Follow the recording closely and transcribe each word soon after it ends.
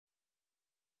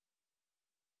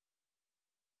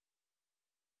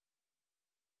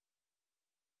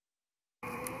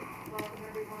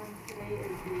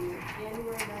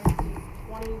January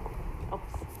 19th,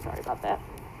 sorry about that.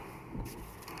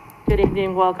 Good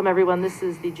evening, welcome everyone. This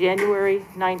is the January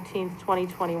 19th,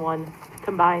 2021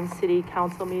 combined city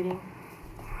council meeting.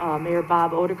 Mayor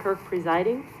Bob Odekirk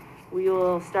presiding. We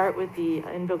will start with the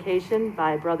invocation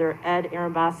by Brother Ed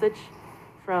Arambasich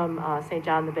from St.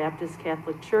 John the Baptist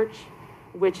Catholic Church,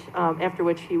 after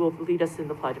which he will lead us in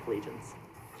the Pledge of Allegiance.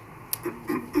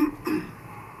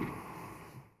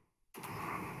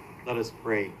 Let us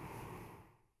pray.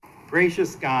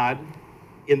 Gracious God,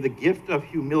 in the gift of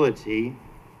humility,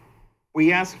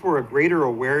 we ask for a greater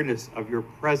awareness of your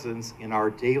presence in our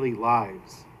daily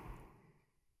lives.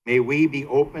 May we be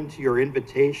open to your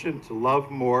invitation to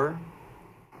love more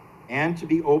and to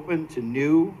be open to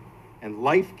new and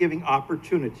life-giving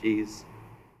opportunities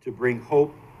to bring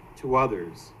hope to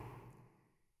others.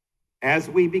 As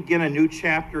we begin a new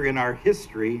chapter in our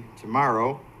history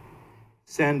tomorrow,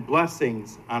 send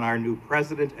blessings on our new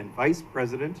president and vice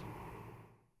president,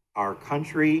 our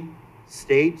country,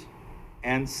 state,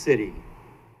 and city.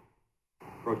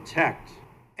 Protect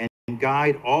and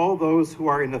guide all those who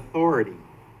are in authority,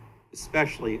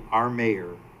 especially our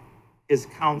mayor, his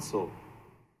council,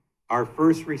 our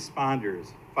first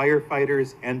responders,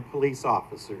 firefighters, and police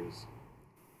officers.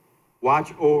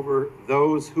 Watch over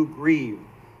those who grieve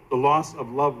the loss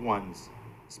of loved ones,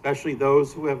 especially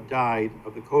those who have died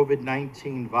of the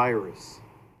COVID-19 virus.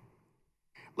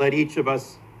 Let each of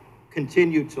us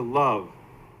continue to love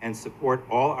and support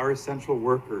all our essential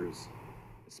workers,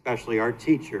 especially our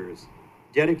teachers,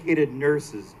 dedicated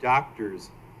nurses,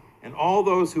 doctors, and all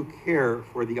those who care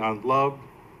for the unloved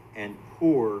and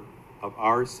poor of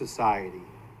our society.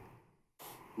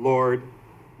 Lord,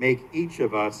 make each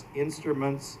of us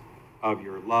instruments of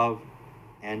your love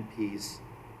and peace.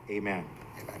 Amen.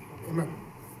 Amen.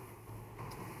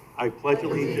 I pledge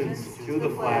allegiance to the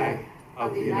flag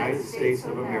of the United States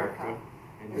of America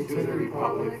and to the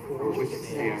republic for which it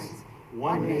stands,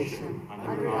 one nation,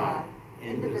 under God,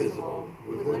 indivisible,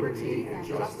 with liberty and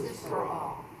justice for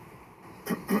all.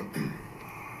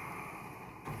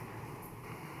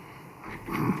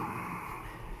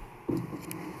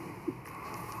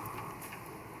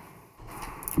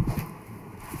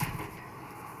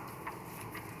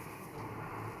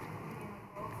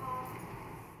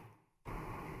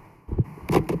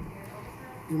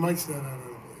 You might stand out, I don't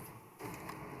believe.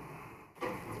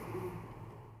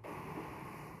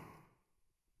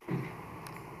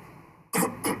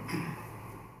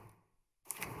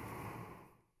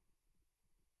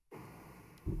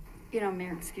 You know,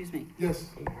 Mayor, excuse me. Yes.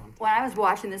 When I was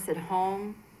watching this at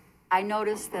home, I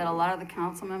noticed that a lot of the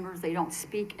council members, they don't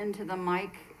speak into the mic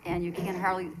and you can't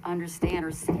hardly understand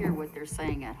or hear what they're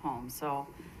saying at home. So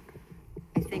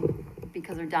I think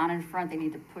because they're down in front, they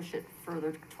need to push it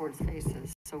further towards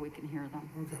faces so we can hear them.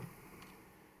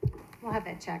 Okay. We'll have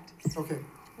that checked. Okay.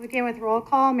 We'll begin with roll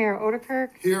call. Mayor Odekirk.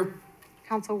 Here.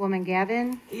 Councilwoman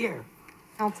Gavin. Here.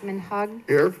 Councilman Hug.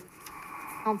 Here.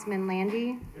 Councilman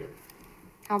Landy. Here.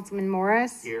 Councilman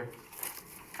Morris. Here.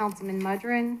 Councilman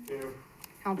Mudrin. Here.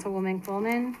 Councilwoman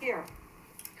Coleman. Here.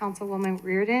 Councilwoman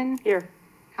Reardon. Here.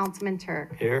 Councilman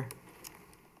Turk. Here.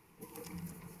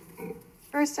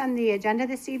 First on the agenda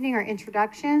this evening are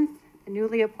introductions. The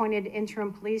newly appointed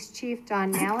interim police chief,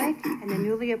 Don Malik, and the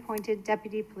newly appointed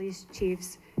deputy police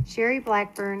chiefs, Sherry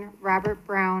Blackburn, Robert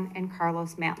Brown, and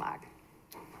Carlos Matlock.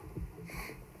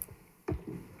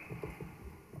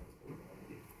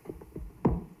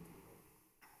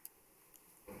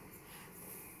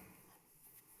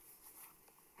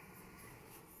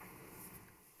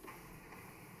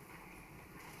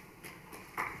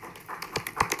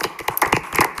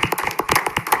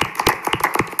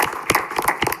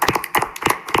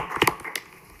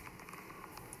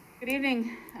 Good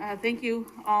evening. Thank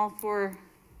you all for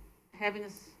having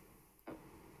us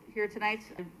here tonight.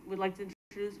 I would like to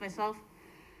introduce myself,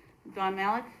 Don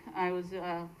Malik. I was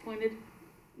appointed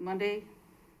Monday,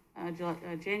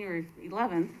 January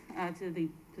 11th, to the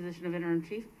position of interim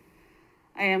chief.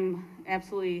 I am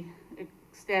absolutely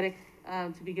ecstatic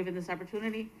to be given this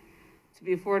opportunity, to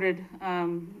be afforded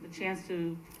the chance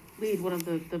to lead one of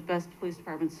the best police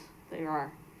departments there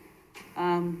are.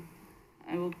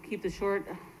 I will keep this short.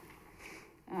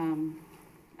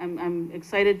 I'm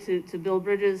excited to build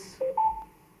bridges,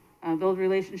 build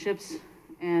relationships,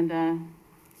 and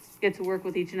get to work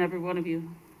with each and every one of you.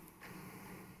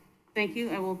 Thank you.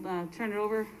 I will turn it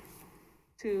over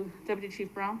to Deputy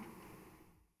Chief Brown.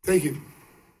 Thank you.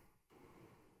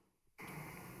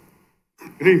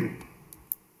 Good evening.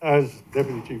 As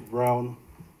Deputy Chief Brown,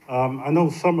 I know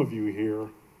some of you here,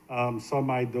 some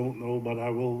I don't know, but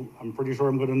I'm pretty sure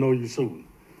I'm going to know you soon.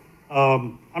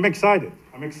 I'm excited.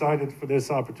 I'm excited for this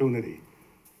opportunity.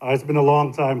 It's been a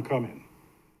long time coming.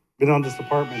 Been on this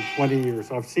department 20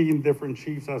 years. I've seen different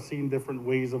chiefs. I've seen different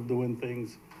ways of doing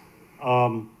things.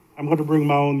 I'm going to bring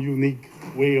my own unique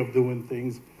way of doing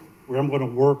things where I'm going to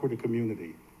work with the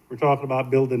community. We're talking about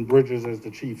building bridges, as the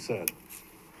chief said.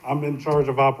 I'm in charge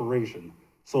of operation,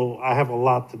 so I have a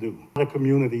lot to do. The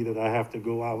community that I have to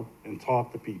go out and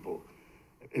talk to people,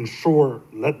 ensure,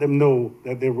 let them know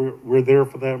that we're there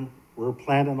for them. We're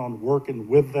planning on working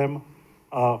with them.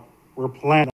 We're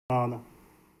planning on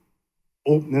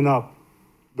opening up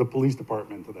the police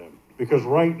department to them. Because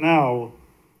right now,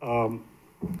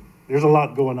 there's a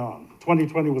lot going on.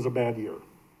 2020 was a bad year.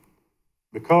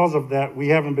 Because of that, we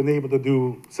haven't been able to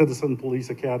do Citizen Police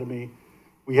Academy.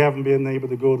 We haven't been able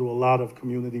to go to a lot of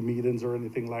community meetings or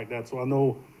anything like that. So I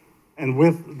know, and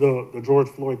with the George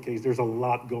Floyd case, there's a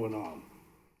lot going on.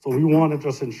 So we want to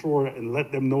just ensure and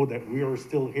let them know that we are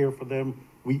still here for them.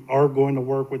 We are going to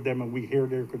work with them and we hear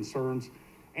their concerns,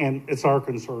 and it's our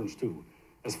concerns too.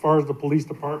 As far as the police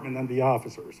department and the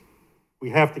officers, we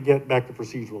have to get back to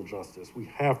procedural justice. We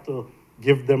have to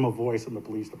give them a voice in the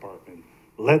police department.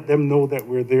 Let them know that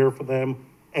we're there for them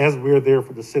as we're there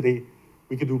for the city.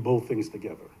 We can do both things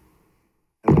together.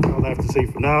 And that's all I have to say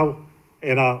for now,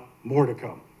 and more to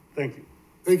come. Thank you.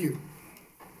 Thank you.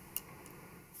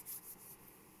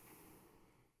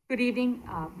 Good evening.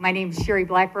 My name is Sherry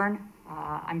Blackburn.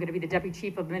 I'm going to be the Deputy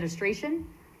Chief of Administration.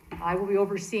 I will be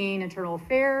overseeing internal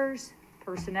affairs,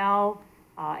 personnel,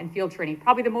 and field training.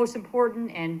 Probably the most important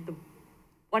and the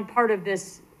one part of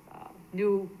this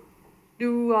new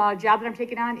job that I'm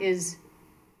taking on is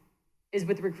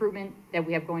with the recruitment that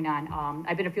we have going on.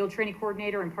 I've been a field training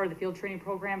coordinator and part of the field training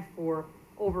program for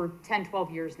over 10,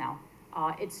 12 years now.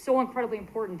 It's so incredibly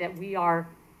important that we are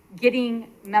getting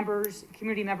members,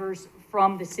 community members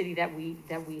from the city that we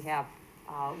have.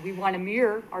 We want to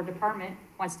mirror, our department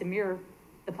wants to mirror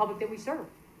the public that we serve.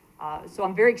 So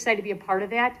I'm very excited to be a part of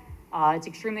that. It's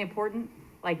extremely important.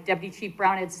 Like Deputy Chief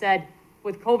Brown had said,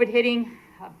 with COVID hitting,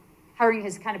 hiring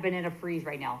has kind of been in a freeze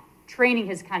right now. Training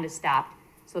has kind of stopped.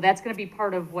 So that's going to be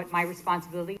part of what my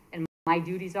responsibility and my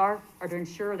duties are to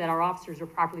ensure that our officers are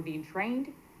properly being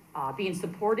trained, being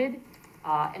supported,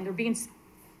 and they're being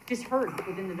just heard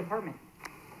within the department.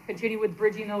 Continue with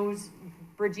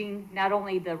bridging not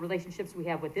only the relationships we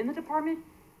have within the department,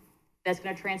 that's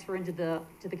going to transfer into the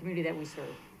community that we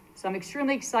serve. So I'm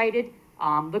extremely excited.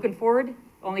 Looking forward.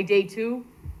 Only day 2,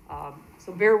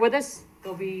 so bear with us.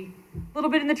 There'll be a little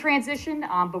bit in the transition,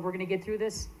 but we're going to get through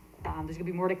this. There's going to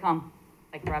be more to come,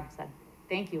 like Rob said.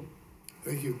 Thank you.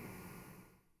 Thank you.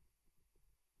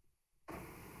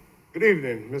 Good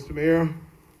evening, Mr. Mayor,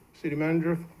 City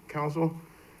Manager, Council.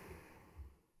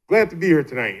 Glad to be here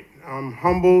tonight. I'm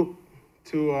humbled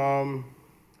to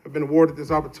have been awarded this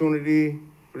opportunity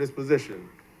for this position.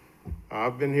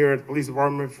 I've been here at the police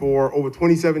department for over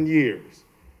 27 years.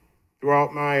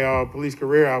 Throughout my police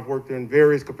career, I've worked in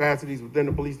various capacities within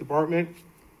the police department.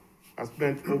 I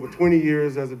spent over 20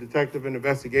 years as a detective in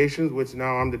investigations, which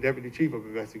now I'm the Deputy Chief of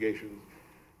Investigations.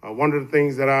 One of the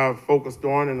things that I've focused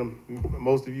on, and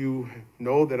most of you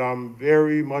know that I'm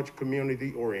very much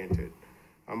community oriented.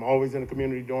 I'm always in the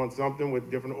community doing something with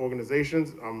different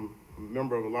organizations. I'm a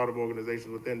member of a lot of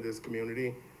organizations within this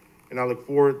community, and I look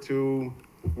forward to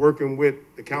working with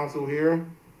the council here,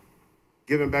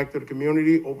 giving back to the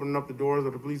community, opening up the doors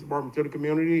of the police department to the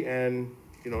community, and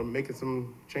making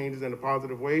some changes in a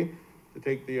positive way to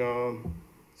take the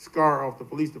scar off the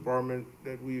police department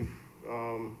that we've,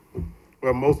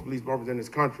 well, most police departments in this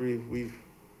country, we've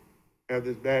had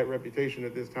this bad reputation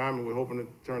at this time, and we're hoping to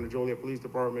turn the Joliet Police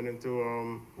Department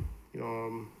into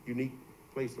unique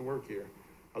place to work here.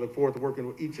 I look forward to working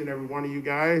with each and every one of you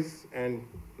guys and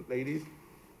ladies,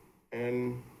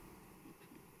 and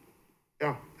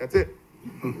yeah, that's it.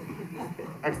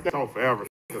 I can stay on forever.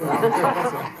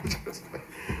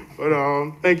 But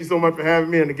thank you so much for having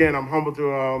me, and again, I'm humbled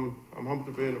to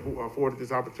be afforded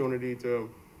this opportunity to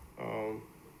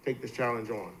take this challenge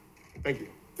on. Thank you.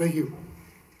 Thank you.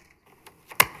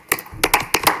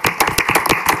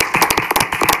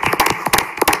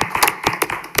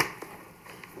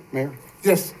 Mayor,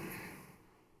 Yes.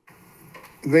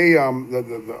 they,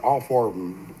 all 4 of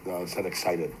them said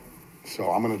excited. So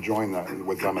I'm going to join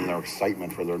with them in their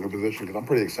excitement for their new position, because I'm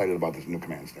pretty excited about this new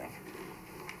command staff.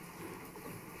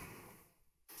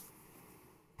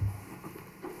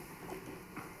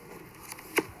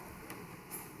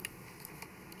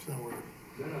 It's not working.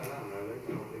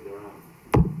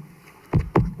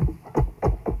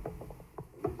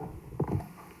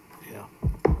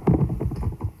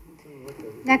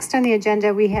 Next on the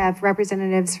agenda, we have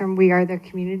representatives from We Are the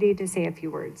Community to say a few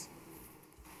words.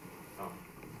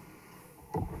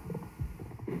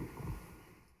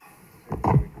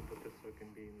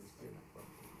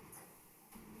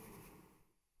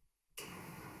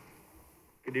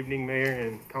 Good evening, Mayor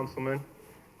and Councilman.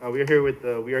 We are here with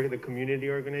We Are the Community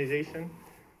Organization.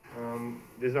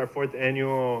 This is our 4th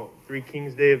annual Three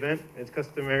Kings Day event. It's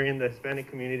customary in the Hispanic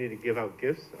community to give out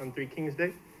gifts on Three Kings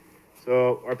Day.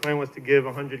 So our plan was to give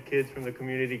 100 kids from the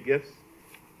community gifts.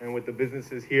 And with the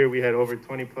businesses here, we had over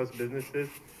 20 plus businesses.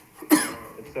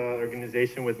 It's an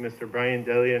organization with Mr. Brian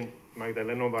Deli and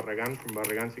Magdaleno Barragan from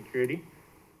Barragan Security.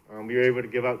 We were able to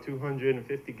give out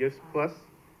 250 gifts plus.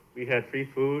 We had free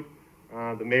food.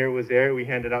 The mayor was there. We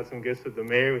handed out some gifts with the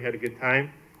mayor. We had a good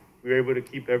time. We were able to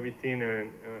keep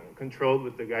everything controlled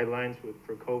with the guidelines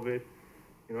for COVID.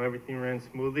 You know, everything ran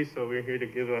smoothly. So we're here to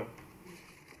give a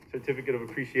certificate of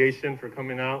appreciation for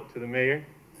coming out to the mayor.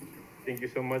 Thank you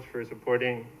so much for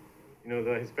supporting, you know,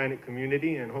 the Hispanic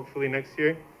community, and hopefully next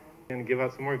year and give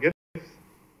out some more gifts.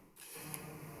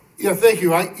 Yeah, thank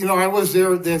you. I was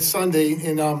there that Sunday,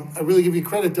 and I really give you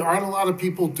credit. There aren't a lot of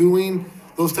people doing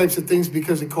those types of things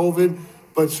because of COVID,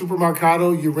 but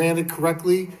Supermercado, you ran it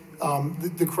correctly.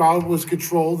 The crowd was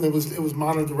controlled. It was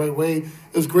monitored the right way.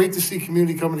 It was great to see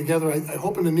community coming together. I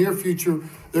hope in the near future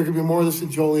there could be more of this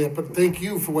in Joliet. But thank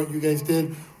you for what you guys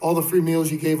did, all the free meals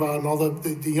you gave out, and all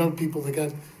the young people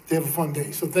that they have a fun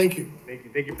day. So thank you.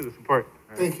 Thank you for the support.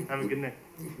 Thank you. Have a good night.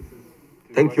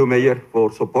 Thank you, Mayor,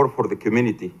 for support for the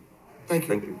community. Thank you.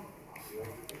 Thank you.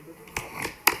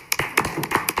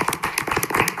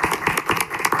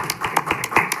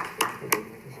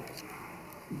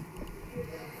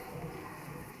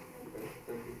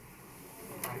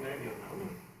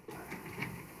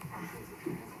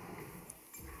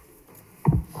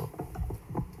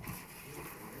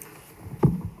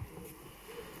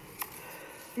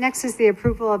 Next is the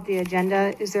approval of the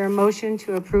agenda. Is there a motion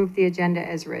to approve the agenda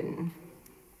as written?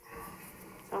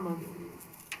 So moved.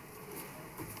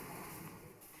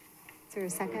 Is there a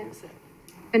second?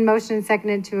 Been motioned and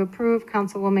seconded to approve.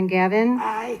 Councilwoman Gavin.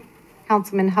 Aye.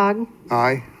 Councilman Hug.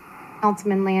 Aye.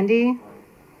 Councilman Landy.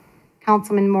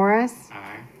 Councilman Morris.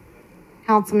 Aye.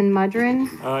 Councilman Mudrin.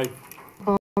 Aye.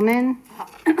 Coleman.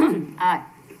 Aye.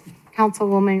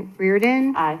 Councilwoman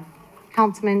Reardon. Aye.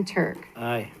 Councilman Turk.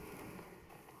 Aye.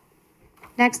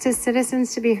 Next is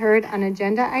citizens to be heard on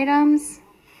agenda items.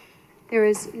 There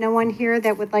is no one here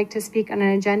that would like to speak on an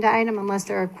agenda item unless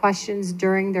there are questions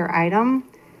during their item.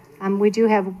 We do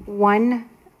have one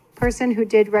person who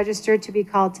did register to be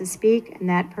called to speak, and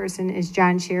that person is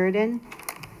John Sheridan.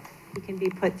 He can be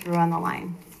put through on the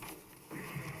line.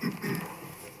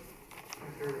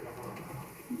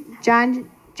 John,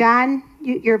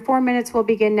 your 4 minutes will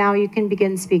begin now. You can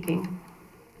begin speaking.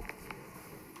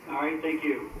 All right, thank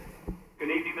you. Good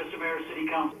evening, Mr. Mayor, City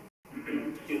Council.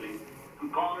 Excuse me.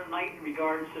 I'm calling tonight in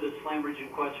regards to the Slammers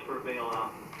request for a bailout.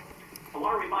 I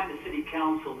want to remind the City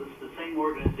Council this is the same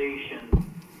organization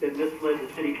that misled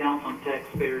the City Council and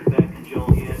taxpayers back in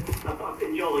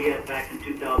Joliet back in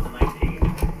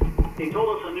 2019. They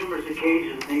told us on numerous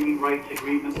occasions the naming rights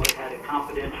agreement had a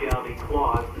confidentiality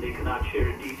clause and they could not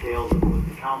share the details with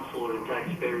the council or the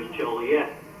taxpayers in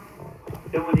Joliet.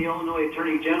 Then when the Illinois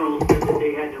Attorney General said that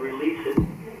they had to release it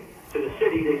to the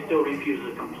city, they still refused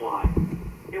to comply.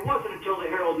 It wasn't until the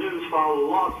Herald News filed a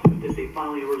lawsuit that they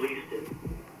finally released it.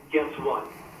 Guess what?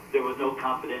 There was no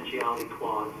confidentiality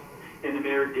clause, and the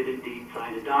mayor did indeed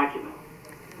sign a document.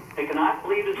 I cannot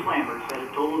believe the Slammers had a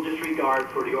total disregard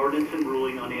for the ordinance and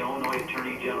ruling on the Illinois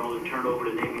Attorney General to turn over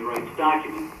the naming rights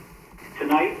document.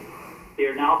 Tonight, they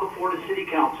are now before the City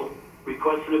Council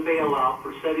requesting a bailout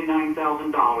for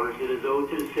 $79,000 that is owed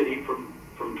to the city from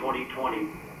 2020,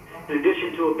 in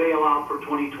addition to a bailout for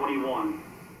 2021.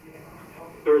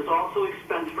 There is also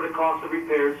expense for the cost of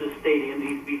repairs to the stadium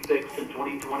needs to be fixed in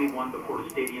 2021 before the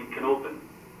stadium can open.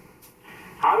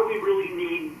 How do we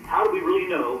really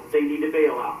know they need a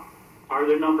bailout? Are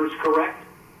their numbers correct?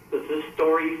 Does this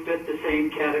story fit the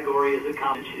same category as a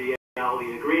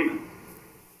confidentiality agreement?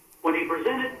 When they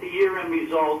presented the year-end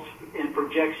results and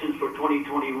projections for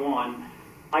 2021,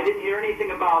 I didn't hear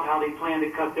anything about how they plan to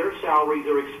cut their salaries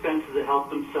or expenses to help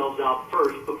themselves out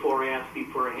first before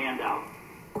asking for a handout.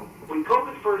 When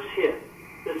COVID first hit,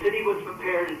 the city was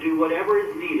prepared to do whatever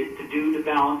is needed to do to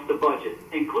balance the budget,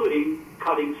 including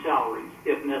cutting salaries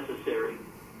if necessary.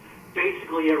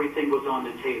 Basically, everything was on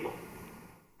the table.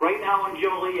 Right now in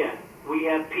Joliet, we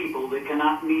have people that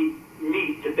cannot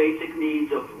meet the basic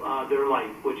needs of their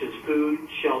life, which is food,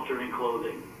 shelter, and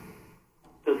clothing.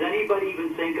 Does anybody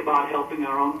even think about helping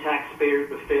our own taxpayers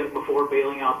before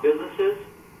bailing out businesses?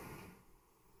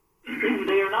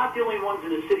 They are not the only ones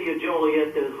in the city of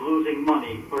Joliet that is losing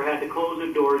money or had to close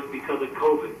their doors because of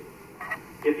COVID.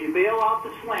 If you bail out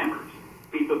the Slammers,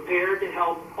 be prepared to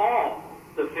help all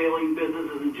the failing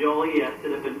businesses in Joliet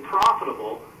that have been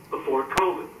profitable before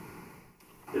COVID.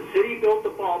 The city built the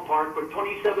ballpark for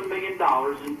 $27 million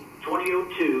in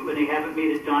 2002, and they haven't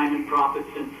made a dime in profit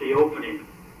since the opening.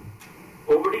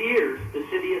 Over the years, the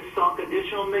city has sunk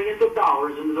additional millions of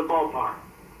dollars into the ballpark.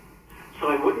 So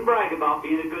I wouldn't brag about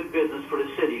being a good business for the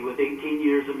city with 18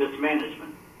 years of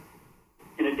mismanagement.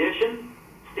 In addition,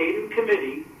 stadium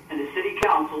committee and the city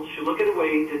council should look at a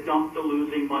way to dump the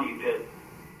losing money pit.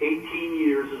 18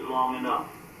 years is long enough.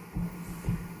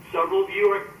 Several of you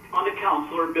are on the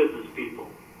council are business people.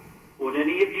 Would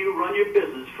any of you run your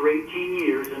business for 18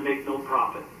 years and make no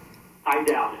profit? I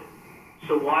doubt it.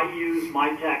 So why use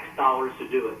my tax dollars to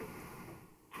do it?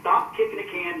 Stop kicking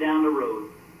the can down the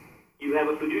road. You have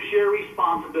a fiduciary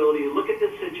responsibility to look at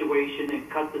this situation and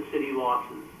cut the city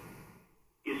losses.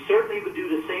 You certainly would do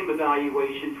the same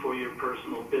evaluation for your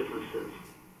personal businesses.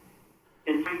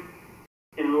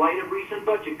 In light of recent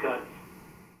budget cuts,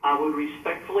 I would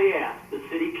respectfully ask the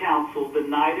City Council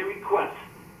deny the request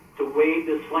to waive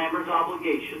the slammer's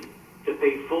obligation to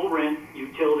pay full rent,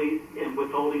 utilities, and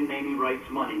withholding naming rights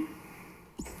money.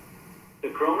 The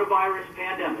coronavirus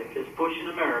pandemic is pushing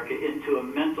America into a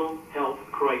mental health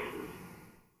crisis.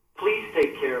 Please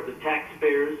take care of the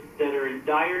taxpayers that are in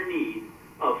dire need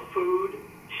of food,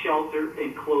 shelter,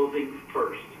 and clothing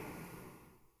first.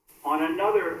 On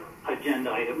another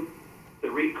agenda item, the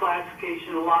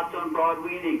reclassification of lots on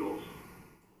Broadway and Ingalls.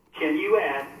 Can you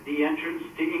add the entrance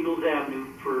to Ingalls Avenue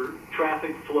for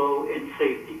traffic flow and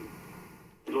safety?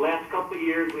 In the last couple of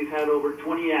years, we've had over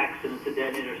 20 accidents at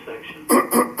that intersection.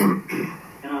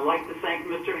 And I'd like to thank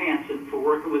Mr. Hanson for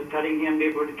working with Cunningham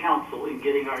Neighborhood Council in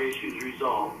getting our issues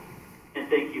resolved. And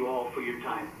thank you all for your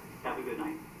time. Have a good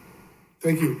night.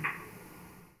 Thank you.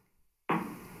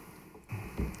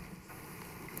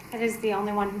 That is the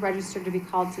only one who registered to be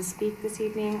called to speak this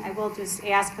evening. I will just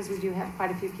ask, because we do have quite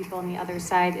a few people on the other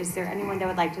side, is there anyone that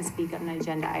would like to speak on an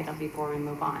agenda item before we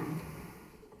move on?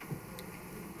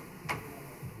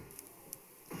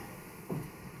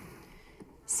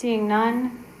 Seeing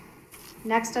none.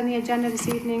 Next on the agenda this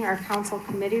evening are council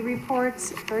committee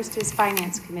reports. First is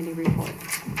finance committee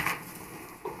reports.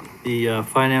 The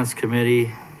Finance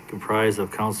Committee, comprised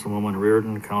of Councilwoman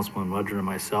Reardon, Councilman Mudger, and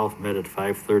myself, met at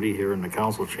 5:30 here in the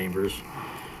council chambers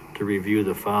to review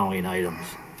the following items.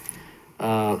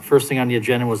 First thing on the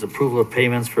agenda was approval of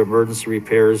payments for emergency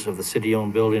repairs of the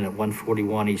city-owned building at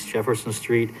 141 East Jefferson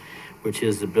Street, which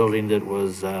is the building that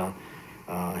was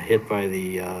hit by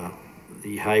the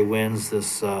high winds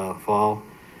this fall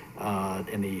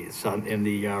in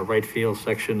the right field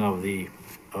section of the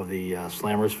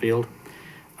Slammers field.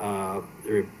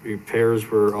 The repairs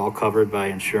were all covered by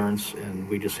insurance, and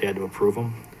we just had to approve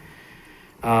them.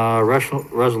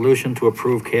 Resolution to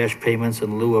approve cash payments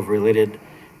in lieu of related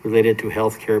to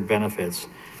healthcare benefits.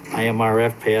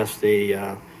 IMRF passed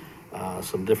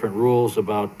some different rules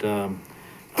about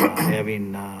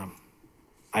having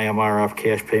IMRF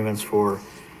cash payments for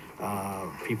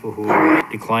people who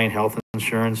decline health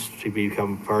insurance to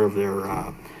become part of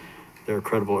their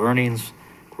credible earnings,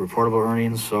 reportable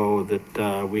earnings, so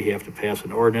that we have to pass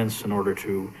an ordinance in order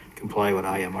to comply with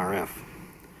IMRF.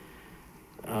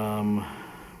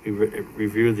 We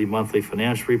reviewed the monthly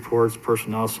financial reports,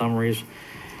 personnel summaries,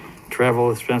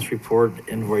 travel expense report,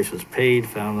 invoices paid,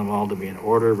 found them all to be in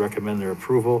order, recommend their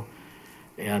approval.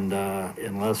 And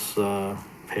unless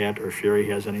Pat or Sherry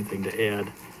has anything to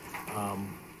add,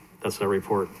 that's our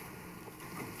report.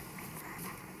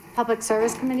 Public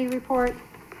Service Committee report.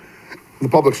 The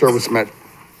Public Service met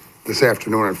this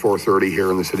afternoon at 4:30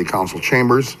 here in the City Council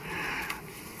chambers.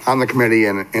 On the committee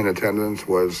in attendance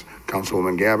was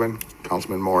Councilwoman Gavin,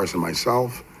 Councilman Morris, and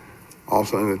myself.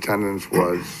 Also in attendance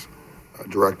was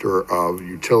Director of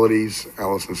Utilities,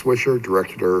 Allison Swisher,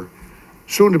 Director,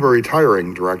 soon to be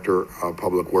retiring Director of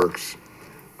Public Works,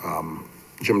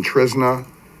 Jim Trisna,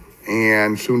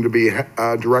 and soon to be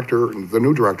the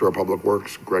new Director of Public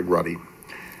Works, Greg Ruddy.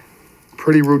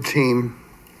 Pretty routine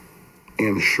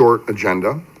and short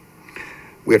agenda.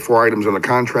 We had 4 items on the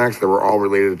contracts that were all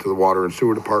related to the Water and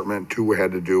Sewer Department. 2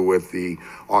 had to do with the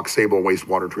Aux Sable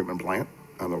wastewater treatment plant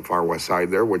on the far west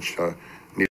side there, which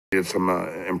needed some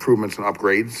improvements and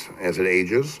upgrades as it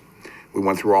ages. We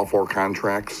went through all 4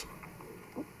 contracts,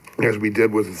 as we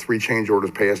did with the 3 change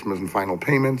orders, pay estimates, and final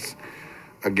payments.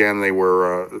 Again,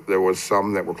 there was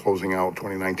some that were closing out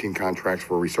 2019 contracts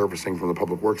for resurfacing from the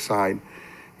Public Works side,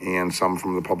 and some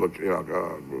from the public,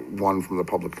 one from the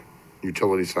public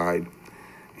utility side.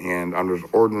 And under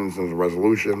ordinances and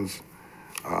resolutions,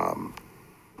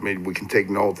 maybe we can take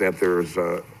note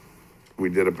that we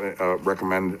did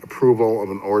recommend approval of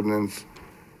an ordinance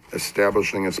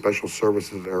establishing a special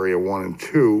services area 1 and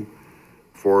 2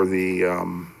 for the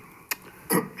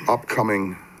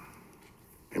upcoming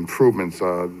improvements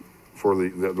for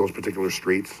those particular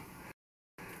streets.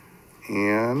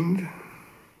 And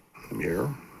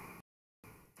here,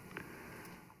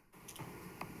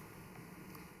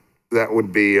 that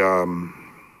would be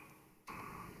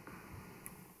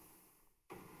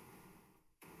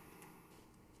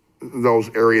those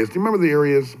areas. Do you remember the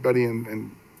areas, Betty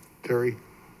and Terry?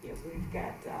 Yes, we've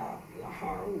got the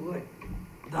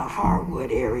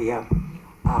Harwood area.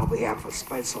 We have a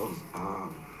special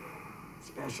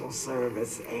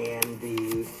service and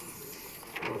the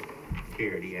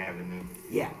Charity Avenue.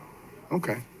 yeah,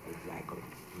 Okay. exactly.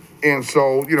 And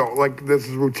so, you know, like this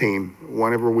is routine.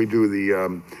 Whenever we do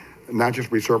the, not just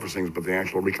resurfacings, but the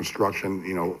actual reconstruction,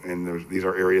 you know, and these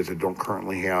are areas that don't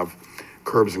currently have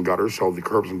curbs and gutters. So the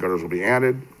curbs and gutters will be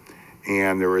added,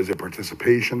 and there is a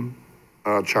participation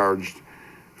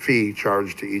fee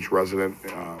charged to each resident.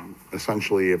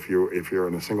 Essentially, if you're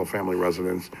in a single family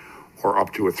residence or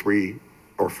up to a 3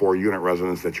 or 4 unit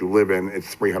residence that you live in,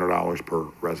 it's $300 per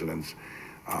residence,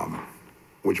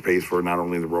 which pays for not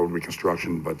only the road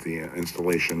reconstruction, but the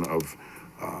installation of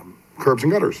curbs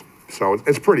and gutters. So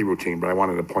it's pretty routine, but I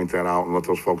wanted to point that out and let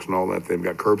those folks know that they've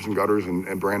got curbs and gutters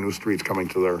and brand new streets coming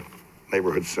to their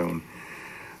neighborhood soon.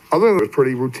 Other than that, it was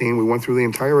pretty routine. We went through the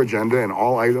entire agenda, and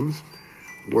all items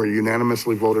were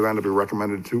unanimously voted on to be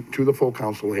recommended to the full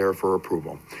council here for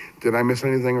approval. Did I miss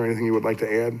anything or anything you would like to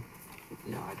add?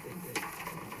 No, I think that.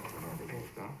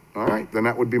 All right, then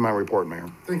that would be my report, Mayor.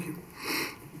 Thank you.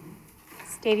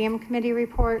 Stadium Committee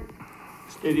report.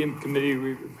 Stadium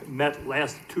Committee met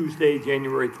last Tuesday,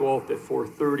 January 12th at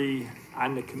 4:30.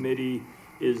 On the committee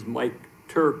is Mike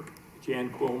Turk, Jan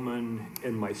Quillman,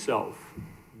 and myself.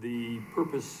 The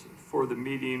purpose for the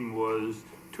meeting was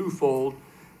twofold.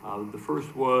 The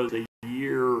first was a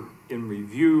year in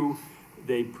review.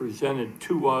 They presented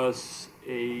to us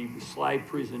a slide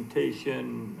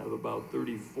presentation of about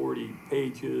 30, 40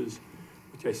 pages,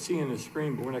 which I see on the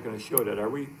screen, but we're not going to show that, are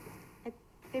we?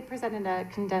 They presented a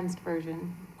condensed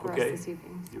version for us this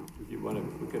evening. If you want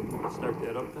to, we can start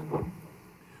that up then.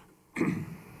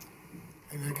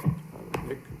 Hey, Nick.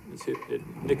 Nick is here.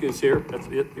 Nick is here. That's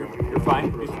it. You're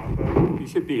fine. You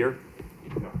should be here.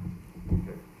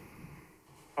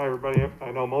 Hi, everybody.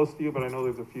 I know most of you, but I know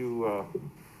there's a few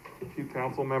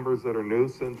council members that are new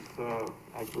since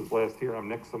I was last here. I'm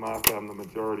Nick Samaka. I'm the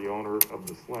majority owner of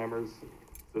the Slammers. Is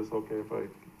this okay if I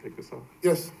take this up?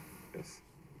 Yes. Yes.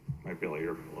 Might be able to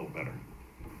hear me a little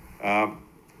better.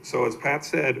 So as Pat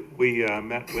said, we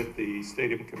met with the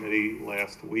Stadium Committee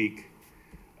last week.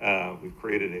 We've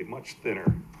created a much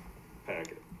thinner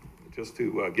packet. Just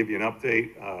to give you an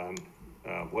update on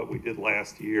what we did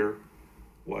last year,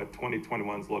 what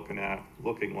 2021 is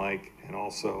looking like, and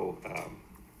also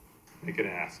make an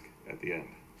ask at the end.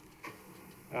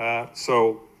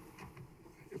 So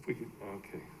if we could,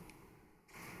 okay.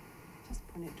 Just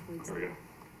point it towards. There we go.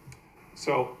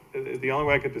 So the only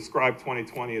way I could describe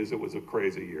 2020 is it was a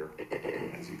crazy year,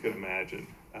 as you can imagine.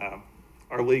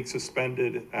 Our league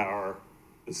suspended the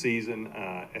season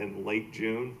in late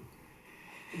June.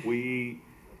 We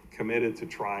committed to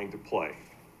trying to play.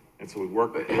 And so we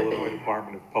worked with the Illinois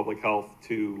Department of Public Health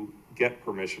to get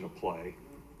permission to play.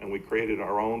 And we created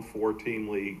our own 4-team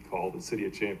league called the City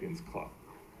of Champions Club.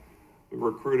 We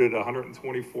recruited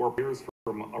 124 players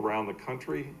from around the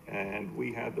country, and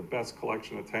we had the best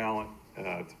collection of talent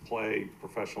to play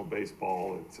professional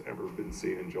baseball that's ever been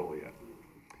seen in Joliet.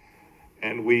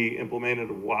 And we implemented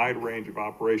a wide range of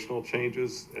operational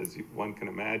changes, as one can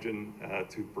imagine,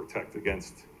 to protect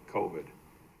against COVID.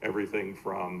 Everything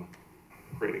from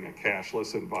creating a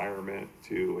cashless environment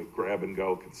to a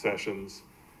grab-and-go concessions.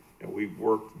 And we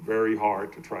worked very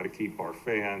hard to try to keep our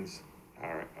fans,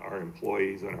 our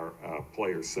employees, and our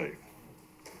players safe.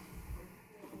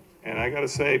 And I gotta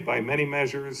say, by many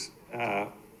measures,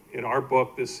 in our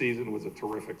book, this season was a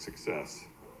terrific success.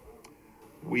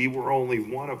 We were only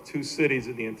one of 2 cities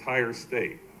in the entire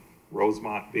state,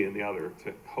 Rosemont being the other,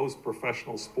 to host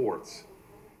professional sports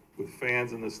with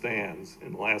fans in the stands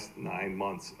in the last 9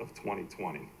 months of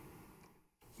 2020.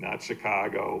 Not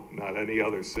Chicago, not any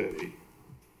other city,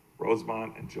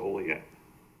 Rosemont and Joliet.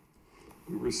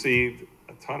 We received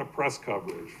a ton of press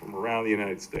coverage from around the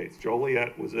United States.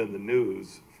 Joliet was in the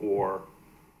news for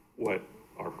what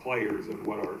our players and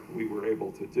what we were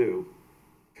able to do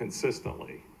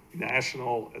consistently,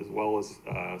 national as well as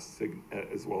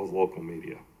local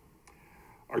media.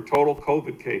 Our total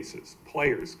COVID cases,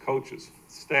 players, coaches,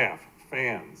 staff,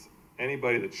 fans,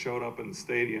 anybody that showed up in the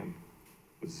stadium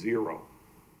was 0.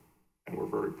 And we're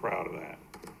very proud of that.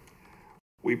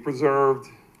 We preserved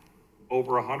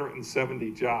over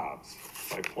 170 jobs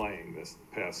by playing this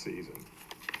past season.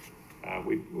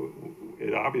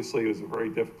 It obviously was a very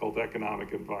difficult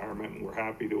economic environment, and we're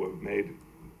happy to have made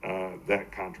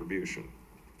that contribution.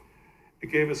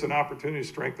 It gave us an opportunity to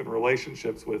strengthen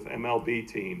relationships with MLB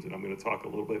teams, and I'm going to talk a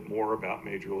little bit more about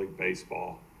Major League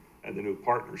Baseball and the new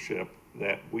partnership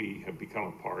that we have become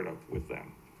a part of with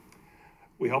them.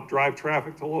 We helped drive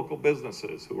traffic to local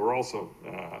businesses who were also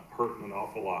hurting an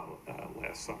awful lot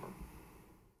last summer.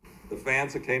 The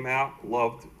fans that came out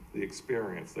loved the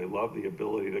experience. They loved the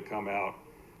ability to come out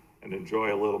and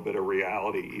enjoy a little bit of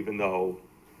reality, even though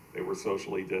they were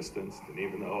socially distanced, and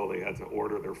even though they had to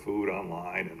order their food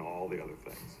online and all the other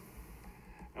things.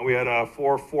 And we had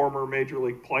 4 former Major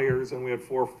League players, and we had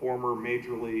 4 former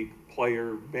Major League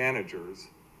player managers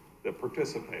that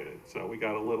participated. So we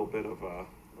got a little bit of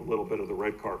the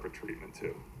red carpet treatment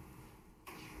too.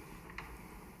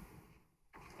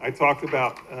 I talked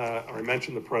about, or I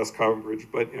mentioned the press coverage,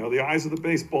 but the eyes of the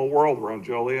baseball world were on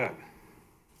Joliet.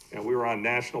 And we were on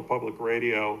National Public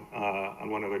Radio on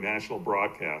one of their national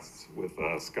broadcasts with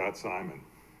Scott Simon.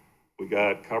 We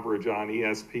got coverage on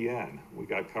ESPN. We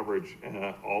got coverage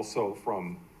also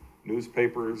from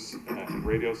newspapers and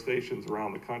radio stations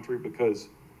around the country because,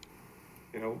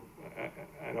 I'm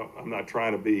not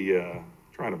trying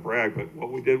to brag, but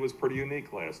what we did was pretty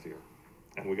unique last year.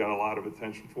 And we got a lot of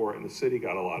attention for it, and the city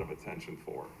got a lot of attention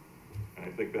for it. And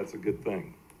I think that's a good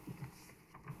thing.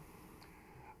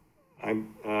 We're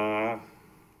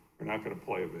not going to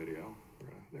play a video.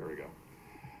 There we go.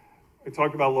 I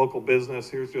talked about local business.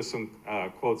 Here's just some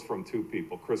quotes from 2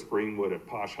 people. Chris Greenwood at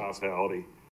Posh Hospitality.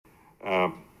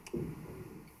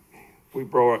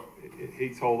 He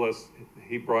told us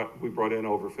we brought in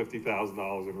over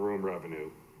 $50,000 in room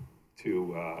revenue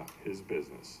to his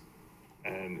business.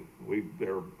 And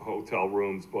there are hotel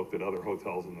rooms booked at other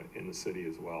hotels in the city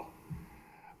as well.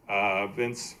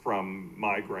 Vince from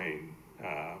Migraine.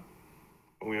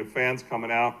 When we had fans coming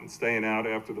out and staying out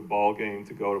after the ball game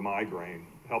to go to Migraine,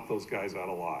 helped those guys out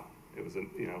a lot. It was,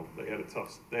 they had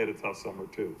a tough summer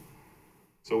too.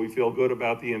 So we feel good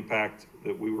about the impact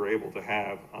that we were able to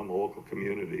have on the local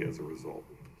community as a result.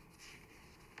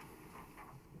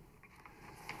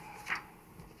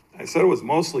 I said it was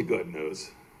mostly good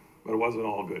news, but it wasn't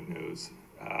all good news.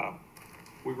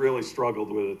 We really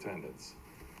struggled with attendance.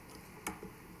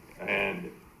 And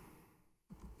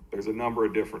there's a number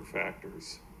of different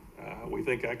factors. We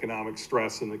think economic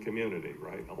stress in the community,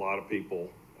 right? A lot of people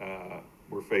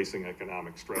were facing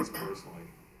economic stress personally.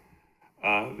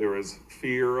 There is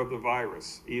fear of the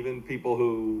virus. Even people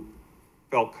who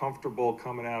felt comfortable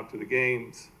coming out to the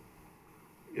games,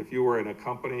 if you were in a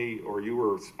company or you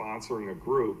were sponsoring a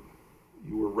group,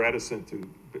 you were reticent to,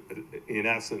 in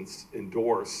essence,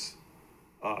 endorse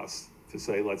us to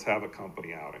say, let's have a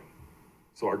company outing.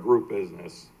 So our group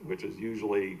business, which is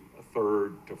usually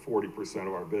 1/3 to 40%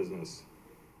 of our business,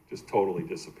 just totally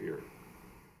disappeared.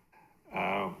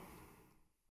 I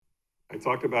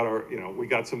talked about we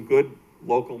got some good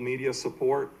local media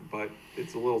support, but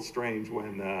it's a little strange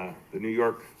when the New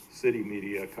York City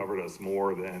media covered us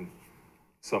more than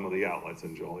some of the outlets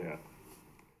in Joliet.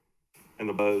 And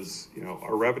the buzz,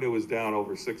 our revenue was down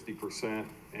over 60%,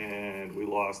 and we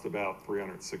lost about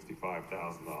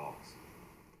 $365,000.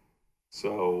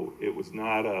 So it was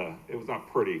not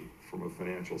pretty from a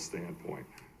financial standpoint.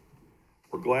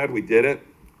 We're glad we did it.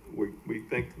 We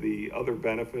think the other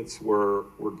benefits were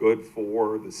good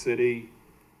for the city,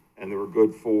 and they were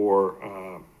good for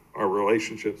our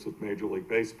relationships with Major League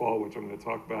Baseball, which I'm going to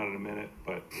talk about in a minute.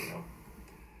 But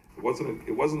it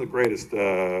wasn't the greatest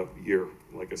year,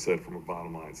 like I said, from a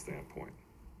bottom line standpoint.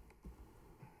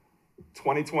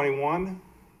 2021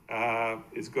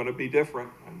 is going to be different.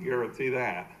 I guarantee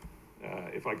that.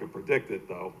 If I could predict it,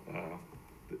 though,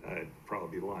 I'd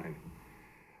probably be lying.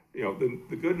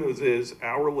 The good news is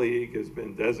our league has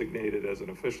been designated as an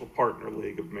official partner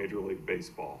league of Major League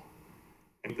Baseball.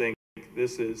 And I think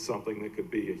this is something that could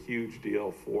be a huge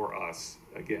deal for us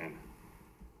again.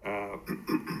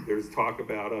 There's talk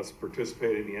about us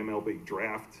participating in the MLB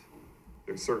draft.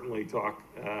 There's certainly talk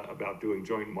about doing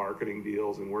joint marketing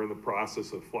deals, and we're in the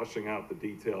process of fleshing out the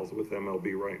details with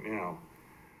MLB right now.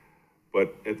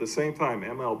 But at the same time,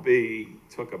 MLB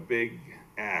took a big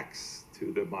axe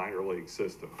to the minor league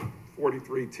system.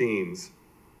 43 teams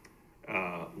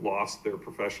lost their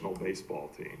professional baseball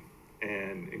team,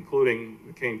 and including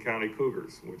the Kane County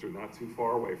Cougars, which are not too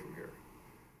far away from here.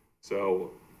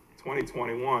 So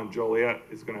 2021, Joliet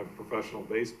is going to have professional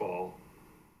baseball.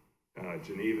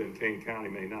 Geneva and Kane County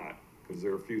may not, because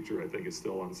their future, I think, is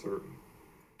still uncertain.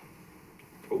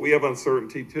 But we have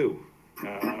uncertainty too.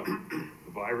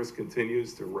 The virus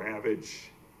continues to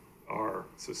ravage our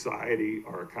society,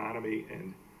 our economy,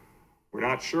 and We're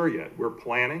not sure yet. We're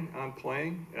planning on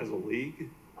playing as a league,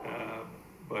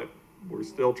 but we're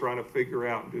still trying to figure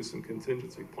out and do some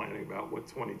contingency planning about what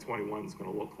 2021 is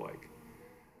going to look like.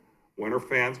 When are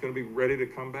fans going to be ready to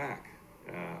come back?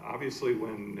 Obviously,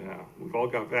 when we've all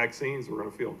got vaccines, we're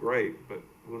going to feel great, but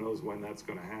who knows when that's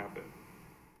going to happen.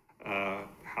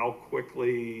 How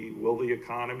quickly will the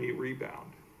economy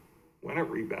rebound? When it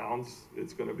rebounds,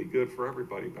 it's going to be good for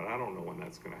everybody, but I don't know when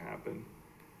that's going to happen.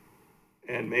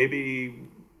 And maybe,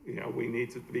 you know, we need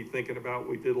to be thinking about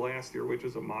what we did last year, which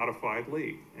is a modified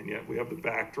league. And yet we have the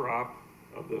backdrop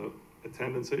of the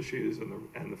attendance issues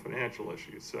and the financial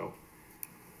issues. So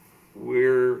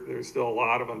there's still a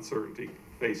lot of uncertainty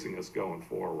facing us going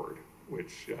forward,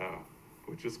 which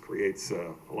just creates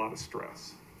a lot of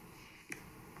stress.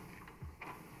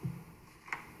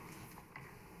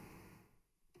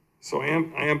 So I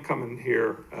am coming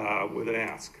here with an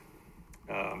ask.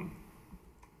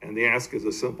 And the ask is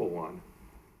a simple one,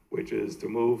 which is to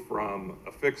move from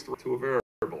a fixed to a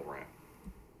variable rent.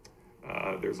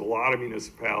 There's a lot of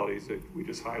municipalities that we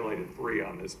just highlighted 3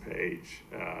 on this page,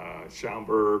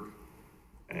 Schaumburg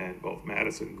and both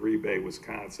Madison and Green Bay,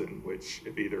 Wisconsin, which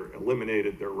have either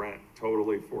eliminated their rent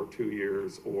totally for 2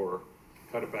 years or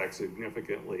cut it back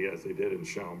significantly as they did in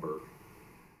Schaumburg.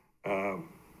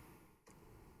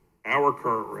 Our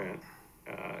current rent,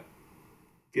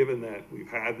 given that we've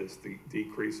had this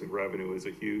decrease in revenue, is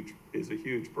a huge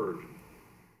burden.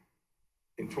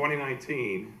 In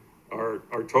 2019, our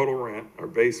total rent, our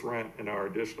base rent, and our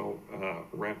additional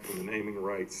rent from the naming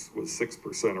rights was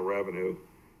 6% of revenue.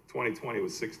 2020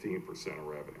 was 16% of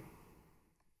revenue.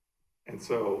 And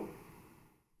so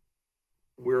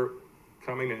we're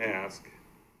coming to ask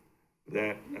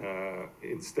that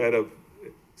instead of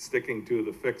sticking to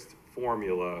the fixed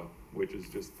formula, which is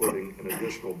just putting an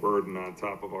additional burden on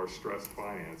top of our stressed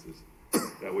finances,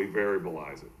 that we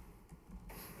variabilize it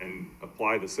and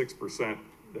apply the 6%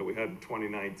 that we had in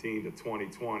 2019 to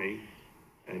 2020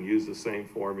 and use the same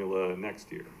formula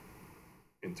next year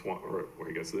or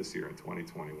I guess this year in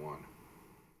 2021.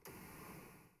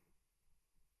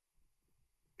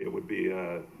 It would be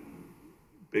a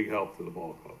big help to the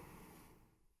ball club.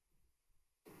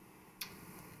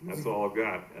 And that's all I've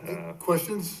got.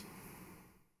 Questions?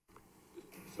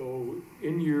 So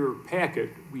in your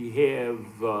packet, we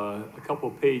have a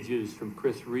couple pages from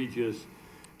Chris Regis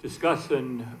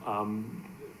discussing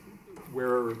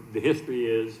where the history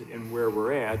is and where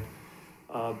we're at.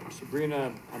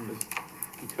 Sabrina,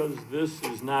 because this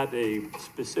is not a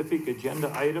specific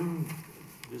agenda item,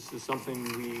 this is something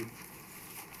we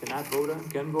cannot vote on,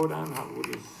 can vote on? What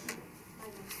is?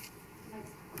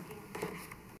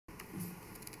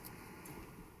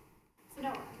 So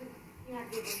no, you're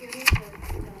not able to hear me, so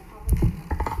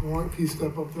Warren, can you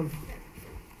step up then?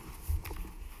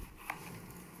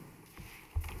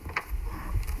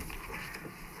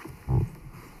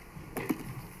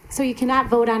 So you cannot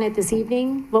vote on it this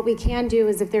evening. What we can do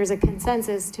is if there's a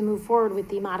consensus to move forward with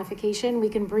the modification, we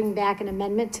can bring back an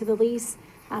amendment to the lease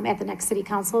at the next city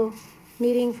council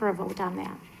meeting for a vote on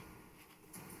that.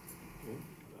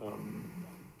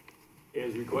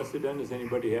 As requested then, does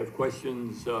anybody have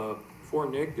questions for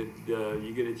Nick? Did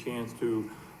you get a chance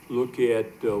to look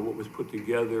at what was put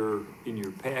together in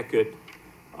your packet?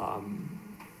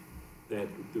 That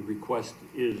the request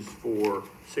is for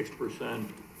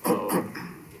 6% of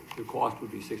the cost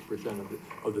would be 6%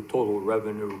 of the total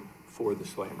revenue for the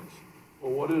Slammers.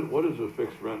 Well, what is a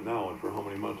fixed rent now, and for how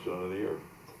many months out of the year?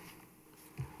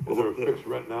 Is there a fixed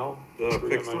rent now? The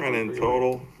fixed rent in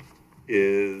total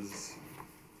is,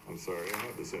 I'm sorry, I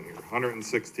have this in here,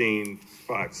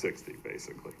 $116,560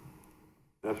 basically.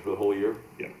 That's for the whole year?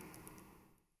 Yeah.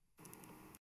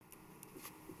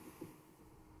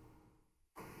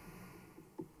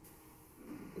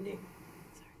 Nick,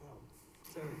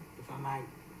 sorry, if I might.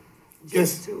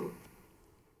 Yes.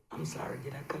 I'm sorry,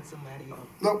 did I cut somebody off?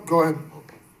 No, go ahead.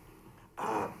 Okay.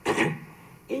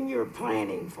 In your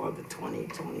planning for the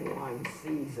 2021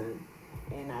 season,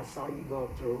 and I saw you go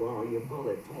through all your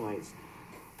bullet points,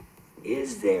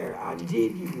 is there, or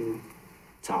did you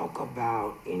talk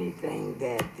about anything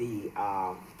that the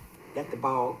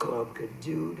ball club could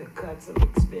do to cut some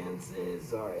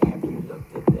expenses, or have you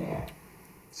looked at that?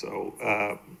 So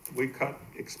we cut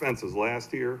expenses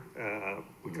last year.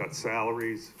 We cut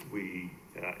salaries. We,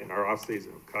 in our off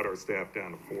season, cut our staff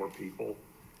down to 4 people.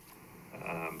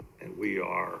 And we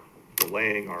are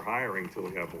delaying our hiring until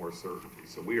we have more certainty.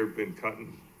 So we have been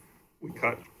cutting,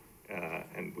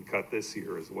 and we cut this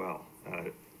year as well.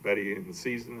 Betty, in the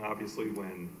season, obviously,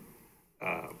 when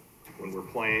we're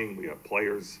playing, we have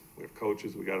players, we have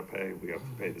coaches we got to pay. We have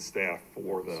to pay the staff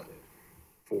for the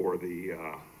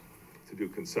to do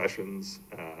concessions,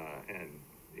 and,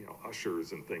 you know,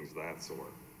 ushers and things of that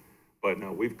sort. But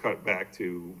no, we've cut back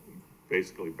to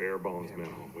basically bare bones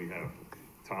minimum. We have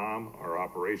Tom, our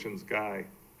operations guy,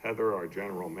 Heather, our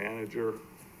general manager.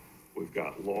 We've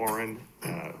got Lauren,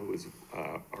 who is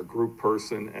our group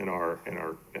person,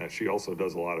 and she also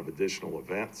does a lot of additional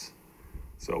events.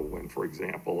 So when, for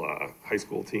example, a high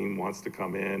school team wants to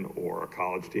come in or a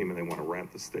college team and they want to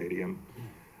rent the stadium.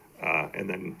 And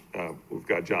then we've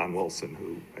got John Wilson,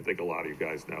 who I think a lot of you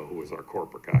guys know, who is our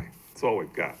corporate guy. That's all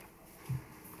we've got.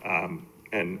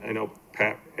 And I know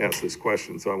Pat asked this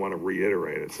question, so I want to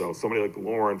reiterate it. So somebody like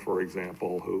Lauren, for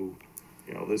example, who,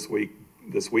 you know, this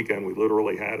weekend, we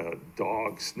literally had a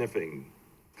dog sniffing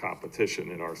competition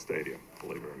in our stadium,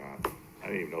 believe it or not. I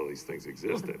didn't even know these things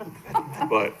existed.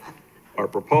 But our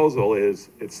proposal is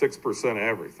it's 6% of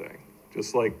everything,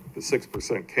 just like the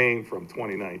 6% came from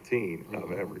 2019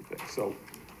 of everything. So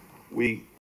we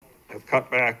have cut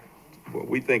back what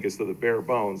we think is to the bare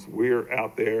bones. We're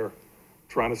out there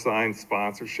trying to sign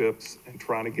sponsorships and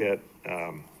trying to get,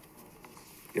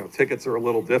 you know, tickets are a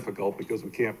little difficult because we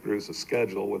can't produce a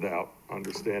schedule without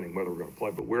understanding whether we're going to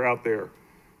play. But we're out there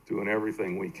doing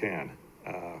everything we can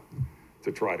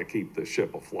to try to keep the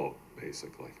ship afloat,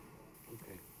 basically.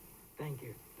 Okay. Thank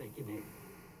you. Thank you, Nate.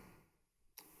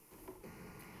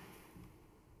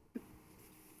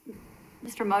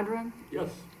 Mr. Mudron?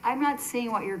 Yes. I'm not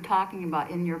seeing what you're talking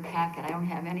about in your packet. I don't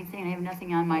have anything. I have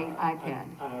nothing on my iPad.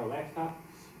 On our laptops,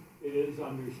 it is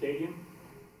under stadium.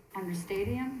 Under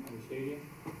stadium? Under stadium.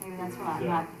 Maybe that's what I'm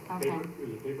not, okay.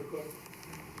 There's a paper clip.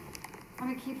 Let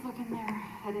me keep looking there.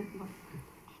 I didn't look.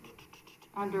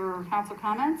 Under council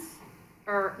comments?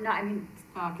 Or, no, I mean,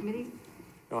 committee?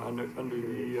 Under the, Under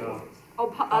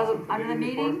the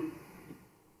meeting?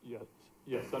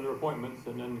 Yes, under appointments,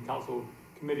 and then council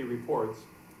committee reports,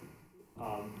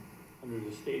 under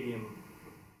the stadium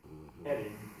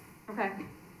heading. Okay.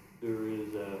 There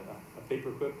is a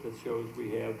paper clip that shows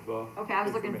we have. Okay, I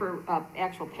was looking for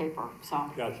actual paper,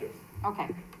 so. Gotcha. Okay.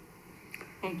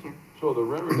 Thank you. So the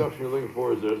rent reduction you're looking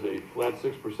for is there's a flat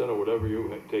 6% of whatever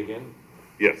you take in?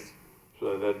 Yes.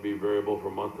 So that'd be variable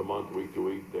from month to month, week to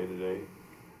week, day to day?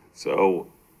 So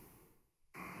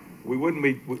we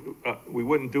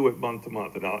wouldn't do it month to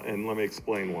month, and let me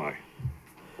explain why.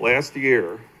 Last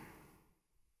year,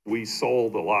 we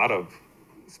sold a lot of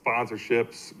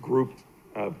sponsorships, group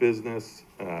business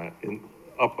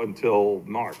up until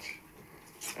March,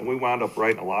 and we wound up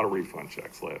writing a lot of refund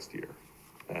checks last year.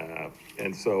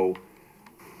 And so,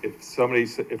 if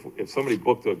somebody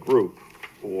booked a group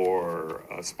or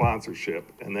a sponsorship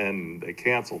and then they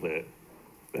canceled it,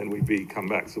 then we'd come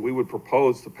back. So we would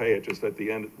propose to pay it just at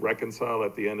the end, reconcile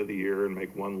at the end of the year and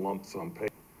make one lump sum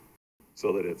payment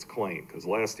so that it's clean. Because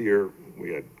last year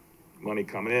we had money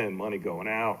coming in, money going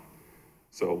out.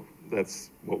 So that's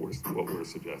what we're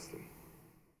suggesting.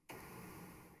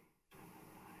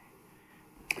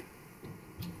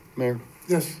 Mayor?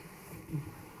 Yes.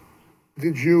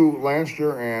 Did you last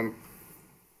year, and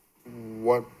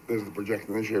what is the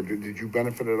projection this year? Did you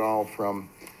benefit at all from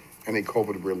any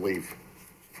COVID relief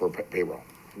for payroll?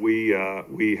 We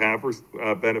have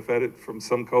benefited from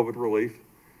some COVID relief.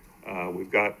 We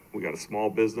got a small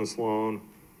business loan.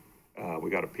 We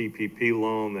got a PPP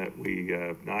loan that we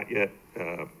have not yet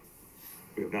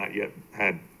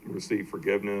had received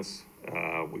forgiveness.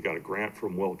 We got a grant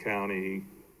from Will County,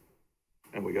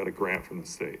 and we got a grant from the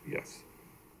state. Yes.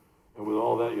 And with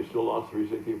all that, you still lost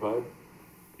 365?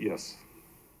 Yes.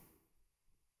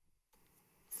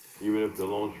 Even if the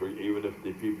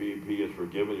PPP is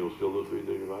forgiven, you'll still lose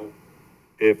 335?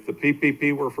 If the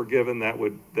PPP were forgiven, that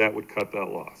would cut that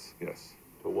loss. Yes.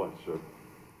 To what, sir?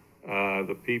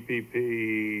 The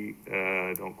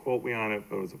PPP, don't quote me on it,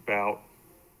 but it was about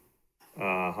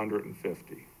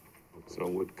 150. So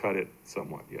it would cut it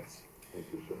somewhat. Yes. Thank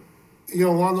you, sir. You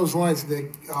know, along those lines,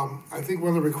 Nick, I think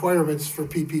one of the requirements for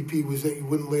PPP was that you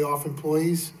wouldn't lay off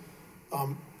employees.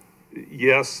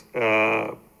 Yes.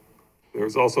 There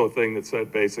was also a thing that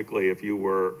said basically if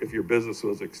your business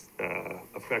was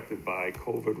affected by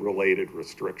COVID-related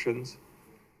restrictions.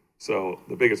 So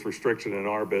the biggest restriction in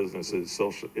our business is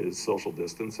social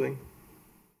distancing,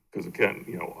 because again,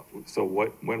 so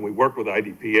when we worked with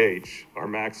IDPH, our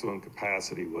maximum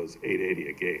capacity was 880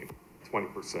 a game,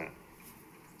 20%.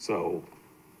 So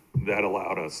that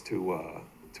allowed us to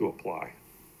apply.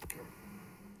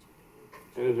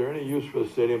 And is there any use for the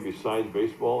stadium besides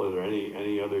baseball? Is there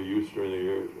any other use during the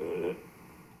year?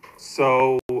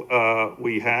 So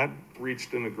we had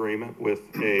reached an agreement with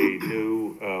a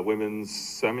new women's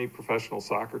semi-professional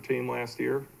soccer team last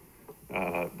year.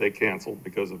 They canceled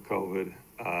because of COVID.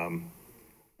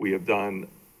 We have done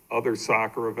other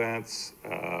soccer events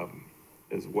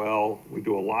as well. We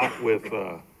do a lot with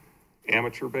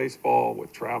amateur baseball,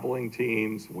 with traveling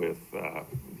teams, with the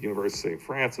University of St.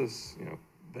 Francis. You know,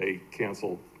 they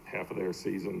canceled half of their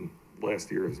season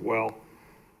last year as well.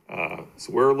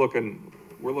 So we're looking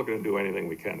to do anything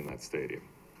we can in that stadium.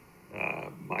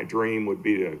 My dream would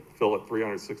be to fill it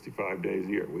 365 days a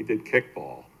year. We did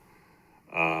kickball.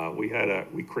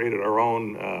 We created our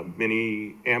own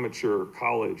mini amateur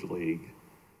college league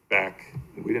back.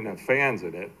 We didn't have fans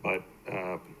in it, but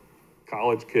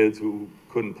college kids who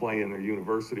couldn't play in their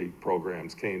university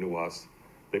programs came to us.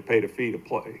 They paid a fee to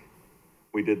play.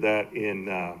 We did that in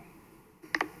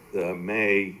the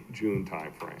May, June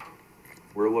timeframe.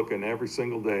 We're looking every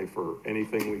single day for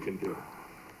anything we can do.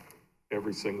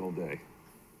 Every single day.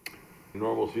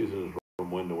 Normal season is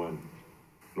from when to when?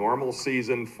 Normal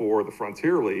season for the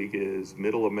Frontier League is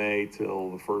middle of May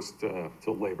till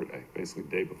till Labor Day, basically the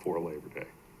day before Labor Day.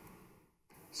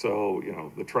 So, you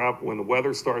know, when the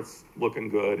weather starts looking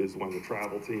good is when the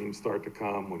travel teams start to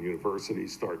come, when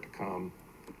universities start to come.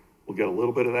 We'll get a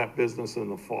little bit of that business in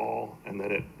the fall, and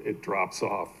then it drops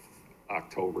off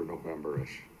October,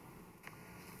 November-ish.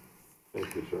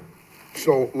 Thank you, sir.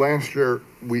 So last year,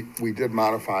 we did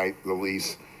modify the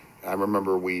lease. I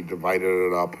remember we divided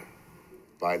it up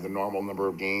by the normal number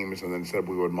of games and then said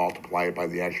we would multiply it by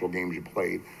the actual games you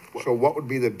played. So what would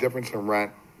be the difference in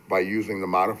rent by using the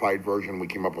modified version we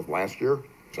came up with last year?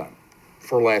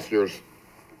 For last year's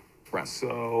rent.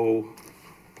 So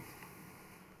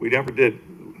we never did,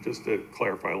 just to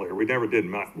clarify later, we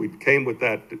came with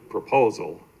that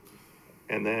proposal,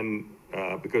 and then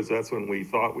because that's when we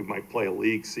thought we might play a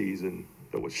league season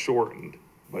that was shortened,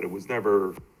 but it was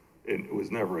never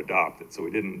adopted, so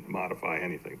we didn't modify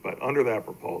anything. But under that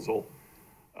proposal,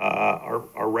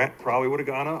 our rent probably would have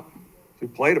gone up. We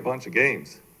played a bunch of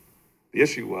games. The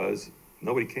issue was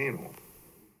nobody came home.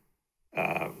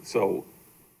 So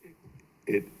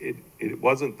it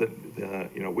wasn't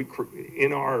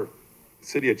in our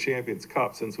City of Champions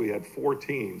Cup, since we had 4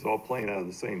 teams all playing out of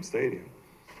the same stadium,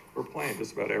 we're playing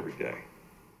just about every day.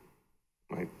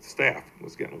 My staff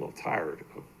was getting a little tired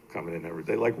of coming in every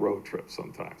day, like road trips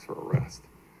sometimes for a rest.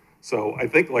 So I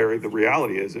think, Larry, the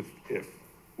reality is if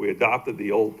we adopted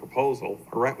the old proposal,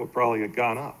 our rent would probably have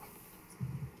gone up.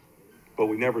 But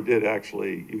we never did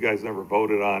actually, you guys never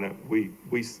voted on it.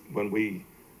 When we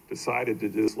decided to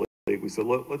do this league, we said,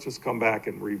 let's just come back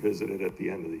and revisit it at the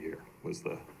end of the year, was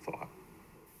the thought.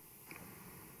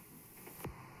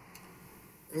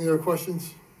 Any other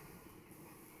questions?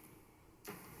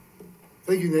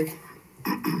 Thank you, Nick.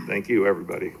 Thank you,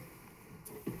 everybody.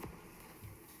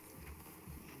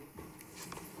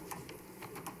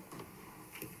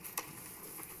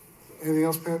 Anything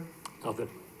else, Pat? Nothing.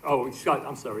 Oh, Scott,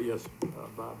 I'm sorry, yes,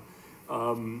 Bob.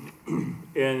 And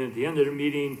at the end of the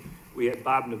meeting, we had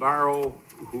Bob Navarro,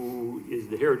 who is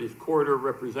the Heritage Corridor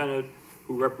representative,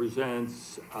 who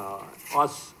represents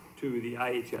us to the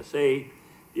IHSA.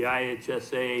 The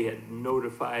IHSA had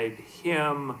notified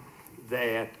him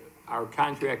that our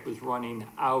contract was running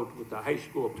out with the high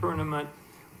school tournament.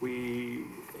 We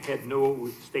had no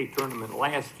state tournament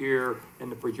last year, and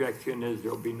the projection is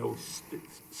there'll be no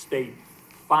state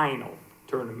final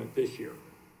tournament this year.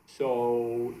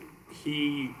 So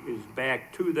he is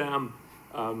back to them,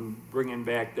 bringing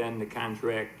back then the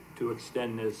contract to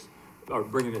extend this, or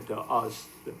bringing it to us,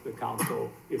 the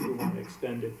council, if we want to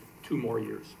extend it 2 more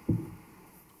years.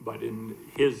 But in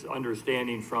his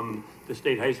understanding from the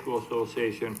State High School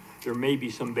Association, there may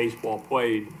be some baseball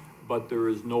played, but there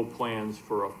is no plans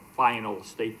for a final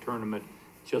state tournament,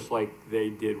 just like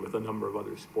they did with a number of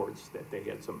other sports that they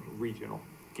had some regional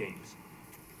games.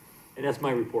 And that's my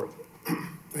report.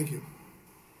 Thank you.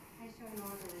 I show no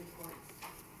other reports.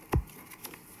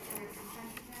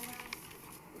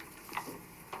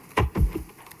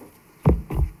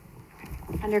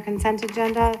 Under consent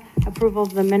agenda, approval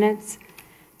of the minutes.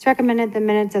 It's recommended the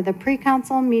minutes of the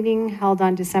pre-council meeting held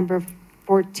on December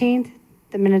 14th,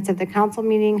 the minutes of the council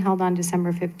meeting held on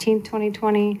December 15th,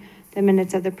 2020, the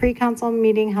minutes of the pre-council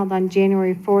meeting held on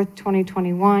January 4th,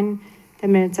 2021, the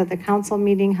minutes of the council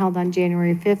meeting held on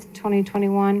January 5th,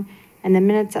 2021, and the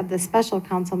minutes of the special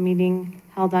council meeting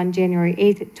held on January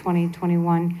 8th,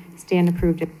 2021 stand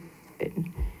approved.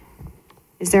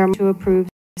 Is there a motion to approve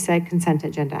said consent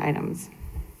agenda items?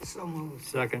 So moved.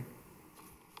 Second.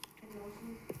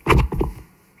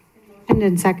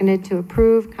 And seconded to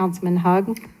approve. Councilman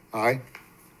Hug. Aye.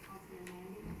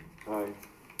 Aye.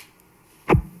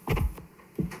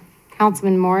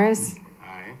 Councilman Morris.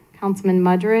 Aye. Councilman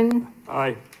Mudrin.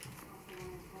 Aye.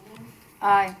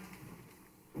 Aye.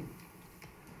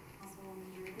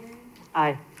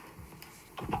 Aye.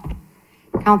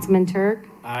 Councilman Turk,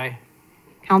 Aye.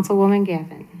 Councilwoman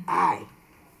Gavin. Aye.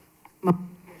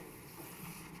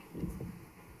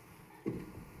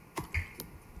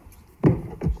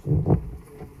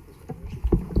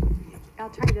 I'll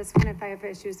try this one. If I have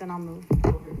issues, then I'll move.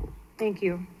 Thank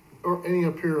you. Or any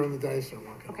up here on the dice or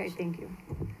one. Okay, thank you.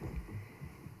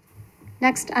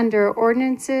 Next, under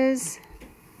ordinances,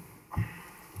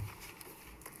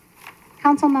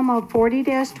 Council Memo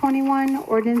 40-21,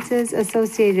 ordinances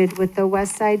associated with the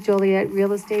West Side Joliet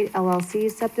Real Estate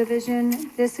LLC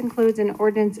subdivision. This includes an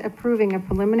ordinance approving a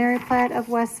preliminary plat of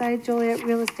West Side Joliet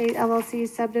Real Estate LLC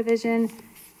subdivision,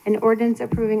 an ordinance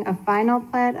approving a final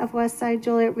plat of West Side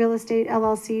Joliet Real Estate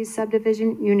LLC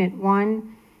subdivision Unit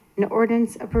 1, an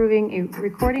ordinance approving a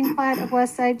recording plat of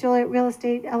West Side Joliet Real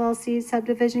Estate LLC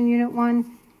subdivision Unit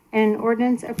 1, and an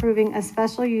ordinance approving a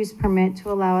special use permit to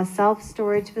allow a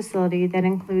self-storage facility that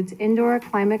includes indoor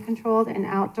climate-controlled and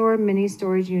outdoor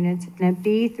mini-storage units in a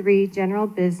B3 general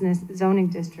business zoning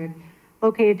district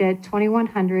located at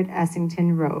 2100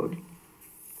 Essington Road.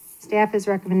 Staff is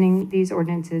recommending these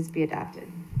ordinances be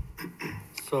adopted.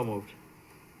 So moved.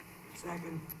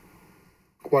 Second.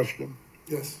 Question.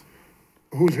 Yes.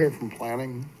 Who's here from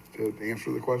planning to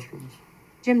answer the questions?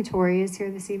 Jim Torrey is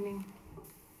here this evening.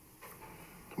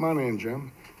 Come on in,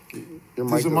 Jim. Your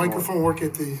Does the mic microphone work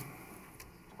at the?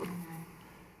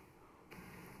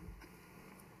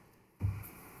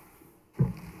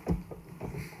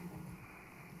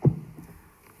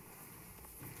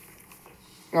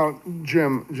 Now,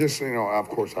 Jim, just so you know, of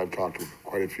course, I've talked to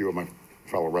quite a few of my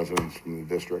fellow residents from the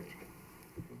district.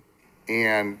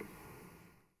 And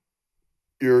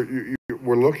we're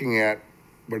looking at,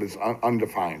 but it's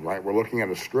undefined, right? We're looking at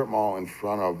a strip mall in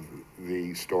front of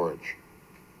the storage.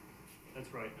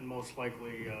 That's right, and most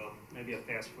likely maybe a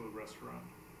fast food restaurant.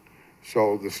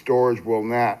 So the storage will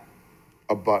not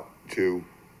abut to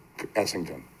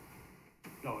Essington.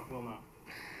 No, it will not.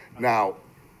 Now,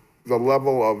 the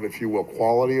level of, if you will,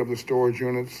 quality of the storage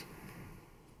units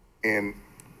and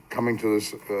coming to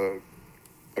this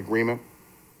agreement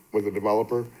with the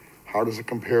developer, how does it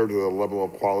compare to the level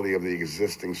of quality of the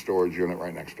existing storage unit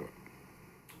right next to it?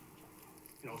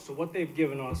 You know, so what they've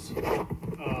given us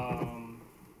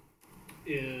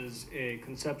is a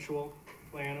conceptual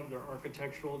plan of their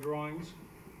architectural drawings.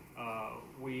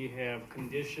 We have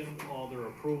conditioned all their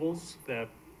approvals that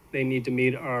they need to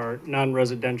meet our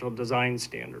non-residential design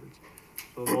standards.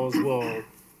 So those will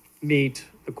meet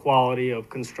the quality of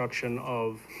construction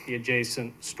of the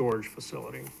adjacent storage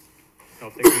facility. So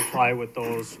if they comply with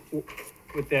those,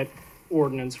 with that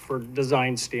ordinance for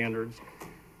design standards,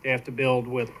 they have to build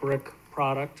with brick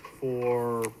product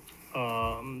for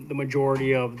the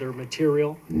majority of their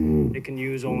material. They can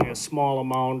use only a small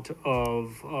amount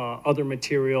of other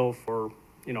material for,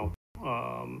 you know,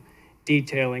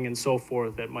 detailing and so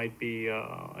forth that might be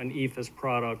an EFS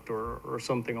product or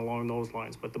something along those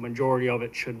lines, but the majority of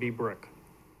it should be brick.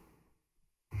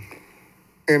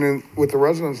 And with the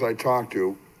residents I talked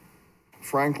to,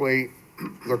 frankly,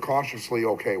 they're cautiously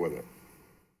okay with it,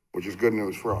 which is good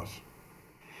news for us.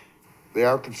 They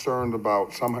are concerned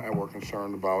about, somehow we're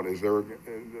concerned about, is there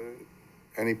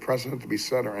any precedent to be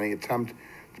set or any attempt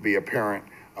to be apparent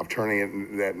of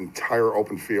turning that entire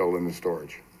open field into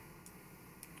storage?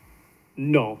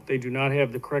 No, they do not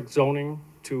have the correct zoning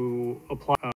to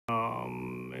apply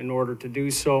in order to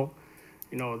do so.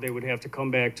 You know, they would have to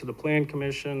come back to the Plan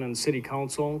Commission and City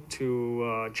Council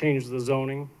to change the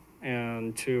zoning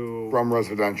and to... From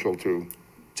residential to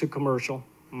commercial.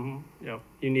 Mm-hmm. Yeah,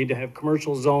 you need to have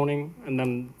commercial zoning, and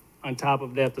then on top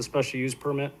of that, the special use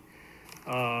permit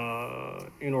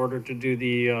in order to do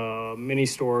the mini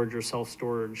storage or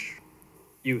self-storage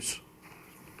use.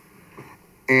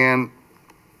 And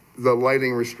the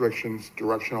lighting restrictions,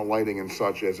 directional lighting and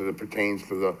such, as it pertains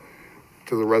to the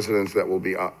residents that will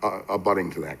be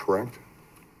abutting to that, correct?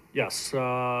 Yes,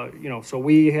 you know, so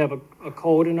we have a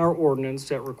code in our ordinance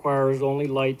that requires only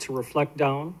light to reflect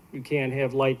down. You can't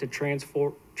have light to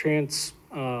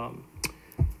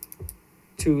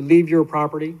to leave your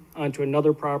property onto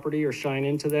another property or shine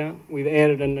into that. We've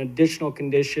added an additional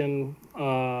condition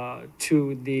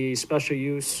to the special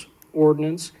use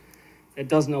ordinance. It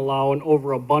doesn't allow an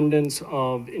overabundance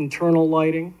of internal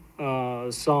lighting.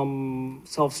 Some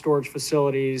self-storage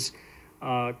facilities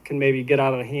can maybe get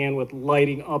out of hand with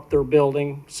lighting up their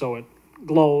building so it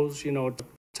glows, you know,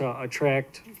 to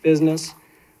attract business.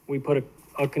 We put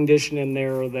a condition in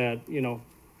there that, you know,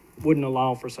 wouldn't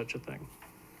allow for such a thing.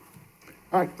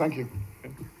 All right, thank you.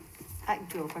 Okay. I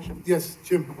do have a question. Yes,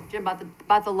 Jim. Jim,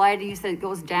 about the lighting, you said it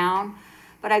goes down,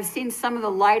 but I've seen some of the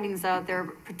lightings out there,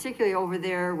 particularly over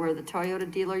there where the Toyota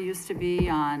dealer used to be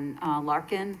on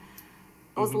Larkin.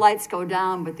 Those lights go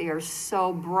down, but they are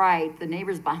so bright, the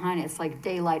neighbors behind it, it's like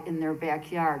daylight in their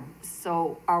backyard.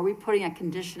 So are we putting a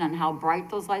condition on how bright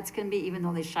those lights can be, even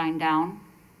though they shine down?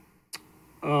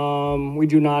 We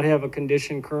do not have a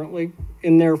condition currently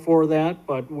in there for that,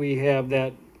 but we have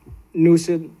that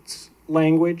nuisance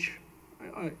language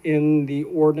in the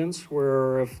ordinance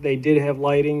where if they did have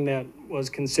lighting that was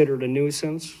considered a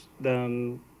nuisance,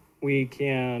 then we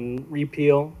can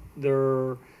repeal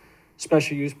their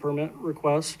special use permit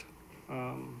request,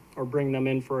 or bring them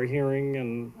in for a hearing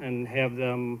and have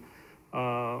them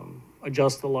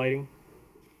adjust the lighting.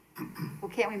 Well,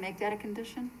 can't we make that a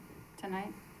condition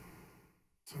tonight?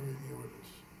 It's already in the ordinance.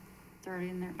 It's already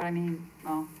in there, but I mean,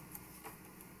 well.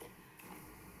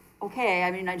 Okay,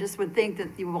 I mean, I just would think that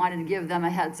you wanted to give them a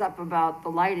heads up about the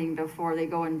lighting before they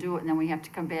go and do it, and then we have to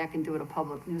come back and do it a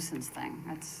public nuisance thing.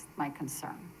 That's my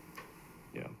concern.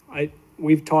 Yeah,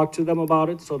 we've talked to them about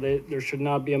it, so there should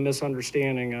not be a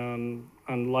misunderstanding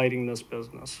on lighting this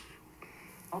business.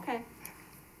 Okay.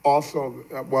 Also,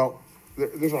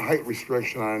 there's a height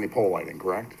restriction on any pole lighting,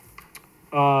 correct?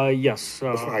 Yes.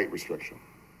 What's the height restriction?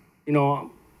 You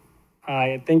know,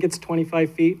 I think it's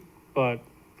 25 feet, but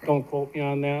don't quote me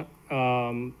on that.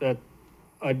 That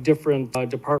a different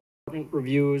department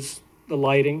reviews the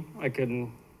lighting. I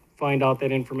can find out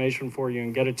that information for you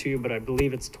and get it to you, but I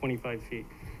believe it's 25 feet.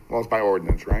 Well, it's by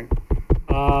ordinance, right?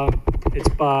 It's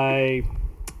by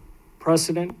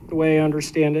precedent, the way I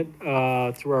understand it,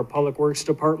 through our Public Works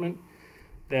Department,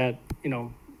 that, you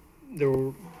know,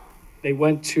 they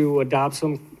went to adopt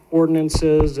some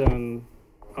ordinances and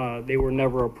they were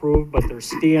never approved, but there's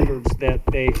standards that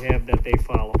they have that they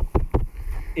follow.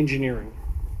 Engineering.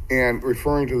 And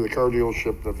referring to the car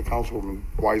dealership that the councilwoman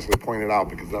wisely pointed out,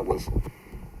 because that was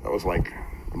like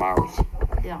Mars.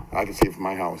 Yeah. I can see it from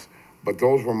my house. But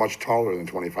those were much taller than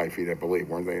 25 feet, I believe,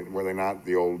 weren't they? Were they not?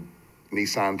 The old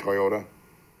Nissan Toyota?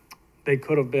 They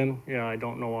could have been. Yeah, I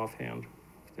don't know offhand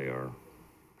if they are.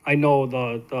 I know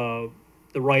the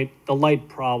light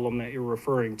problem that you're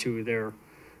referring to there.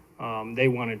 They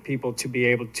wanted people to be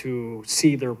able to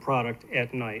see their product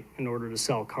at night in order to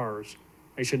sell cars.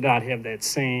 They should not have that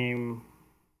same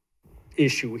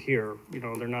issue here. You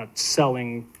know, they're not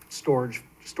selling storage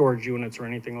units or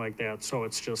anything like that. So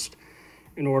it's just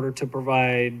in order to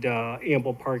provide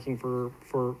ample parking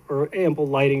or ample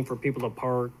lighting for people to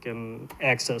park and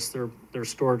access their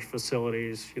storage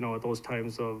facilities, you know, at those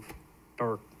times of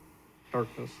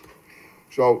darkness.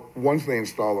 So once they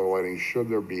install the lighting, should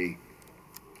there be,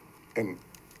 and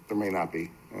there may not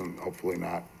be, and hopefully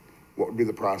not, what would be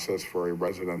the process for a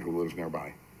resident who lives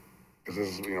nearby? Because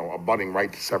this is, you know, abutting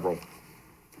right to several.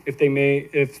 If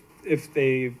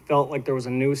they felt like there was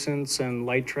a nuisance and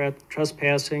light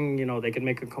trespassing, you know, they could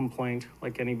make a complaint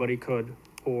like anybody could,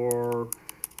 or,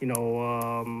 you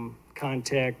know,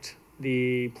 contact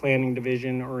the planning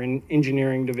division or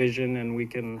engineering division, and we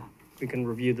can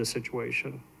review the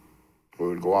situation. We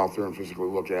would go out there and physically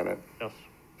look at it. Yes.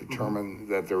 Determine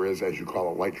that there is, as you call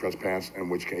it, light trespass, in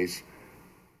which case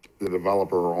the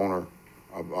developer or owner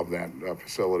of that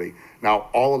facility. Now,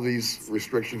 all of these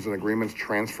restrictions and agreements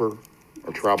transfer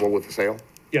or travel with the sale?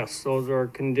 Yes, those are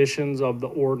conditions of the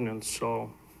ordinance,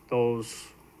 so those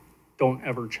don't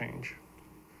ever change.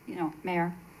 You know,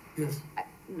 Mayor? Yes.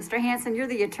 Mr. Hanson, you're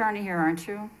the attorney here, aren't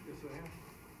you? Yes, I am.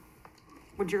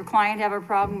 Would your client have a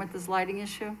problem with this lighting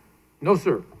issue? No,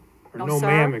 sir. Or no, sir?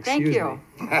 ma'am, excuse Thank me. you.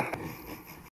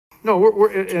 No,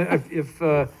 if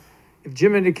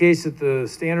Jim indicates that the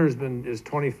standard is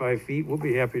 25 feet, we'll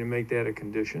be happy to make that a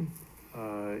condition.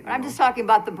 I'm just talking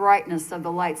about the brightness of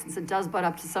the lights, since it does butt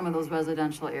up to some of those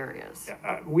residential areas.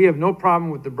 We have no problem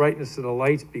with the brightness of the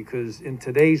lights because in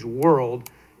today's world,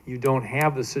 you don't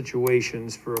have the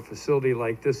situations for a facility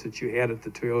like this that you had at the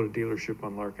Toyota dealership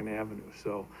on Larkin Avenue.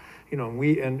 So, you know,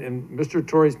 and Mr.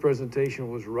 Torrey's presentation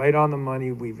was right on the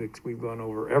money. We've gone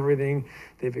over everything.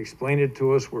 They've explained it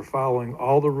to us. We're following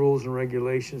all the rules and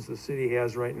regulations the city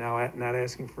has right now, not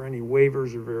asking for any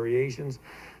waivers or variations.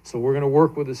 So we're going to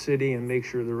work with the city and make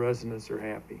sure the residents are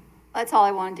happy. That's all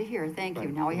I wanted to hear. Thank you.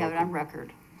 Now we have it on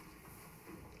record.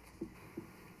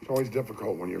 It's always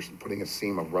difficult when you're putting a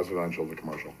seam of residential to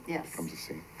commercial. Yes. It comes to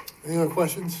seam. Any other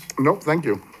questions? Nope, thank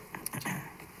you.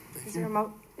 Is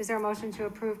there a motion to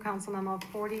approve Council Memo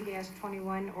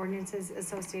 40-21 ordinances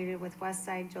associated with West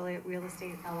Side Joliet Real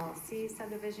Estate LLC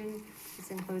subdivision? This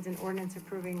includes an ordinance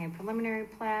approving a preliminary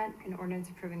plat, an ordinance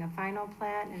approving a final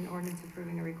plat, and an ordinance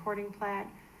approving a recording plat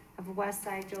of West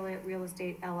Side Joliet Real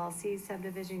Estate LLC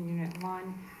subdivision Unit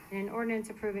 1, and an ordinance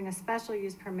approving a special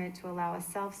use permit to allow a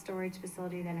self-storage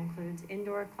facility that includes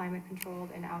indoor climate-controlled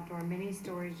and outdoor mini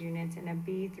storage units in a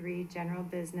B3 general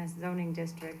business zoning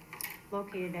district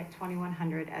located at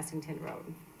 2100 Essington Road.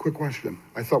 Quick question.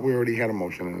 I thought we already had a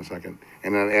motion in a second.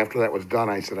 And then after that was done,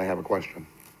 I said, I have a question.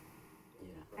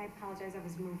 I apologize, I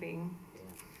was moving.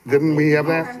 Didn't we have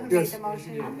Who that? made the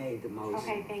motion? I made the motion.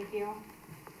 Okay, thank you.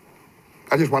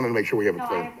 I just wanted to make sure we have it No,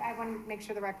 clear. I want to make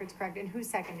sure the record's correct. And who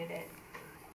seconded it?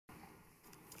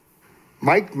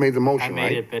 Mike made the I motion, made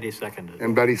right? it, Betty seconded it.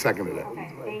 And Betty seconded it.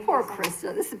 Okay, thank you. Poor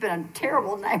Krista, this has been a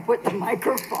terrible night with the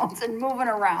microphones and moving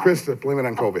around. Krista, blame it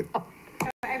on COVID.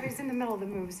 I was in the middle of the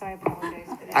move, so I apologize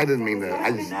for that. I didn't mean that. I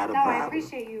Motion- just- Not a No, I problem.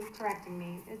 appreciate you correcting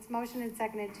me. It's motion and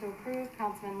seconded to approve.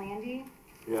 Councilman Landy,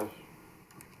 Yes.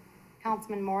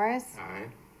 Councilman Morris, Aye.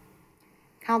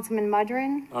 Councilman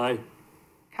Mudrin, Aye.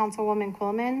 Councilwoman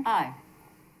Coleman, Aye.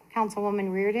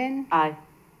 Councilwoman Reardon, Aye.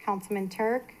 Councilman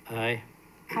Turk, Aye.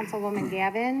 Councilwoman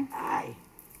Gavin, Aye.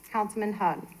 Councilman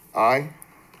Hug. Aye.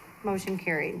 Motion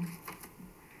carried.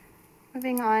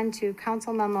 Moving on to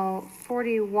Council Memo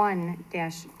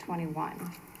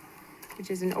 41-21, which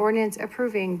is an ordinance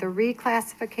approving the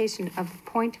reclassification of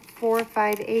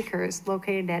 0.45 acres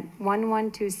located at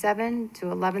 1127 to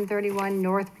 1131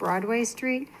 North Broadway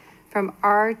Street from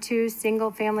R2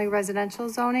 Single Family Residential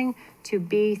Zoning to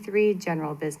B3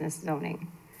 General Business Zoning.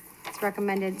 It's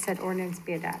recommended said ordinance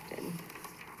be adopted.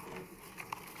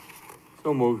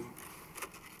 So moved.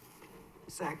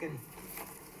 Second.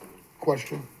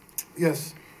 Question.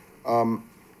 Yes.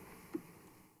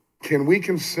 Can we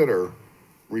consider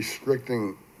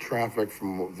restricting traffic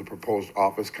from the proposed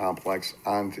office complex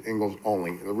onto Ingalls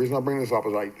only? The reason I bring this up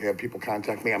is I have people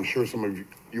contact me, I'm sure some of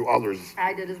you others,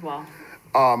 I did as well.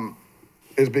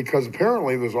 is because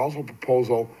apparently there's also a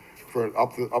proposal for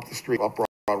up the street, up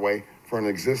Broadway, for an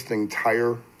existing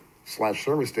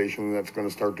tire/service station that's gonna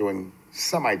start doing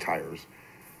semi-tires.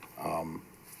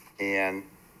 And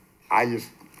I just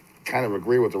kind of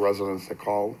agree with the residents that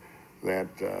called that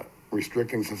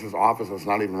restricting, since this office is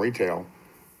not even retail,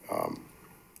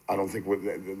 I don't think with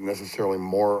necessarily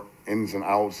more ins and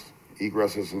outs,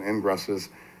 egresses and ingresses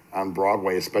on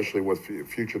Broadway, especially with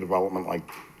future development like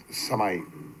service,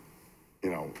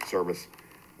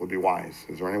 would be wise.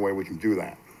 Is there any way we can do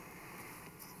that?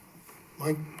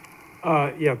 Mike?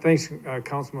 Yeah, thanks,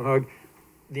 Councilman Hug.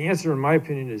 The answer, in my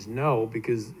opinion, is no,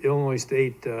 because Illinois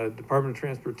State Department of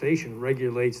Transportation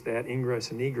regulates that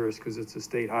ingress and egress because it's a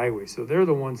state highway. So they're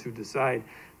the ones who decide,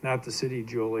 not the city of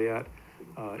Joliet,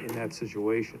 in that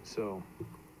situation. So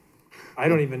I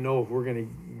don't even know if we're gonna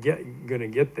get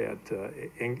that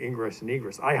ingress and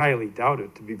egress. I highly doubt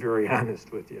it, to be very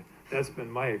honest with you. That's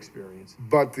been my experience.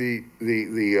 But the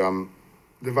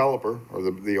developer or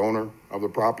the owner of the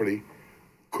property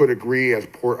could agree as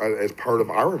part of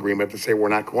our agreement to say we're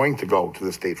not going to go to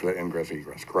the state for that ingress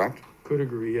egress, correct? Could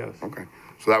agree, yes. Okay,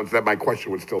 so that my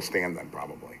question would still stand then,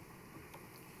 probably.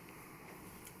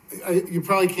 You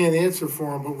probably can't answer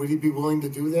for him, but would he be willing to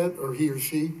do that, or he or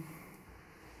she?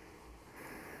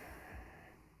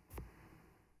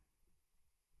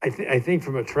 I think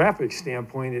from a traffic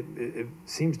standpoint, it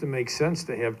seems to make sense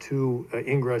to have two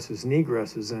ingresses and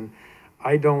egresses, and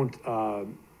I don't,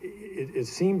 it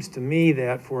seems to me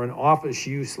that for an office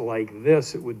use like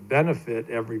this, it would benefit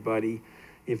everybody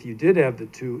if you did have the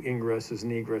two ingresses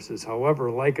and egresses.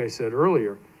 However, like I said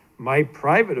earlier, my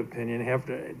private opinion,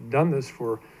 having done this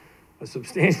for a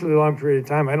substantially long period of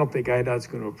time, I don't think IDOT's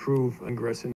going to approve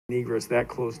ingress and egress that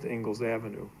close to Ingalls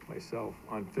Avenue myself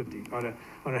on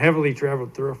a heavily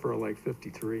traveled thoroughfare like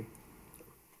 53.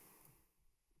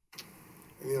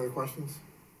 Any other questions?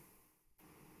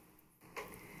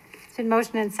 It's been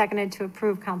motioned and seconded to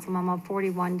approve Council Memo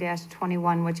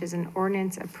 41-21, which is an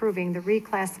ordinance approving the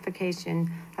reclassification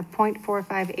of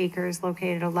 0.45 acres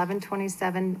located at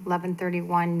 1127,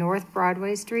 1131 North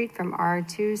Broadway Street from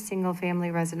R2 Single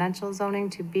Family Residential Zoning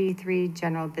to B3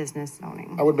 General Business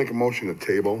Zoning. I would make a motion to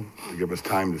table to give us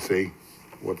time to see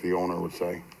what the owner would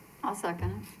say. I'll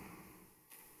second it.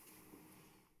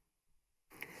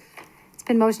 It's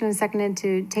been motioned and seconded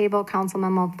to table Council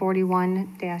Memo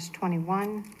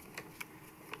 41-21.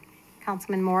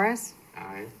 Councilman Morris?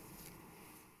 Aye.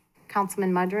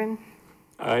 Councilman Mudrin?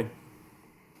 Aye.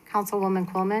 Councilwoman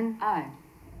Coleman? Aye.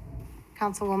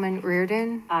 Councilwoman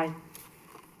Reardon? Aye.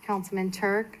 Councilman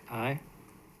Turk? Aye.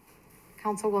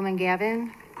 Councilwoman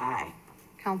Gavin? Aye.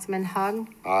 Councilman Hug?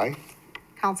 Aye.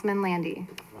 Councilman Landy?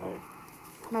 Aye.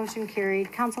 Motion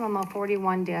carried. Council Memo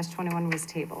 41-21 was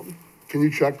tabled. Can you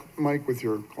check, Mike, with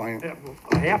your client? Yeah, well,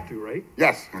 I have to, right?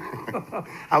 Yes.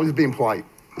 I was being polite.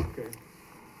 Okay.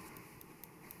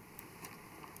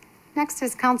 Next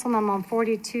is Council Memo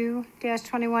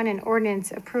 42-21, an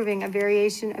ordinance approving a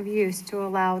variation of use to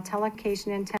allow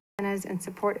telelocation antennas and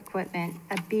support equipment,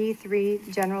 a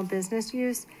B3 general business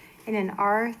use, in an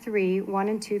R3 1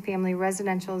 and 2 family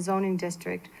residential zoning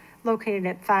district located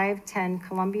at 510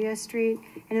 Columbia Street,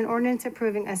 and an ordinance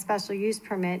approving a special use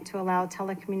permit to allow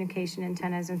telecommunication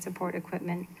antennas and support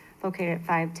equipment located at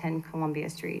 510 Columbia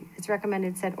Street. It's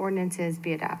recommended said ordinances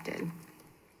be adopted.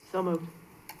 So moved.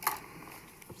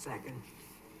 Second.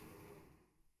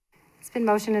 It's been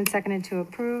motioned and seconded to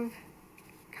approve.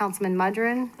 Councilman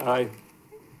Mudrin. Aye.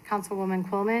 Councilwoman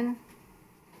Quillman.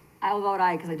 I will vote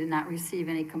aye because I did not receive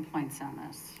any complaints on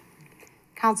this.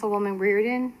 Councilwoman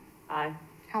Reardon. Aye.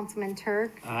 Councilman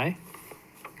Turk. Aye.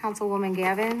 Councilwoman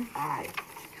Gavin. Aye.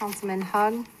 Councilman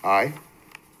Hug. Aye.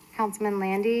 Councilman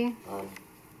Landy. Aye.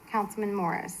 Councilman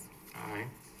Morris. Aye.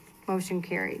 Motion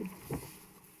carried.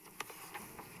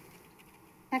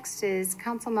 Next is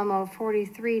Council Memo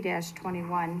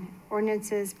 43-21,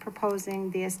 ordinances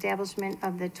proposing the establishment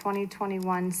of the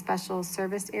 2021 Special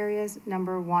Service Areas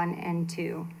Number 1 and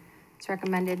 2. It's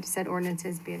recommended said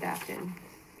ordinances be adopted.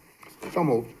 So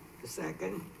moved.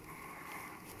 Second.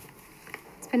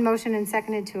 It's been motioned and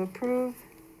seconded to approve.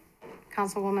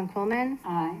 Councilwoman Quillman.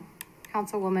 Aye.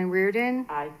 Councilwoman Reardon.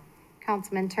 Aye.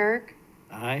 Councilman Turk.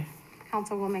 Aye.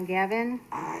 Councilwoman Gavin.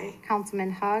 Aye.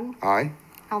 Councilman Hug. Aye.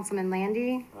 Councilman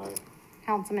Landy. Aye.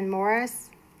 Councilman Morris.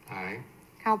 Aye.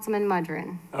 Councilman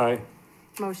Mudrin. Aye.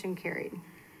 Motion carried.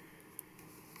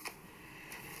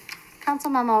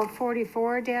 Council Memo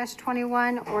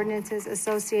 44-21, ordinances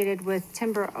associated with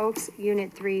Timber Oaks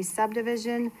Unit 3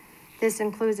 subdivision. This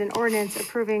includes an ordinance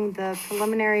approving the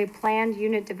preliminary planned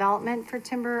unit development for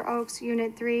Timber Oaks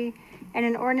Unit 3 and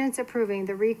an ordinance approving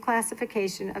the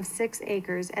reclassification of 6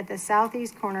 acres at the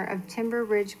southeast corner of Timber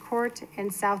Ridge Court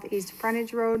and Southeast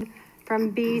Frontage Road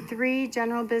from B3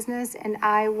 General Business and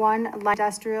I1 Light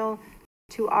Industrial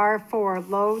to R4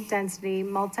 Low Density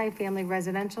Multifamily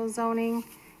Residential Zoning,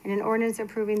 and an ordinance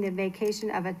approving the vacation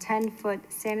of a 10-foot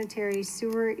sanitary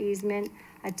sewer easement,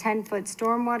 a 10-foot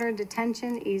stormwater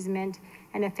detention easement,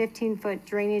 and a 15-foot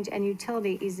drainage and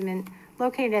utility easement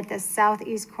located at the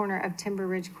southeast corner of Timber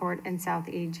Ridge Court and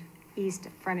Southeast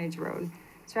Frontage Road.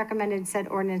 It's recommended said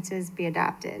ordinances be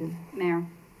adopted. Mayor.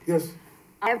 Yes.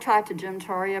 I have talked to Jim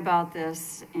Torrey about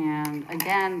this, and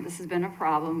again, this has been a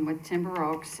problem with Timber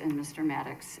Oaks and Mr.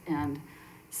 Maddox. And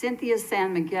Cynthia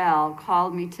San Miguel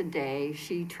called me today.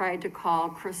 She tried to call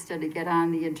Krista to get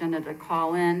on the agenda to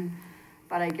call in,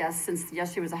 but I guess since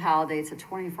yesterday was a holiday, it's a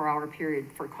 24-hour period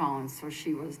for calling, so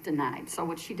she was denied. So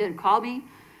what she did, called me,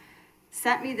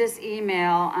 sent me this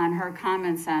email on her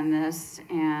comments on this,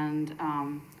 and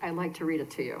I'd like to read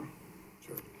it to you.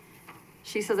 Sure.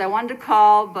 She says, I wanted to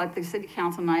call, but the city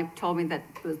council and I told me that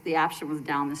the option was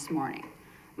down this morning.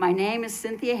 My name is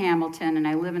Cynthia Hamilton, and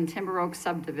I live in Timber Oaks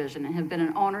subdivision and have been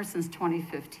an owner since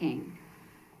 2015.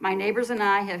 My neighbors and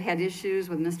I have had issues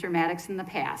with Mr. Maddox in the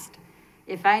past.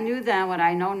 If I knew then what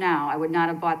I know now, I would not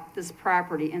have bought this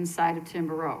property inside of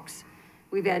Timber Oaks.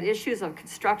 We've had issues of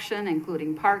construction,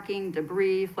 including parking,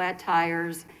 debris, flat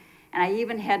tires, and I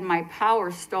even had my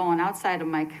power stolen outside of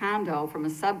my condo from a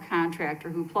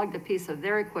subcontractor who plugged a piece of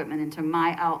their equipment into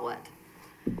my outlet.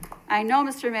 I know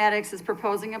Mr. Maddox is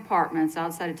proposing apartments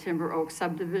outside of Timber Oaks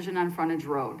subdivision on Frontage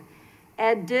Road.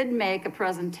 Ed did make a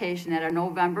presentation at a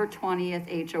November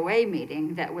 20th HOA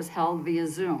meeting that was held via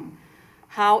Zoom.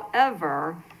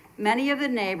 However, many of the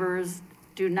neighbors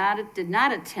did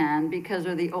not attend because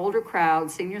of the older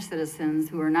crowd, senior citizens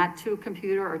who are not too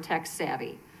computer or tech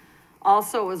savvy.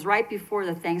 Also, it was right before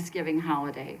the Thanksgiving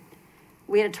holiday.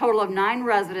 We had a total of 9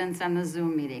 residents on the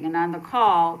Zoom meeting, and on the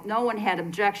call, no one had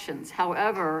objections.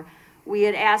 However, we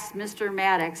had asked Mr.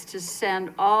 Maddox to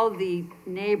send all the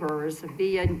neighbors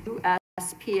via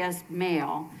USPS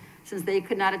mail, since they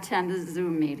could not attend the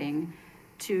Zoom meeting,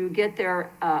 to get their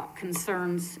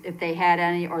concerns, if they had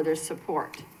any, or their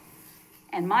support.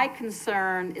 And my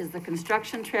concern is the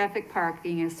construction, traffic,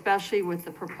 parking, especially with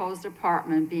the proposed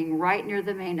apartment being right near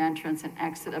the main entrance and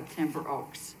exit of Timber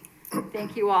Oaks.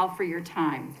 Thank you all for your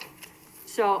time.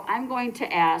 So I'm going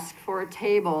to ask for a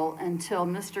table until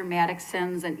Mr. Maddox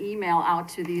sends an email out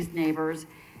to these neighbors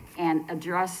and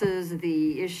addresses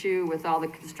the issue with all the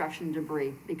construction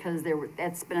debris, because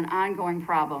that's been an ongoing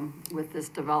problem with this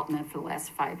development for the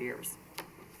last 5 years.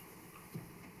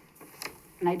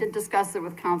 And I did discuss it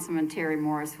with Councilman Terry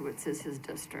Morris, who is his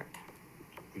district.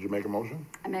 Did you make a motion?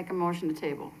 I make a motion to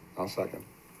table. I'll second.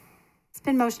 It's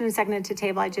been motioned and seconded to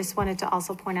table. I just wanted to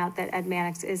also point out that Ed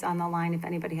Maddox is on the line if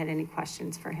anybody had any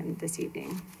questions for him this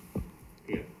evening.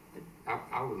 Yeah,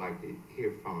 I would like to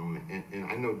hear from him. And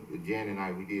I know Jan and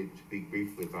I, we did speak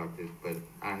briefly about this, but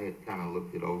I had kind of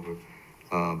looked it over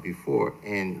before.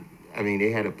 And I mean,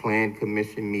 they had a planned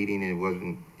commission meeting and it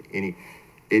wasn't any,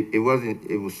 it wasn't,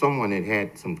 it was someone that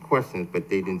had some questions, but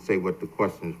they didn't say what the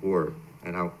questions were.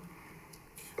 And I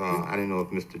didn't know if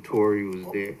Mr. Torrey was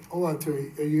there. Hold on,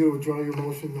 Terry, are you gonna withdraw your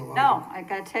motion? No, I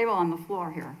got a table on the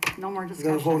floor here. No more You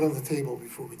discussion. gotta vote on the table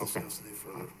before we discuss it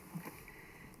further.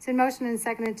 It's in motion and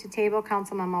seconded to table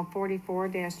Council Memo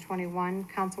 44-21.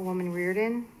 Councilwoman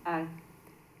Reardon. Aye.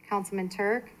 Councilman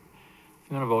Turk.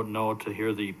 I'm gonna vote no to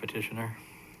hear the petitioner.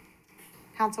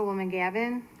 Councilwoman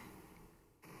Gavin.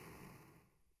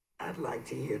 I'd like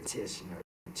to hear Tishner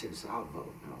too, so I'll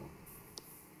vote no.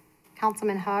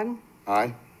 Councilman Hug.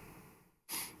 Aye.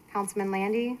 Councilman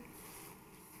Landy.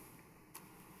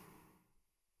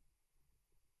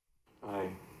 Aye.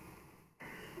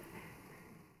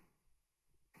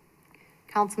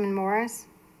 Councilman Morris.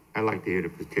 I'd like to hear the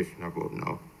petitioner vote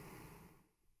no.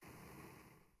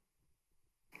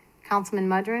 Councilman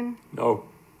Mudrin. No.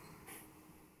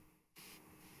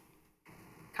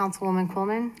 Councilwoman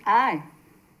Coleman. Aye.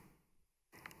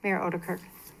 Mayor Odekirk.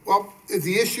 Well, if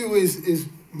the issue is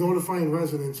notifying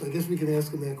residents, I guess we can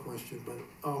ask them that question, but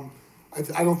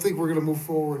I don't think we're gonna move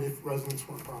forward if residents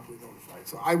weren't properly notified.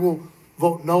 So I will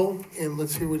vote no, and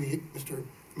let's hear what Mr.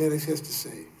 Maddox has to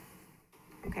say.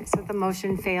 Okay, so the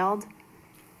motion failed.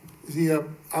 Is he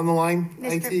on the line,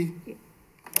 Mr. IT?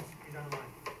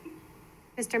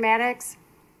 Mr. Maddox?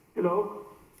 Hello?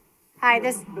 Hi,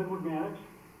 this, Edward Maddox.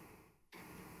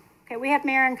 okay, we have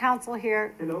mayor and council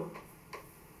here. Hello?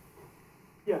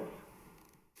 Yes.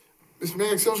 Mr.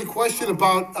 Maddox, there was a question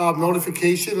about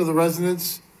notification of the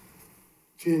residents.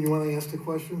 Jan, you wanna ask the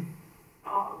question?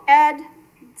 Ed,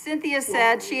 Cynthia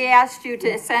said she asked you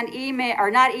to send email, or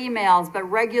not emails, but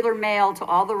regular mail to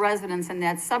all the residents in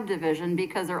that subdivision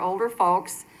because they're older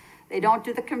folks. They don't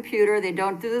do the computer, they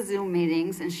don't do the Zoom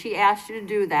meetings, and she asked you to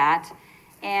do that,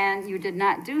 and you did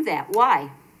not do that.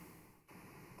 Why?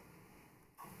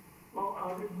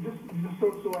 Well, just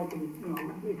so I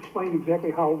can, explain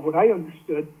exactly what I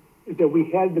understood is that we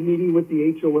had the meeting with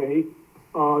the HOA.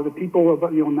 The people,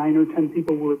 about 9 or 10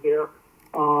 people were there.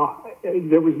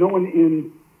 There was no one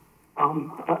in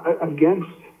against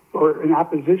or in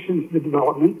opposition to the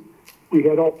development. We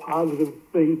had all positive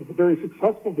things. It's a very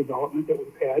successful development that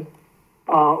we've had.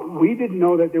 We didn't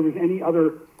know that there was any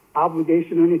other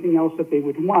obligation or anything else that they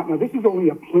would want. Now, this is only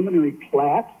a preliminary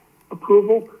plat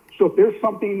approval. So if there's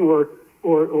something or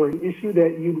an issue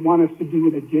that you'd want us to do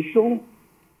an additional,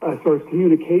 as far as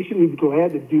communication, we'd be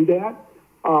glad to do that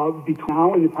between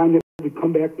now and the time that we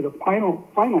come back to the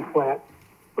final plat.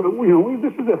 But,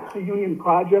 this is a union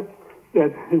project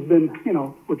that has been,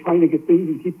 we're trying to get things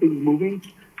and keep things moving.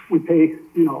 We pay,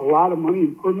 a lot of money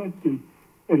in permits and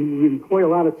we employ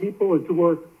a lot of people and to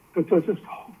work. So just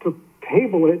to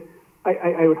table it,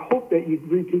 I would hope that you'd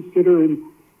reconsider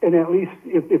and at least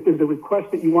if there's a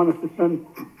request that you want us to send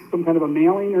some kind of a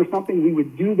mailing or something, we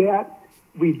would do that.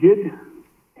 We did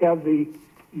have the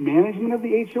management of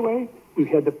the HOA. We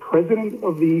had the president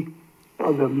of the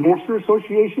Master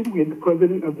Association. We had the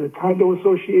president of the Condo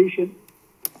Association.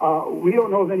 We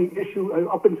don't know of any issue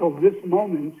up until this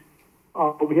moment.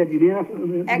 We had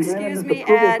unanimous Excuse me,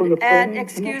 approval from the planning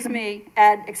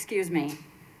Ed, excuse me.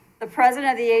 The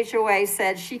president of the HOA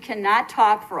said she cannot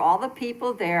talk for all the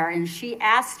people there, and she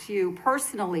asked you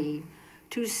personally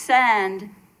to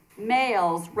send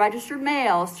mails, registered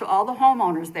mails, to all the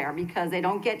homeowners there because they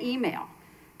don't get email,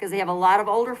 because they have a lot of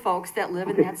older folks that live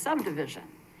in that subdivision.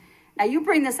 Now, you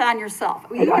bring this on yourself.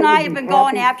 You and I have been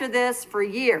going after this for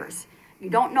years. You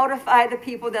don't notify the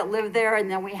people that live there, and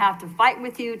then we have to fight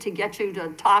with you to get you to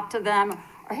talk to them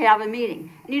or have a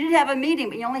meeting. And you did have a meeting,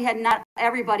 but you only had, not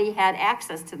everybody had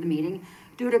access to the meeting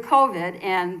due to COVID,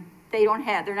 and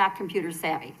they're not computer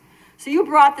savvy. So you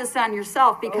brought this on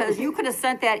yourself because you could have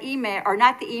sent that email, or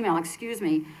not the email, excuse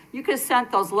me, you could have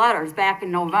sent those letters back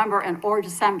in November or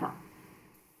December.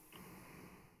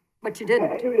 But you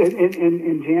didn't.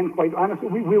 And Jan, quite honestly,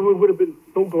 we would have been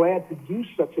so glad to do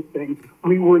such a thing.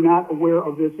 We were not aware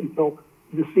of this until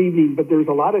this evening, but there's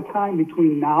a lot of time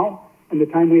between now and the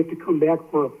time we have to come back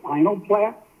for a final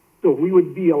plat. So we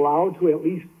would be allowed to at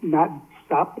least not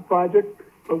stop the project,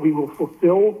 but we will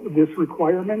fulfill this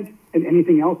requirement and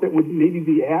anything else that would maybe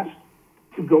be asked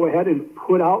to go ahead and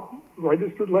put out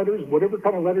registered letters, whatever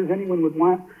kind of letters anyone would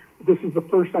want. This is the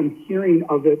first I'm hearing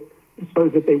of it as far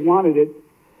as that they wanted it.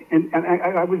 And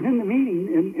I was in the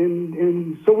meeting,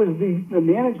 and so was the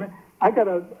management. I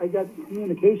got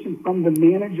communication from the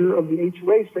manager of the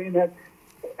HOA saying that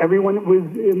everyone was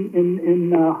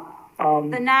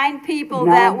the 9 people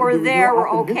that were there were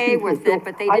okay with it,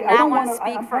 but they did not want to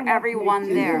speak for everyone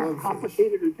there.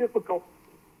 Complicated or difficult.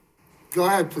 Go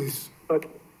ahead, please. But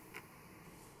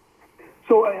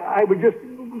So I would just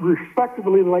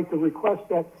respectfully like to request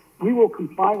that we will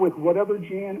comply with whatever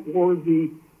Jan or this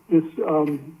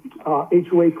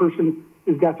HOA person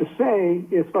has got to say,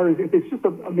 as far as if it's just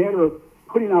a matter of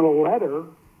putting out a letter,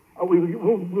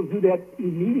 we'll do that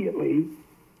immediately.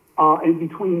 And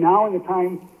between now and the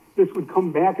time this would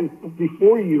come back and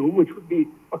before you, which would be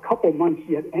a couple months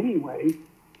yet anyway,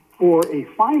 for a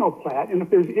final plat. And if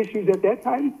there's issues at that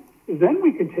time, then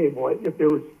we could table it if there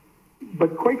was.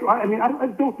 But quite, I mean,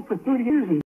 I've built it for 30 years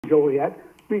in Joliet.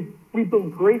 We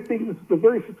build great things. It's a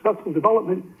very successful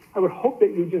development. I would hope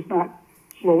that you just not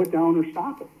slow it down or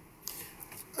stop it.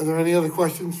 Are there any other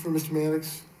questions for Mr.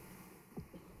 Mannix?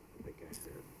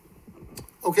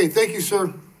 Okay, thank you,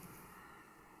 sir.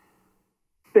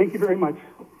 Thank you very much.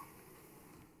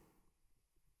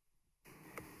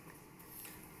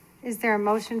 Is there a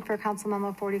motion for Council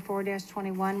Memo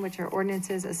 44-21, which are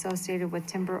ordinances associated with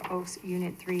Timber Oaks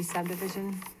Unit 3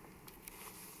 subdivision?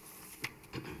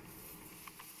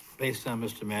 Based on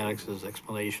Mr. Maddox's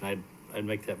explanation, I'd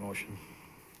make that motion.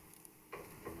 I'll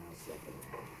second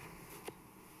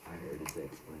that. I heard his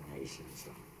explanation, so.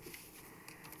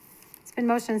 It's been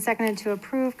motioned and seconded to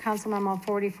approve Council Memo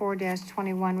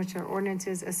 44-21, which are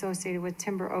ordinances associated with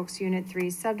Timber Oaks Unit 3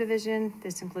 subdivision.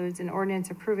 This includes an ordinance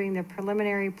approving the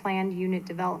preliminary planned unit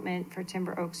development for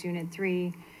Timber Oaks Unit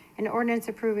 3, an ordinance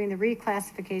approving the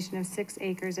reclassification of 6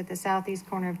 acres at the southeast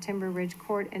corner of Timber Ridge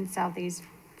Court and Southeast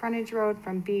Frontage Road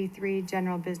from B3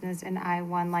 General Business and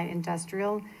I1 Light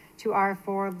Industrial to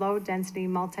R4 Low Density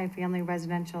Multifamily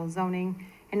Residential Zoning,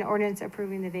 an ordinance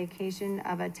approving the vacation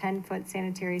of a 10-foot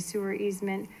sanitary sewer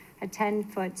easement, a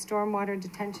 10-foot stormwater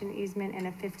detention easement, and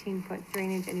a 15-foot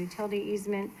drainage and utility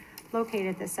easement located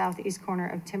at the southeast corner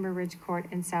of Timber Ridge Court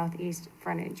and Southeast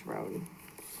Frontage Road.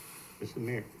 Mr.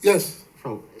 Mayor? Yes.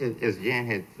 So, as Jan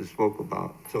had spoke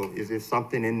about, so is there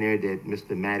something in there that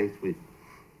Mr. Maddox would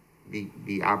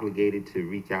be obligated to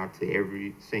reach out to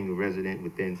every single resident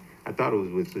within, I thought it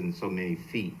was within so many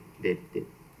feet that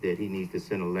he needs to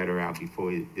send a letter out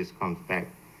before this comes back,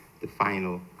 the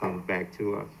final comes back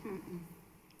to us?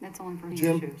 That's only for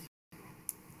Jim? issues.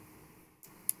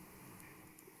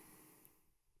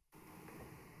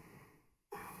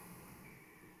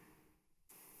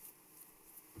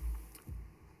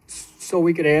 So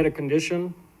we could add a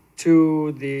condition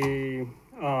to the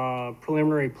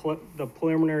preliminary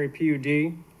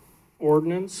PUD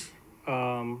ordinance,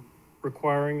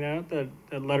 requiring that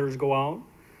letters go out.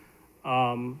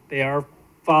 They are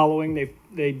following,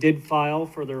 they did file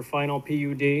for their final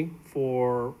PUD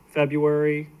for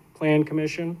February Plan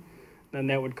Commission. Then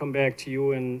that would come back to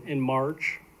you in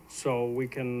March, so we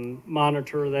can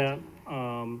monitor that.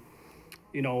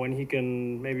 You know, and he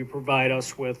can maybe provide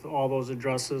us with all those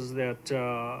addresses that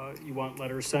you want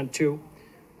letters sent to.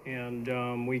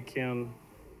 And we can,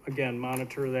 again,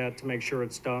 monitor that to make sure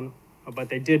it's done. But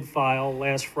they did file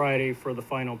last Friday for the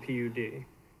final PUD.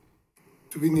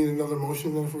 Do we need another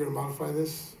motion then if we're going to modify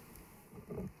this?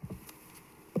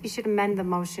 You should amend the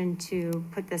motion to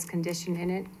put this condition in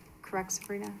it, correct,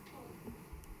 Sabrina?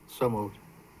 So moved.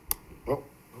 Well,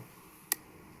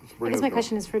 I guess my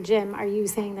question is for Jim. Are you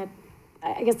saying that,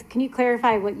 I guess, can you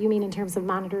clarify what you mean in terms of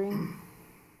monitoring?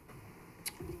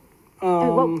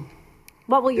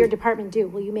 What will your department do?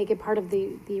 Will you make it part of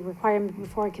the requirement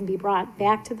before it can be brought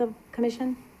back to the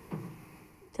commission?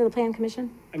 To the Plan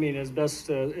Commission? I mean, as best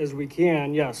as we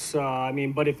can, yes. I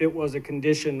mean, but if it was a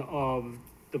condition of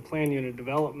the plan unit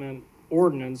development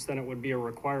ordinance, then it would be a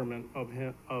requirement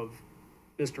of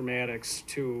Mr. Maddox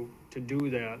to do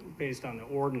that based on the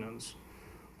ordinance.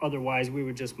 Otherwise, we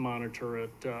would just monitor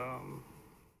it,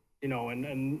 you know,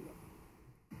 and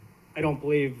I don't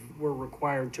believe we're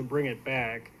required to bring it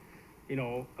back, you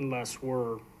know, unless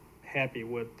we're happy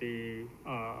with the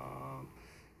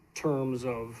terms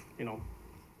of, you know,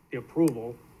 the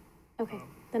approval. Okay,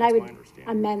 then I would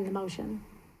amend the motion.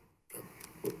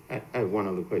 I have one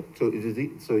other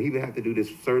question. So he would have to do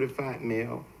this certified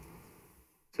mail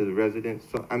to the residents?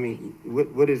 So, I mean,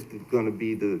 what is going to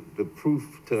be the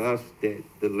proof to us that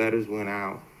the letters went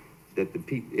out, that the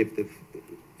people,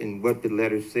 and what the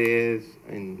letter says,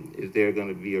 and is there going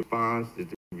to be a response? Does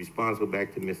the response go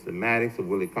back to Mr. Maddox, or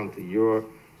will it come to your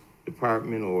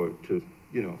department, or to,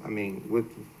 you know, I mean,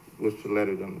 what's the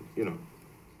letter going to, you know?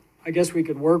 I guess we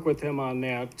could work with him on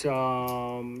that. You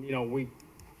know,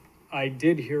 I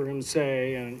did hear him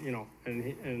say, and, you know,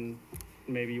 and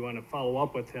maybe you want to follow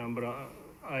up with him, but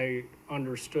I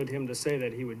understood him to say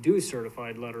that he would do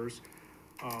certified letters,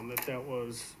 if that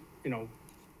was, you know,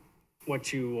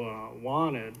 what you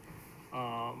wanted.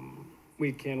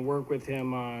 We can work with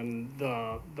him on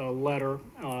the letter,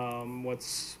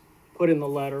 what's put in the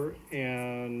letter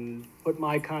and put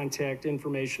my contact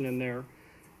information in there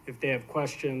if they have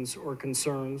questions or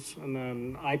concerns, and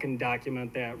then I can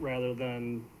document that rather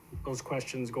than those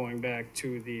questions going back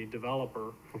to the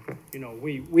developer. Okay. You know,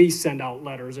 we send out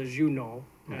letters, as you know,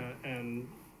 and,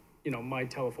 you know, my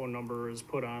telephone number is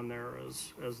put on there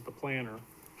as the planner.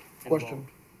 Question,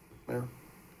 Mayor.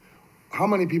 How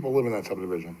many people live in that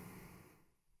subdivision?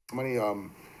 How many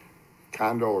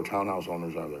condo or townhouse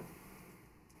owners are there?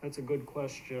 That's a good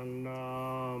question.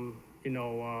 You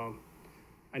know,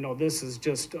 I know this is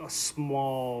just a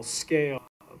small scale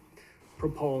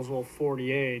proposal,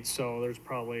 48, so there's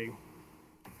probably,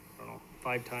 I don't know,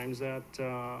 5 times that.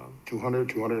 200,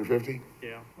 250?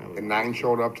 Yeah. And 9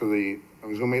 showed up to the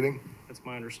Zoom meeting? That's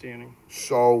my understanding.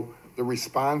 So the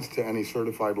response to any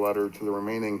certified letter to the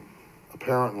remaining,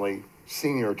 apparently,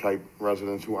 senior type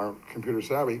residents who aren't computer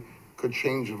savvy could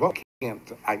change the vote.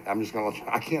 I'm just gonna let you,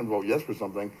 I can't vote yes for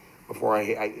something before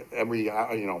every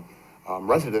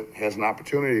resident has an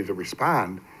opportunity to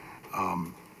respond.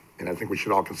 And I think we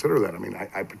should all consider that. I mean,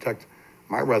 I protect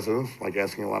my residents, like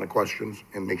asking a lot of questions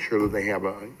and make sure that they have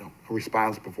a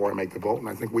response before I make the vote. And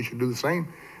I think we should do the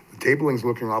same. The tabling's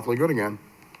looking awfully good again.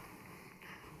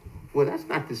 Well, that's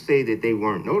not to say that they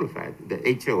weren't notified.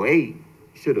 The HOA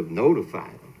should have notified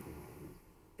them.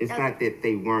 It's not that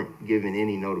they weren't given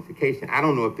any notification. I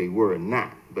don't know if they were or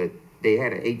not, but they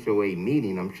had an HOA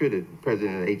meeting. I'm sure the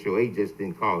president of the HOA just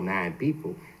didn't call 9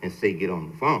 people and say, get on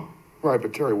the phone. Right,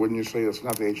 but Terry, wouldn't you say it's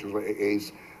not the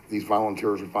HOA's, these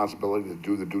volunteers' responsibility to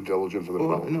do the due diligence of the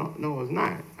development? Well, no, it's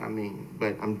not. I mean,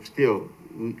 but I'm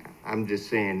just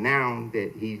saying now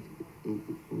that he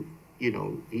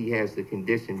has the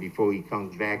condition before he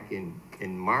comes back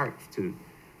in March to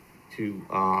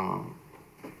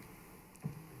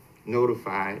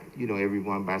notify,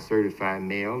 everyone by certified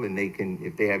mail, and they can,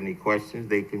 if they have any questions,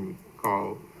 they can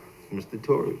call Mr.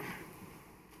 Torrey.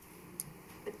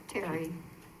 Terry?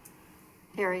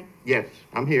 Yes,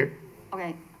 I'm here.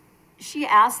 Okay. She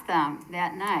asked them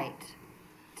that night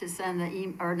to send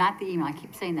I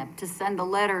keep saying that, to send the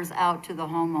letters out to the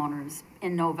homeowners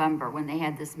in November when they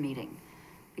had this meeting,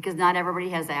 because not everybody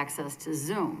has access to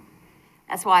Zoom.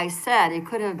 That's why I said it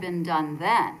could have been done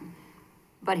then.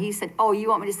 But he said, oh, you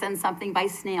want me to send something by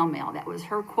snail mail? That was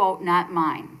her quote, not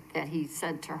mine, that he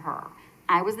said to her.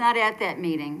 I was not at that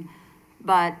meeting,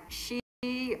 but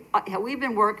we've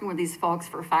been working with these folks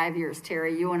for 5 years,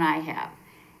 Terry, you and I have.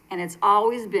 And it's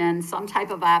always been some type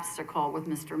of obstacle with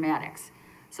Mr. Maddox.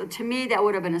 So to me, that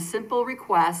would have been a simple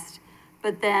request,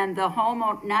 but then the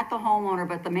homeowner, not the homeowner,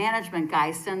 but the management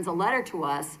guy sends a letter to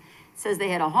us, says they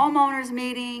had a homeowners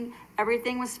meeting,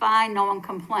 everything was fine, no one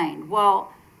complained.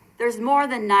 Well, there's more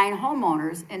than 9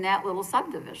 homeowners in that little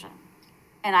subdivision.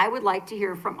 And I would like to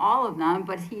hear from all of them,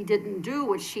 but he didn't do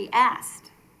what she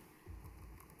asked.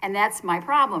 And that's my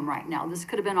problem right now. This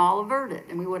could have been all averted,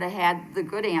 and we would have had the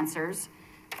good answers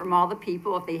from all the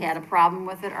people if they had a problem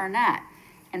with it or not.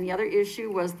 And the other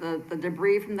issue was the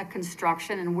debris from the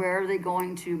construction and where are they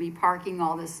going to be parking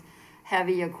all this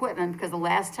heavy equipment, because the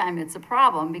last time it's a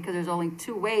problem because there's only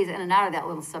 2 ways in and out of that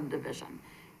little subdivision.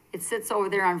 It sits over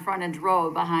there on Frontage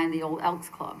Road behind the old Elks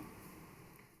Club.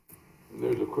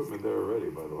 There's equipment there already,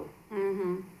 by the way.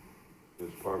 Mm-hmm.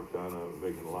 It's parked on a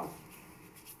vacant lot.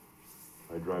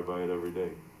 I drive by it every day.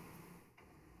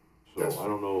 So Yes. I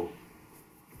don't know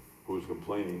who's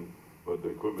complaining, but the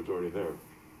equipment's already there.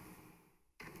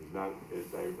 It's not,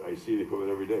 I see the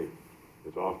equipment every day.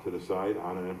 It's off to the side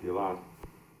on an empty lot.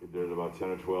 There's about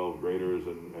 10 or 12 graders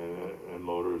and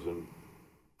loaders, and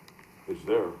it's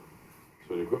there.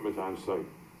 So the equipment's on site.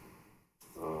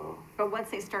 But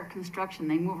once they start construction,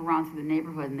 they move around through the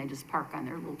neighborhood and they just park on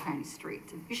their little tiny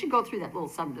streets. You should go through that little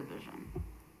subdivision.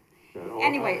 Yeah,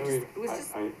 Anyway,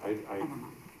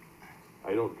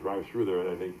 I don't drive through there, and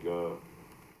I think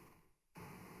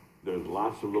there's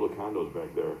lots of little condos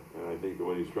back there, and I think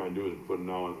what he's trying to do is put them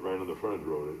now right on the frontage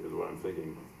road is what I'm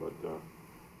thinking. But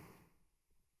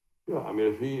yeah, I mean,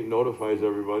 if he notifies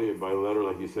everybody by letter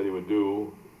like he said he would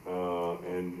do,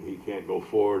 and he can't go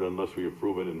forward unless we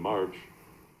approve it in March,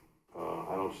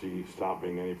 I don't see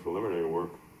stopping any preliminary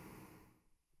work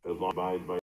as long as he abides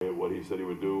by what he said he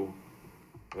would do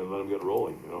and let him get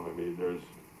rolling. I mean, there's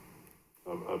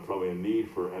probably a need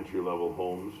for entry-level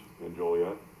homes in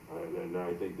Joliet, and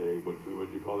I think what do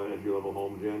you call that, entry-level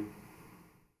home, Jen?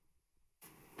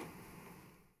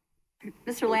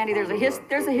 Mr. Landy, there's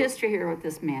a history here with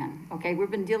this man. Okay, we've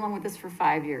been dealing with this for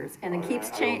 5 years, and it keeps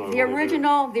changing. The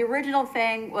original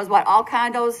thing was what, all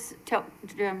condos.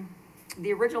 Jim,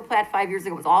 the original plat 5 years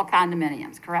ago was all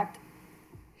condominiums, correct?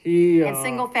 And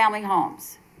single-family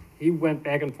homes. He went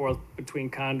back and forth between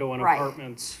condo and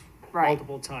apartments Right.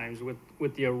 multiple times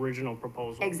with the original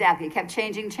proposal. Exactly, it kept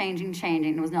changing.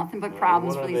 There was nothing but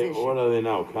problems for these issues. What are they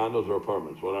now, condos or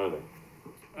apartments? What are they?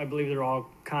 I believe they're all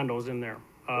condos in there.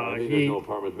 I think there's no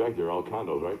apartments back there, all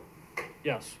condos, right?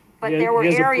 Yes. But there were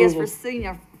areas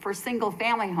for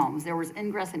single-family homes. There was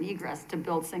ingress and egress to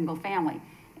build single-family,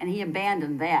 and he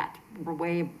abandoned that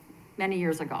many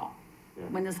years ago,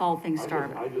 when this whole thing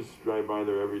started. I just drive by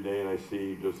there every day and I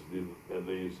see just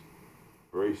these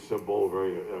very simple,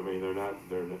 I mean, they're not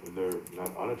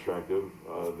unattractive.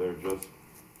 They're just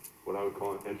what I would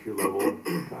call an entry-level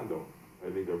condo. I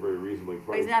think they're very reasonably priced.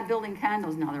 But he's not building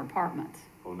condos now, they're apartments.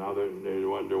 Oh, now they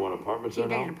want apartments there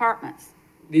now? Teenage apartments.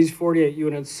 These 48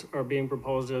 units are being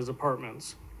proposed as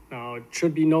apartments. Now, it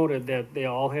should be noted that they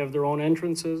all have their own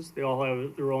entrances, they all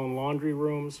have their own laundry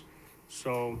rooms,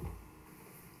 so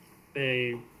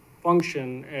they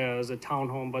function as a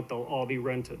townhome, but they'll all be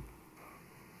rented.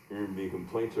 And the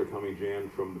complaints are coming, Jan,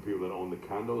 from the people that own the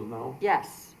condos now?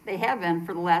 Yes, they have been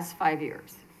for the last 5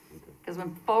 years. Because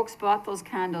when folks bought those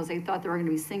condos, they thought there were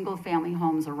gonna be single-family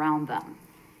homes around them,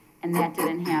 and that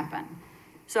didn't happen.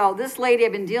 So this lady,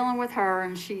 I've been dealing with her,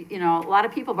 and she, a lot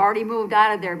of people have already moved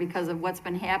out of there because of what's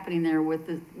been happening there with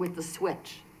the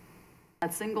switch.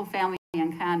 That single family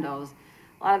and condos,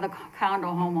 a lot of the condo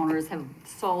homeowners have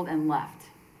sold and left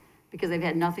because they've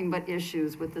had nothing but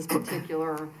issues with this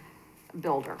particular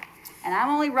builder. And I'm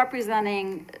only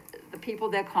representing the people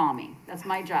that call me. That's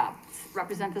my job,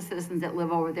 represent the citizens that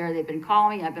live over there. They've been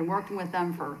calling me. I've been working with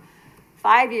them for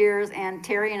 5 years, and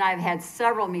Terry and I have had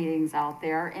several meetings out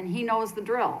there, and he knows the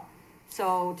drill.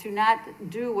 So to not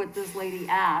do what this lady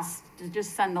asked, to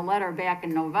just send the letter back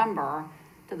in November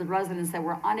to the residents that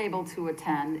were unable to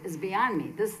attend is beyond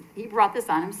me. He brought this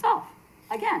on himself,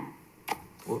 again.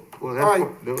 Well,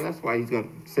 that's why he's gonna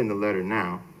send a letter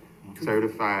now,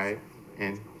 certified,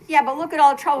 and. Yeah, but look at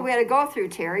all the trouble we had to go through,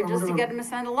 Terry, just to get him to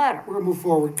send a letter. We're gonna move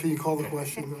forward. Can you call the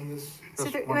question on this? So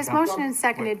it was motion and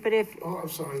seconded, but if. Oh, I'm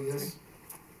sorry, yes.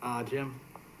 Jim,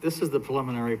 this is the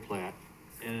preliminary plat,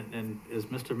 and is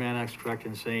Mr. Mannix correct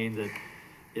in saying that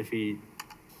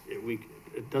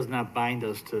it does not bind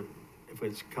us to, if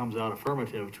it comes out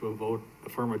affirmative, to a vote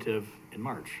affirmative in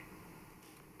March,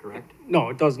 correct? No,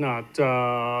 it does not,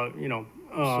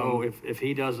 So if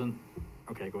he doesn't,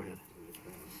 okay, go ahead.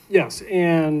 Yes,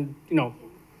 and,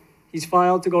 he's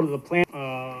filed to go to the plan,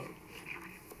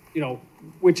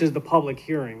 which is the public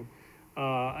hearing.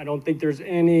 I don't think there's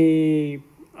any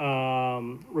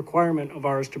requirement of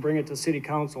ours to bring it to city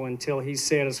council until he's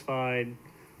satisfied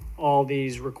all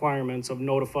these requirements of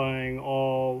notifying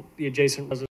all the adjacent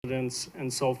residents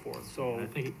and so forth. So I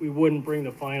think we wouldn't bring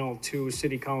the final to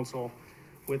city council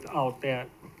without that,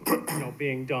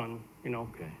 being done,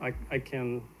 Okay. I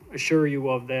can assure you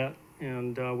of that,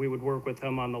 and we would work with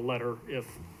him on the letter if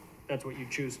that's what you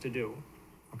choose to do.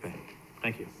 Okay,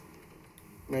 thank you.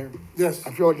 Mayor? Yes.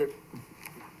 I feel like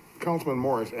Councilman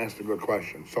Morris asked a good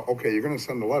question. So, okay, you're gonna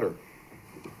send a letter.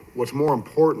 What's more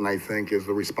important, I think, is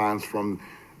the response from,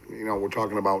 we're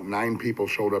talking about 9 people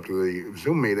showed up to the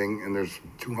Zoom meeting, and there's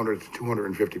 200 to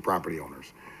 250 property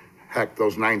owners. Heck,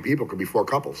 those 9 people could be 4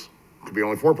 couples. Could be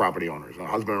only 4 property owners, a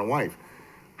husband and a wife.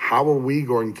 How are we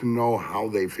going to know how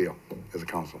they feel as a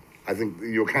council? I think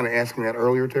you were kind of asking that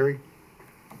earlier, Terry,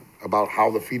 about how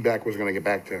the feedback was gonna get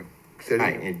back to city.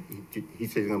 Right, and he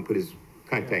said he's gonna put his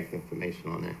contact information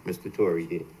on that. Mr. Torrey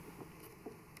did.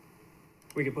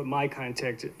 We could put my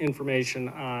contact information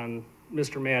on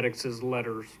Mr. Maddox's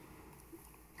letters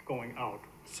going out.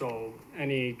 So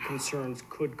any concerns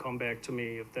could come back to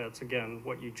me if that's, again,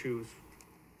 what you choose.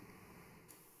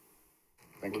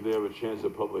 Would they have a chance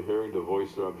at public hearing to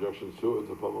voice their objections to it at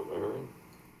the public hearing?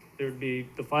 There'd be,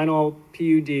 the final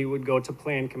PUD would go to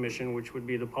Plan Commission, which would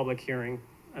be the public hearing,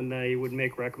 and they would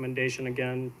make recommendation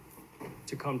again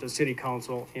to come to city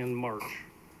council in March.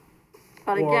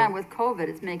 But again, with COVID,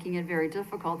 it's making it very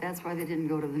difficult. That's why they didn't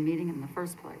go to the meeting in the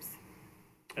first place.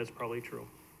 That's probably true.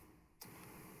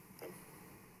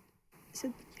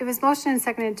 So it was motion and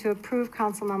seconded to approve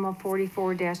Council Memo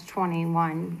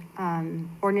 44-21,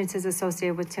 ordinances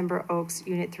associated with Timber Oaks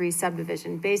Unit 3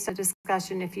 subdivision. Based on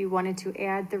discussion, if you wanted to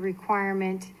add the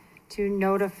requirement to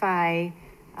notify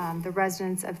the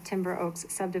residents of Timber Oaks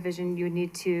subdivision, you would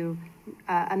need to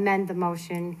amend the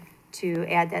motion to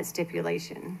add that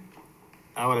stipulation.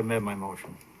 I would amend my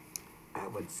motion. I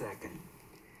would second.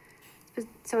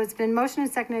 So it's been motion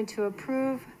and seconded to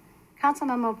approve Council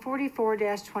Memo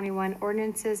 44-21,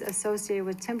 ordinances associated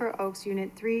with Timber Oaks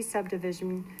Unit 3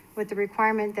 subdivision with the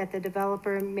requirement that the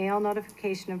developer mail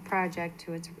notification of project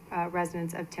to its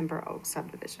residents of Timber Oaks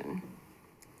subdivision.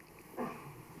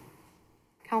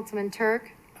 Councilman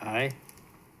Turk? Aye.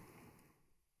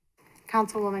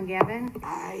 Councilwoman Gavin?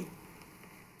 Aye.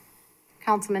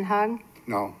 Councilman Hug?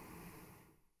 No.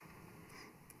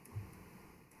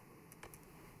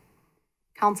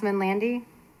 Councilman Landy?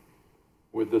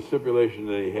 With the stipulation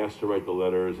that he has to write the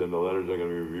letters, and the letters are gonna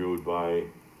be reviewed by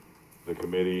the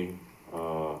committee,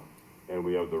 and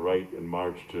we have the right in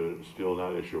March to still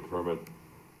not issue a permit,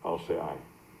 I'll say aye.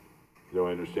 Do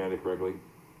I understand it correctly?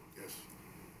 Yes.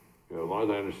 You know, as long as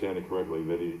I understand it correctly,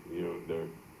 that he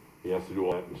has to do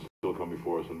all that and still come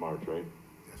before us in March, right?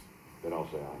 Yes. Then I'll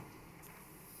say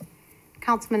aye.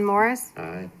 Councilman Morris?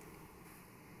 Aye.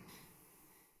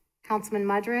 Councilman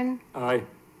Mudrin? Aye.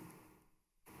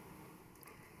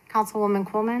 Councilwoman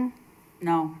Quillman?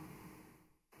 No.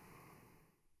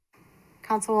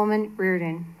 Councilwoman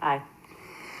Reardon? Aye.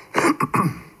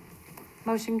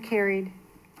 Motion carried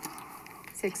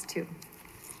 6-2.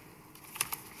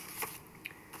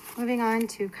 Moving on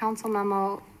to Council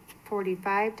Memo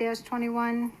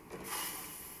 45-21.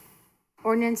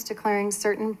 Ordinance declaring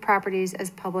certain properties as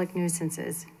public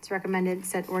nuisances. It's recommended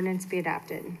said ordinance be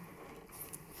adopted.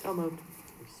 So moved.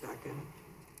 Second.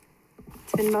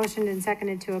 It's been motioned and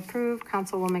seconded to approve.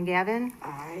 Councilwoman Gavin?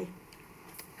 Aye.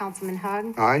 Councilman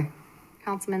Hug? Aye.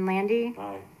 Councilman Landy?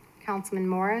 Aye. Councilman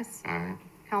Morris? Aye.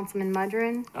 Councilman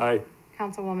Mudrin? Aye.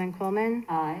 Councilwoman Quillman?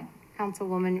 Aye.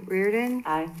 Councilwoman Reardon?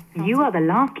 Aye. You are the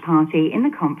last party in the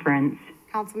conference.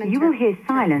 Councilman You will Turk? hear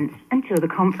silence until the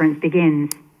conference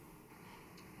begins.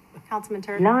 Councilman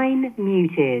Turk? Line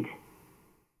muted.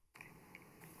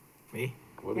 Me?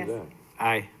 What Yes. is that?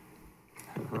 Aye.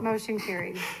 Motion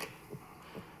carried.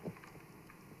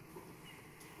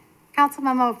 Council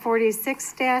Memo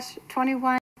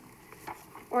 46-21,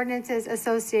 ordinances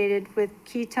associated with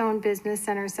Ketone Business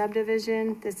Center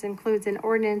subdivision. This includes an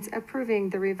ordinance approving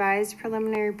the revised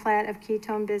preliminary plat of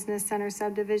Ketone Business Center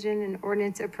subdivision, an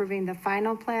ordinance approving the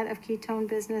final plat of Ketone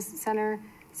Business Center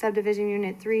subdivision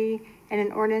Unit 3, and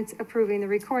an ordinance approving the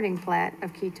recording plat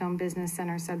of Ketone Business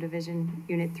Center subdivision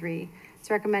Unit 3. It's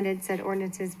recommended said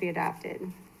ordinances be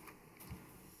adopted.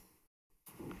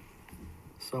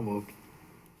 So moved.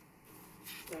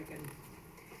 Second.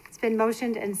 It's been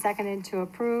motioned and seconded to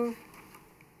approve.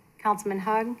 Councilman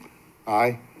Hug?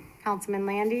 Aye. Councilman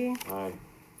Landy? Aye.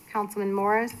 Councilman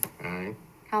Morris? Aye.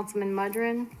 Councilman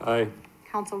Mudrin? Aye.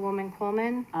 Councilwoman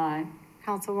Quillman? Aye.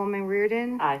 Councilwoman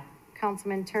Reardon? Aye.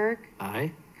 Councilman Turk?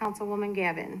 Aye. Councilwoman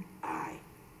Gavin? Aye.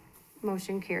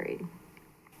 Motion carried.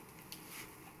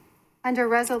 Under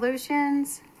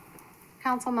resolutions,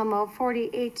 Council Memo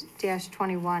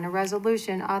 48-21, a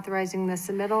resolution authorizing the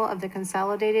submittal of the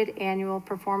Consolidated Annual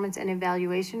Performance and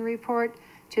Evaluation Report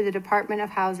to the Department of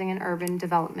Housing and Urban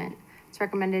Development. It's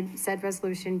recommended said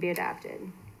resolution be adopted.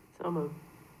 So moved.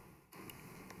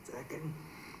 Second.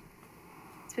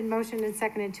 It's been motioned and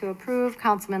seconded to approve.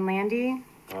 Councilman Landy?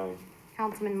 Aye.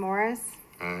 Councilman Morris?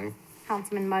 Aye.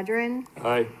 Councilman Mudrin?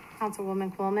 Aye.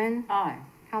 Councilwoman Quillman? Aye.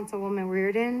 Councilwoman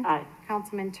Reardon? Aye.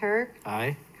 Councilman Turk?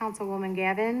 Aye. Councilwoman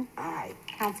Gavin? Aye.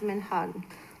 Councilman Hug?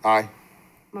 Aye.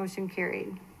 Motion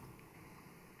carried.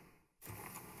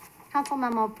 Council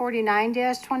Memo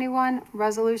 49-21,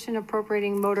 resolution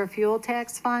appropriating motor fuel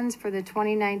tax funds for the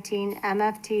 2019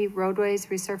 MFT roadways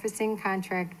resurfacing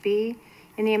contract B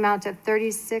in the amount of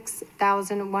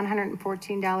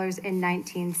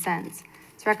 $36,114.19.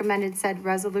 It's recommended said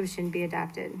resolution be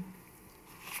adopted.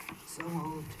 So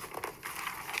moved.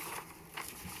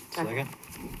 Second.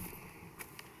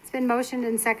 It's been motioned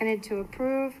and seconded to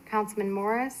approve. Councilman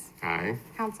Morris? Aye.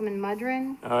 Councilman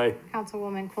Mudrin? Aye.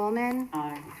 Councilwoman Quillman?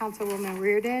 Aye. Councilwoman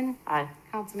Reardon? Aye.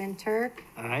 Councilman Turk?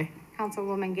 Aye.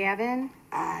 Councilwoman Gavin?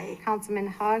 Aye. Councilman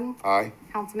Hug? Aye.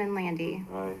 Councilman Landy?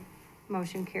 Aye.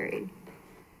 Motion carried.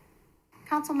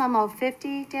 Council Memo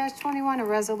 50-21, a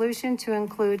resolution to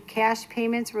include cash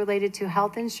payments related to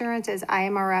health insurance as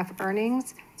IMRF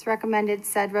earnings. It's recommended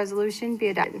said resolution be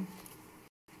adopted.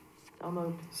 So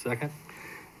moved. Second.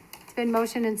 It's been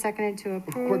motioned and seconded to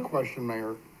approve. Quick question,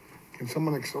 Mayor. Can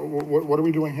someone, what are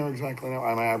we doing here exactly now?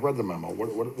 I mean, I've read the memo.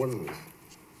 What is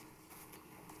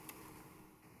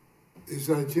this? Is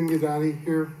Jim Gadati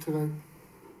here tonight?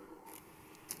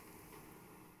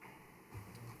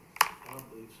 I don't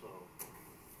believe so.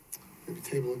 Maybe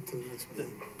table it to the next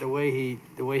meeting. The way he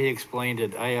explained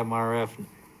it, IMRF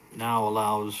now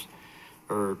allows,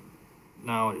 or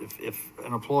now if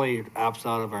an employee opts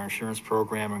out of our insurance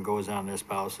program and goes on their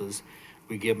spouses,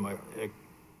 we give them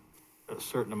a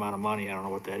certain amount of money, I don't know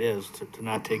what that is, to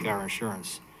not take our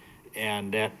insurance.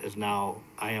 And that is now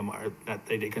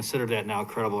they consider that now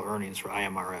credible earnings for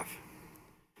IMRF,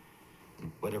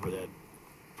 whatever that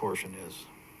portion is.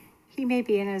 He may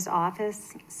be in his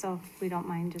office, so if we don't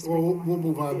mind just Well, waiting. we'll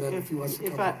move on then if he wants to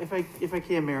come. If I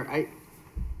can, Mayor,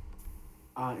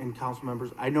 and council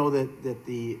members, I know that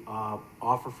the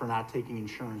offer for not taking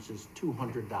insurance is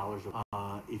 $200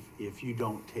 if you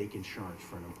don't take insurance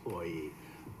for an employee.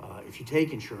 If you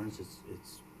take insurance,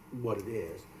 it's what it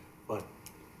is. But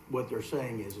what they're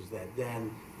saying is that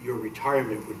then your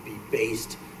retirement would be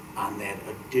based on that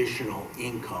additional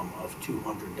income of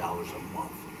 $200 a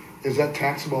month. Is that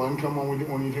taxable income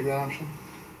when you take that option?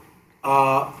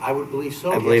 I would believe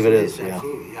so. I believe it is, yeah.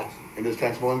 Absolutely, yes. It is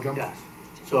taxable income? Yes.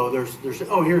 So there's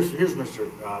here's Mr.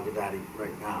 Gadati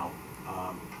right now.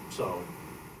 So.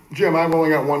 Jim, I've only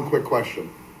got one quick question.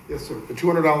 Yes, sir. The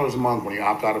 $200 a month when you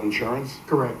opt out of insurance?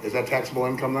 Correct. Is that taxable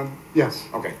income then? Yes.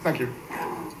 Okay, thank you.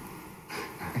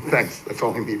 Thanks, that's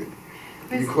all I needed.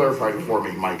 You clarified it for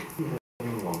me, Mike.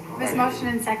 This motion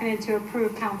and seconded to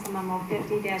approve Council Memo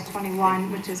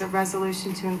 50-21, which is a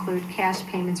resolution to include cash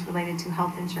payments related to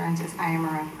health insurance as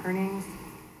IMRF earnings.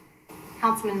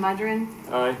 Councilman Mudrin.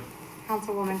 Aye.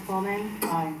 Councilwoman Coleman.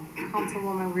 Aye.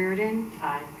 Councilwoman Reardon.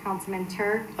 Aye. Councilman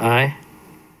Turk. Aye.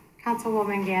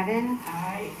 Councilwoman Gavin.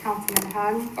 Aye. Councilman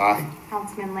Hug. Aye.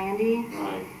 Councilman Landy.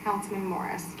 Aye. Councilman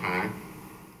Morris. Aye.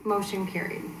 Motion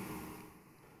carried.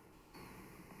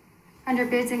 Under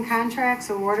bids and contracts,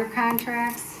 award of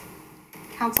contracts,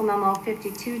 Council Memo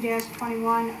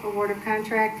 52-21, award of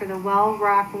contract for the Well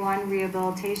Rock 1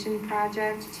 Rehabilitation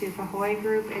Project to Fahoy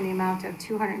Group in the amount of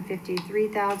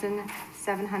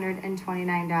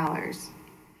 $253,729.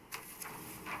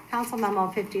 Council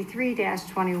Memo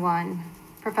 53-21,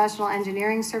 Professional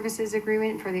Engineering Services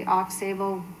Agreement for the Aux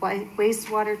Sable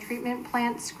Wastewater Treatment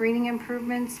Plant Screening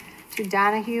Improvements to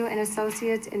Donahue and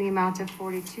Associates in the amount of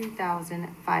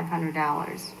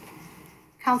 $42,500.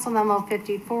 Council Memo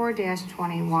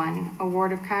 54-21,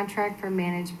 award of contract for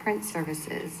managed print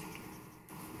services.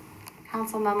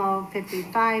 Council Memo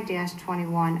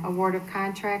 55-21, award of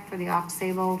contract for the Aux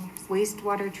Sable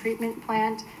Wastewater Treatment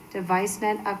Plant Device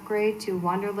Net Upgrade to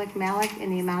Wunderlich Malik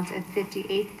in the amount of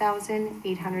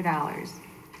 $58,800.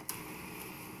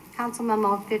 Council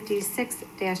Memo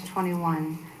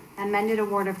 56-21, amended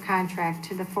award of contract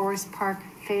to the Forest Park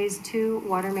Phase 2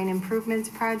 Water Main Improvements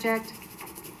Project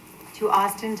to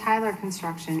Austin Tyler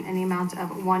Construction in the amount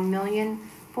of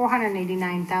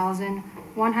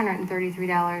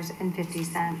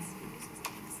 $1,489,133.50.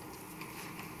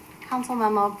 Council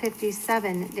Memo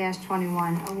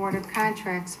 57-21, award of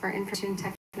contracts for information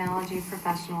technology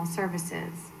professional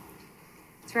services.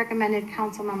 It's recommended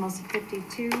Council Memos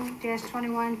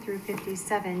 52-21 through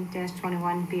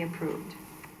 57-21 be approved.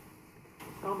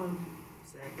 So moved.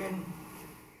 Second.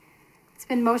 It's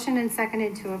been motioned and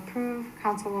seconded to approve.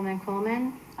 Councilwoman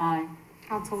Coleman. Aye.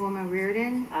 Councilwoman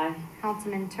Reardon. Aye.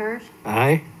 Councilman Turk.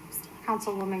 Aye.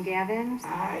 Councilwoman Gavin.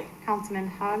 Aye. Councilman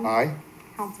Hug. Aye.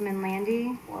 Councilman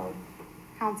Landy. Aye.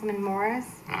 Councilman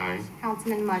Morris. Aye.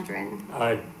 Councilman Mudrin.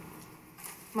 Aye.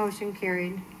 Motion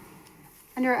carried.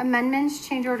 Under amendments,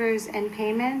 change orders, and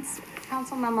payments,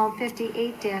 Council Memo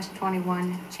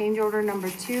 58-21, change order number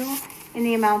 2 in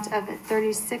the amount of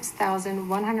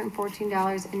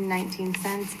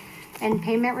 $36,114.19, and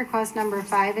payment request number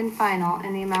 5 and final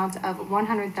in the amount of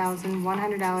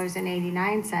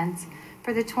 $100,100.89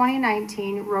 for the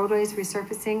 2019 roadways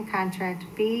resurfacing contract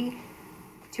B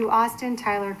to Austin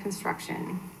Tyler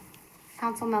Construction.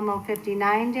 Council Memo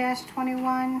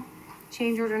 59-21,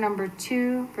 change order number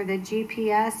 2 for the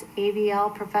GPS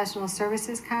AVL professional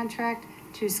services contract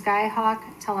to Skyhawk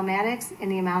Telematics in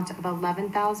the amount of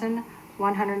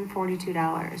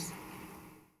 $11,142.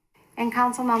 And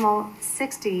Council Memo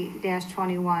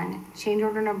 60-21, change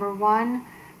order number 1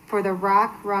 for the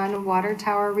Rock Run Water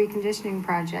Tower Reconditioning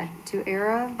Project to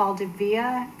Era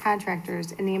Valdivia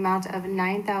Contractors in the amount of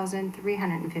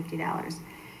 $9,350.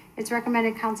 It's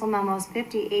recommended Council Memos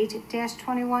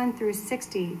 58-21 through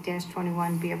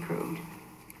 60-21 be approved.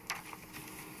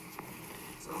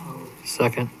 So moved.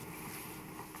 Second.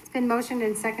 It's been motioned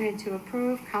and seconded to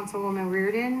approve. Councilwoman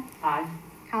Reardon. Aye.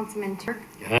 Councilman Turk.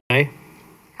 Aye.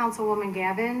 Councilwoman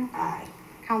Gavin. Aye.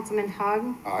 Councilman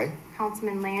Hug. Aye.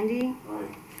 Councilman Landy.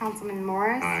 Aye. Councilman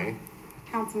Morris. Aye.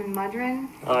 Councilman Mudrin.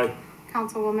 Aye.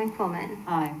 Councilwoman Coleman.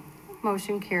 Aye.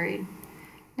 Motion carried.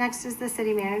 Next is the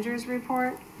city manager's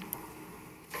report.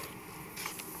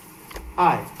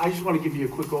 Hi, I just want to give you a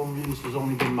quick overview. This has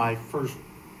only been my first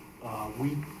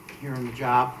week here in the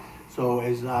job. So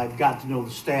as I've got to know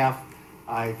the staff,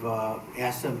 I've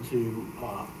asked them to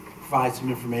provide some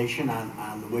information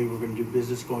on the way we're going to do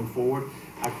business going forward.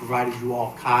 I've provided you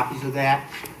all copies of that.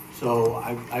 So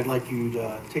I'd like you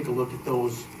to take a look at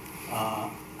those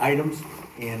items,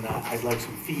 and I'd like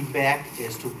some feedback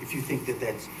as to if you think that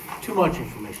that's too much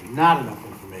information, not enough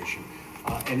information.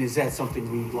 And is that something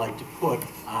we'd like to put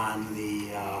on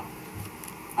the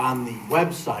on the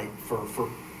website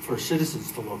for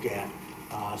citizens to look at,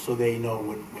 so they know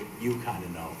what you kind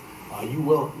of know. We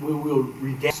will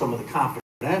redact some of the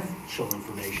confidential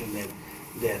information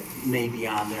that may be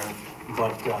on there,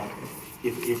 but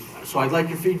so I'd like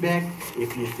your feedback.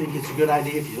 If you think it's a good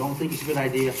idea, if you don't think it's a good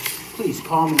idea, please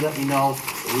call me, let me know,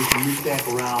 and we can move back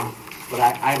around. But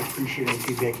I appreciate any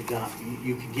feedback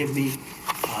you can give me.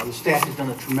 The staff has done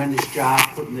a tremendous job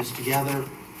putting this together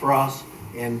for us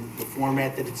and the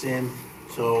format that it's in.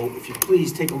 So if you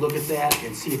please take a look at that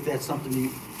and see if that's something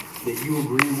that you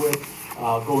agree with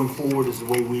going forward as the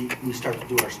way we start to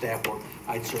do our staff work,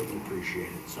 I'd certainly appreciate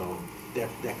it. So that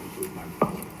concludes my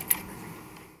report.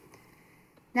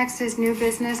 Next is new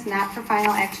business, not for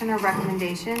final action or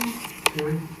recommendation.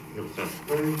 Terry? No, sir.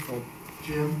 Larry?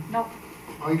 Jim? Nope.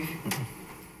 Mike?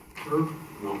 Herb?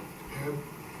 No. Ed?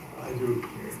 I do.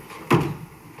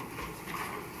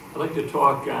 I'd like to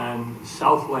talk on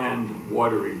Southland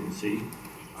Water Agency.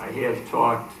 I have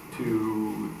talked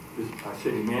to our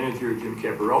city manager, Jim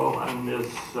Caparella, on this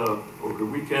over the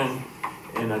weekend,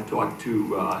 and I've talked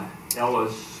to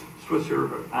Ellis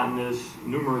Swisser on this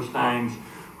numerous times,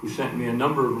 who sent me a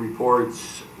number of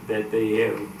reports that they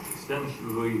have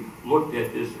extensively looked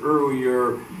at this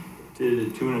earlier to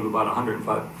the tune of about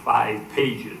 105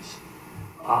 pages.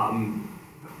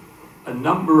 A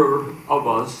number of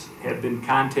us have been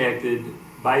contacted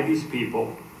by these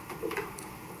people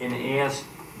and asked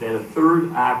that a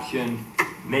third option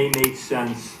may make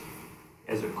sense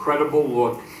as a credible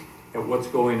look at what's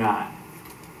going on.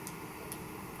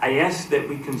 I asked that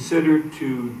we consider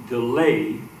to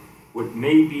delay what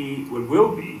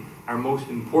will be our most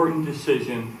important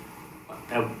decision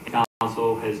the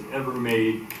council has ever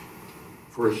made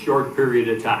for a short period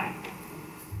of time,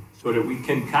 so that we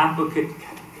can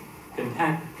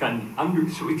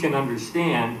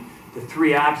understand the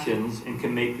three options and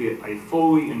can make a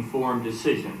fully informed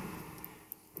decision.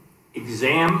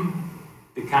 Examine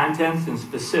the contents and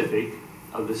specific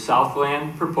of the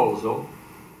Southland proposal,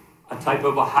 a type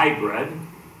of a hybrid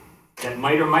that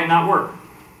might or might not work.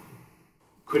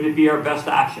 Could it be our best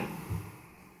option?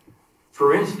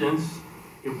 For instance,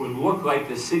 it would look like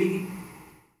the city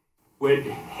would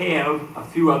have a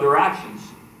few other options.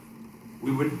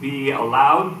 We would be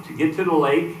allowed to get to the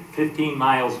lake 15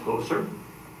 miles closer.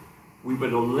 We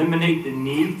would eliminate the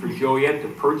need for Joliet to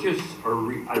purchase or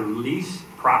lease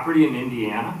property in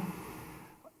Indiana.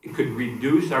 It could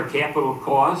reduce our capital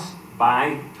costs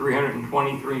by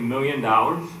 $323 million.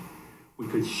 We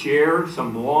could share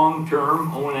some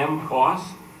long-term O&M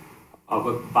costs of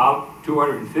about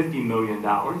 $250 million.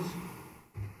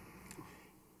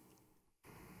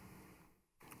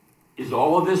 Is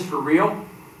all of this for real?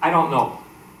 I don't know.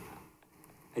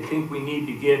 I think we need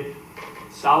to get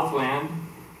Southland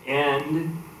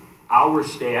and our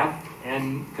staff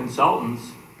and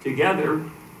consultants together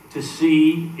to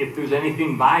see if there's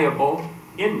anything viable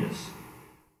in this.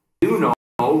 What I do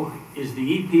know is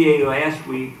the EPA last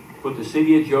week put the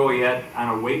city of Joliet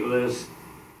on a wait list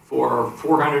for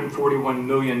 $441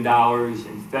 million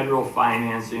in federal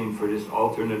financing for this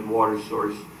alternate water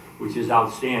source, which is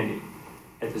outstanding.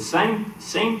 At the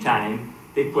same time,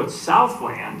 they put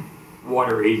Southland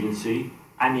Water Agency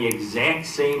on the exact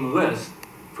same list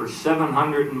for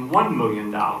 $701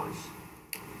 million.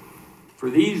 For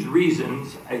these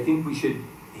reasons, I think we should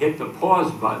hit the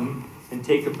pause button and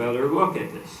take a better look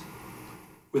at this.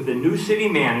 With the new city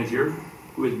manager,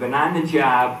 who has been on the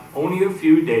job only a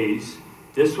few days,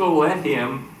 this will let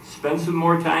him spend some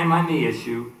more time on the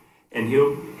issue, and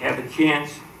he'll have a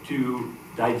chance to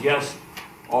digest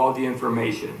all the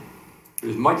information.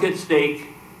 There's much at stake.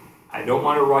 I don't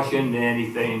want to rush into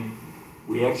anything.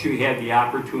 We actually had the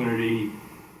opportunity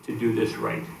to do this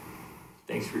right.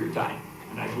 Thanks for your time.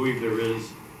 And I believe there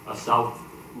is a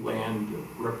Southland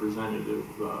representative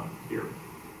here.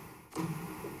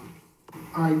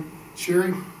 All right,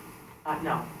 Sherry?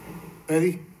 No.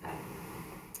 Betty?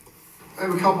 I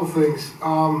have a couple things.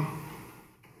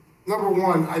 Number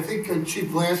one, I think Chief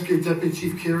Blasker, Deputy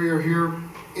Chief Carey are here.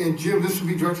 And Jim, this would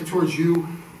be directed towards you.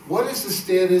 What is the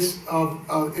status of,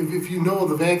 if you know,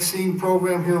 the vaccine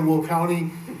program here in Will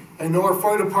County? I know our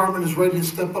fire department is ready to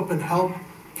step up and help.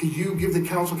 Could you give the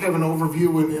council kind of an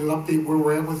overview and an update where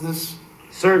we're at with this?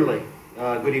 Certainly.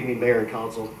 Good evening, Mayor and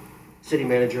Council, City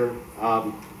Manager.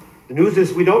 The news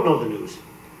is we don't know the news.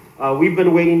 We've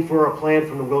been waiting for a plan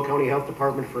from the Will County Health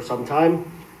Department for some time,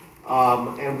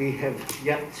 and we have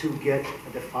yet to get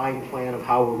a defined plan of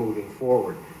how we're moving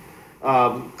forward.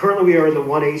 Currently, we are in the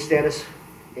 1A status,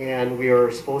 and we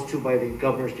are supposed to, by the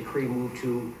governor's decree, move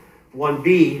to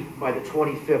 1B by the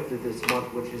 25th of this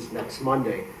month, which is next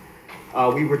Monday.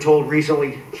 We were told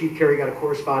recently, Chief Carey got a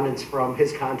correspondence from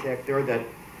his contact there that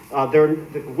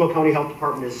the Will County Health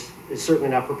Department is certainly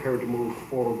not prepared to move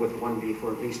forward with 1B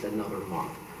for at least another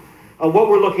month. What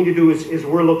we're looking to do is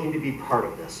we're looking to be part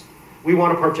of this. We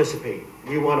want to participate.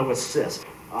 We want to assist.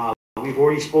 We've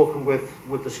already spoken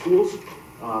with the schools.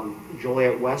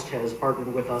 Joliet West has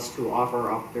partnered with us to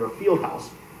offer up their field house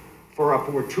for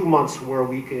upward 2 months where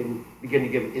we can begin to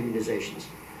give immunizations.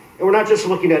 And we're not just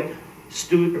looking at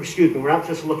we're not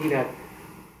just looking at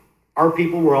our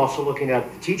people, we're also looking at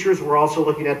the teachers, we're also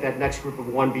looking at that next group of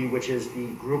 1B, which is the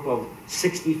group of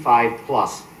 65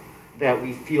 plus that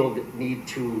we feel that need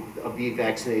to be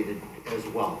vaccinated as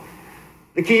well.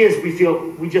 The key is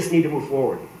we just need to move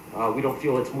forward. We don't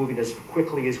feel it's moving as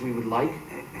quickly as we would like,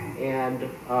 and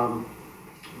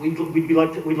we'd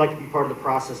like to be part of the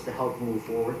process to help move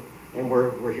forward, and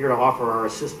we're here to offer our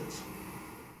assistance.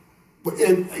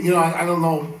 And, you know, I don't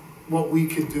know what we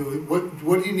could do.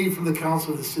 What do you need from the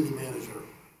council of the city manager?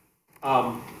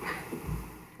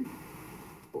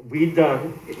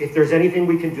 If there's anything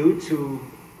we can do to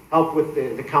help with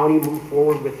the county move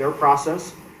forward with their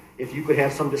process, if you could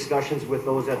have some discussions with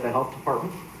those at the health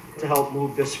department to help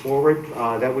move this forward,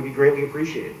 that would be greatly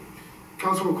appreciated.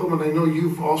 Councilman Coleman, I know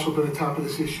you've also been on top of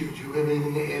this issue. Do you have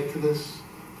anything to add to this?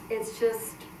 It's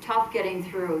just tough getting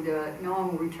through. No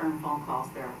one will return phone calls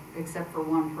there, except for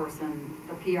one person,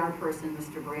 the PR person,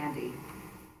 Mr. Brandy.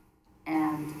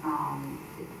 And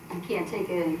you can't take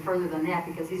it any further than that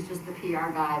because he's just the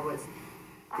PR guy.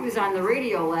 He was on the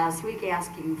radio last week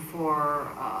asking for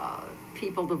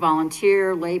people to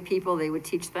volunteer, lay people. They would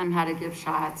teach them how to give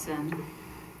shots, and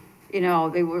you know,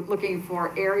 they were looking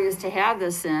for areas to have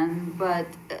this in, but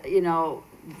you know,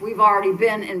 we've already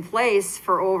been in place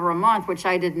for over a month, which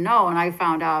I didn't know, and I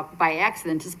found out by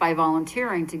accident just by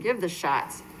volunteering to give the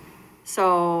shots.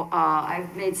 So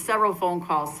I've made several phone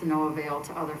calls to no avail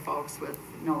to other folks with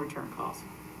no return calls.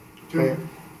 Mayor?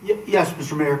 Yes,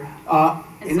 Mr. Mayor.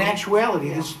 In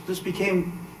actuality, this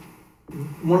became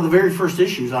one of the very first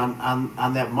issues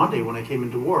on that Monday when I came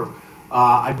into work.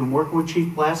 I've been working with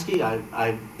Chief Blasky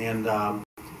and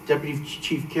Deputy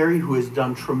Chief Carey, who has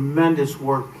done tremendous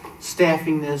work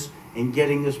staffing this and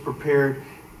getting this prepared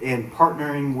and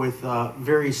partnering with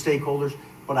various stakeholders,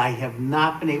 but I have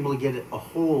not been able to get a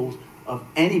hold of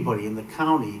anybody in the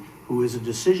county who is a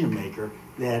decision maker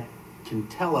that can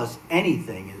tell us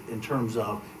anything in terms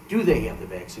of, do they have the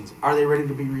vaccines? Are they ready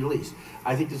to be released?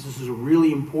 I think this is a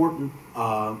really important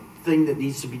thing that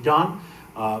needs to be done.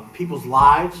 People's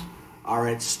lives are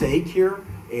at stake here,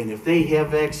 and if they have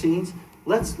vaccines,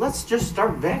 let's just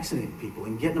start vaccinating people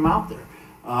and getting them out there.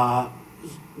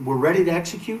 We're ready to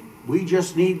execute. We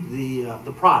just need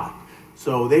the product.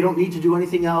 So they don't need to do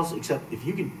anything else except if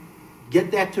you can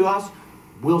get that to us,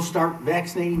 we'll start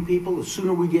vaccinating people. The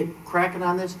sooner we get cracking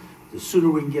on this, the sooner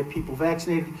we can get people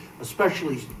vaccinated,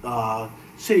 especially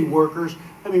city workers.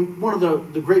 I mean, one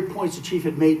of the great points the chief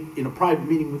had made in a private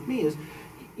meeting with me is,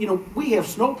 you know, we have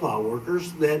snowplow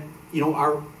workers that, you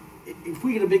know, if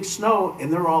we get a big snow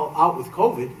and they're all out with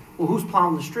COVID, well, who's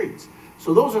plowing the streets?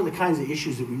 So those are the kinds of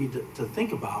issues that we need to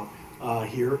think about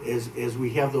here as we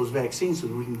have those vaccines so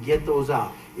that we can get those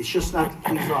out. It's just not the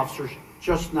police officers,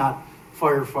 just not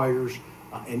firefighters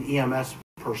and EMS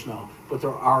personnel, but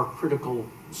there are critical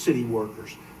city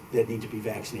workers that need to be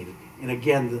vaccinated. And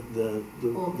again,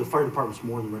 the fire department's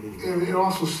more than ready to go. And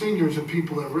also seniors and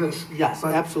people at risk. Yes,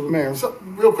 but, absolutely. Mayor. So,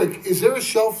 real quick, is there a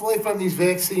shelf life on these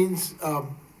vaccines?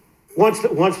 Once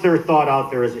they're thought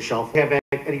out, there is a shelf. We have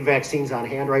any vaccines on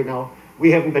hand right now.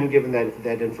 We haven't been given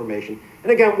that information.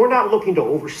 And again, we're not looking to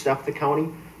overstep the county.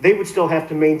 They would still have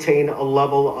to maintain a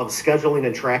level of scheduling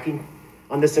and tracking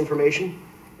on this information,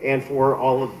 and for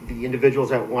all of the individuals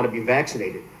that want to be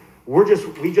vaccinated.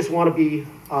 We just want to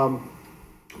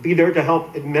be there to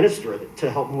help administer it, to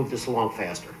help move this along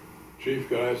faster. Chief,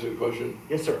 can I ask you a question?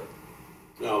 Yes, sir.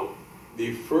 Now,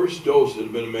 the first dose has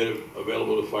been made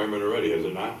available to firemen already, has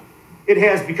it not? It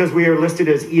has, because we are listed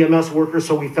as EMS workers,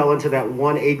 so we fell into that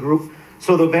 1A group.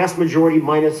 So the vast majority,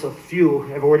 minus a few,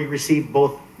 have already received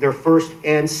both their first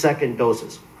and second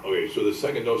doses. Okay, so the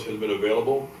second dose has been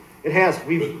available? It has.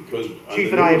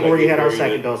 Chief and I have already had our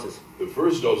second doses. The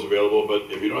first dose available, but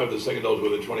if you don't have the second dose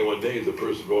within 21 days, the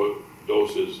first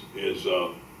dose is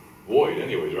void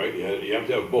anyways, right? You have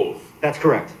to have both. That's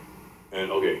correct. And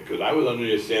okay, because I was under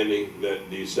the understanding that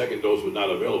the second dose was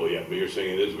not available yet, but you're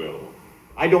saying it is available.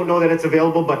 I don't know that it's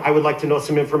available, but I would like to know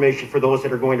some information for those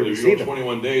that are going to receive it. If you go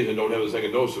 21 days and don't have the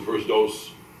second dose, the first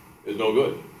dose is no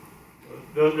good.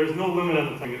 There's no limit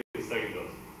on the time you get the second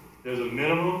dose. There's a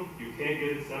minimum. You can't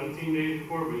get it 17 days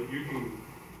before, but you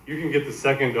can get the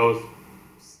second dose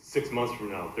 6 months from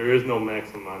now. There is no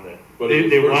maximum on that. But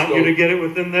They want you to get it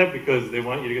within that because they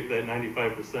want you to get that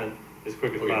 95% as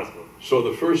quick as possible. So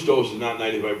the first dose is not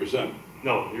 95%?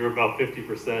 No, you're about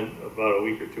 50% about a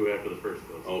week or two after the first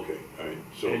dose. Okay, all right.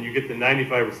 So And you get the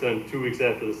 95% 2 weeks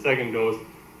after the second dose.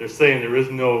 They're saying there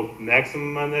is no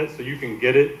maximum on that, so you can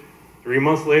get it 3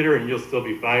 months later and you'll still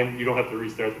be fine. You don't have to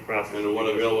restart the process. And the one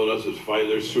available to us is Pfizer.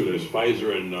 There's two. There's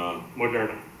Pfizer and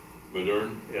Moderna.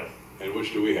 Moderna? Yes. And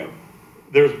which do we have?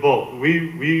 There's both.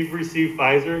 We've received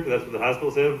Pfizer, because that's what the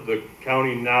hospitals have. The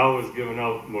county now is giving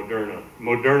out Moderna.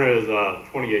 Moderna is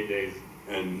 28 days.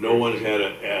 And no one's had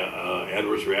an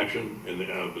adverse reaction?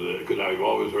 Because I've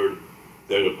always heard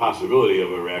there's a possibility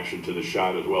of a reaction to the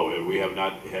shot as well. We have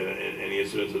not had any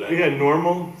incidents of that? We had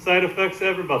normal side effects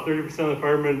after. About 30% of the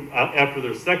firemen, after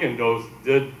their second dose,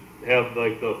 did have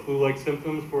like the flu-like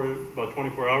symptoms for about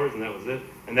 24 hours, and that was it.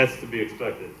 And that's to be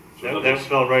expected. So that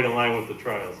fell right in line with the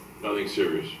trials. Nothing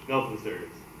serious? Nothing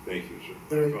serious. Thank you, sir.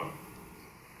 There you go.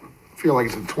 I feel like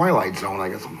it's a twilight zone. I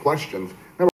got some questions.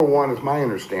 Number one is my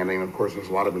understanding. Of course, there's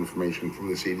a lot of information from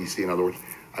the CDC. In other words,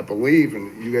 I believe,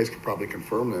 and you guys could probably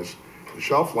confirm this, the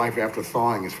shelf life after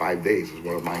thawing is 5 days, is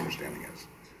what my understanding is.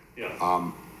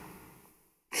 Yeah.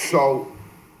 So,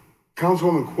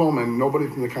 Councilwoman Quillman, nobody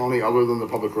from the county other than the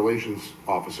public relations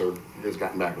officer has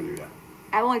gotten back with you yet.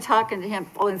 I'm only talking to him,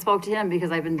 only spoke to him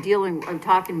because I'm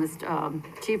talking with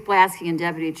Chief Blasky and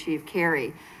Deputy Chief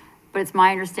Carey. But it's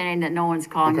my understanding that no one's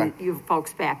calling you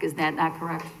folks back. Is that not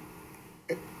correct?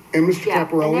 And Mr.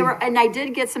 Caparelli? And I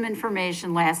did get some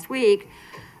information last week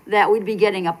that we'd be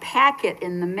getting a packet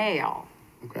in the mail.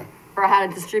 Okay. For how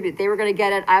to distribute. They were going to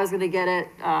get it. I was going to get it.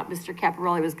 Mr.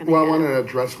 Caparelli was going to Well, get I it. want to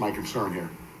address my concern here.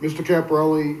 Mr.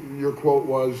 Caparelli, your quote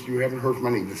was, you haven't heard from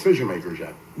any decision makers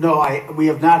yet. No, we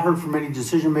have not heard from any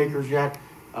decision makers yet.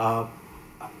 Again,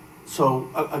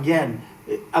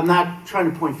 I'm not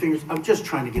trying to point fingers. I'm just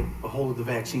trying to get a hold of the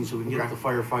vaccine so we can get the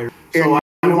firefighter. So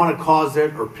I don't want to cause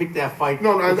it or pick that fight.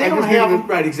 No, if they don't have them,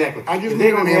 right, exactly. I just If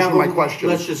they needed an don't answer have to my them, question.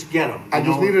 let's just get them. I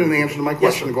just needed an answer to my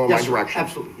question to go in my direction.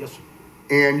 Absolutely, yes, sir.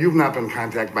 And you've not been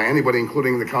contacted by anybody,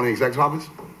 including the county exec's office?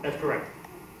 That's correct.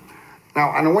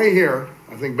 Now, on the way here,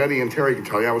 I think Betty and Terry can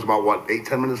tell you, I was about,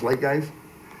 8-10 minutes late, guys?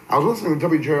 I was listening to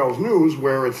WJL's news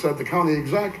where it said the county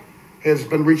exec has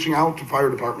been reaching out to fire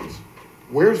departments.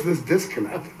 Where's this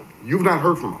disconnect? You've not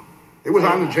heard from them. It was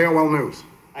on the JLL news.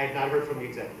 I have not heard from the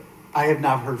executive. I have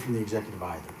not heard from the executive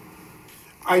either.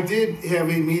 I did have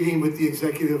a meeting with the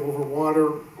executive over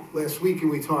water last week,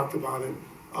 and we talked about it,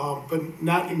 but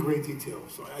not in great detail.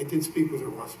 So I did speak with her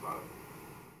once about it.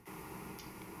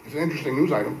 It's an interesting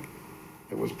news item.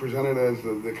 It was presented as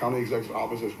the county exec's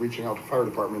office is reaching out to fire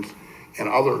departments and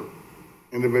other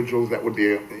individuals that would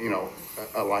be,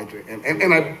 allied to.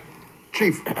 And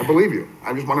Chief, I believe you.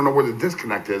 I just want to know where the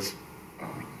disconnect is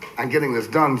on getting this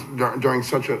done during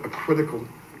such a critical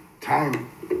time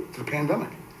to the pandemic.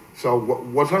 So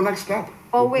what's our next step?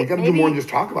 Oh, wait, we got to do more than just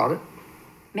talk about it.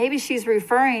 Maybe she's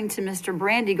referring to Mr.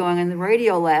 Brandy going on the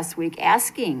radio last week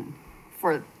asking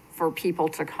for people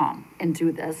to come and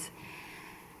do this.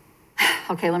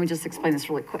 Okay, let me just explain this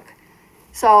really quick.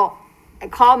 So I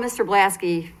called Mr.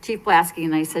 Blasky, Chief Blasky,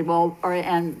 and I said,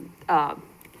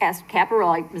 asked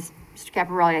Caparelli, Mr.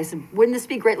 Caparelli, I said, wouldn't this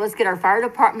be great? Let's get our fire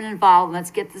department involved and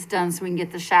let's get this done so we can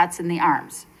get the shots in the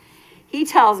arms. He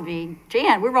tells me,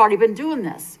 Jan, we've already been doing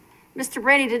this. Mr.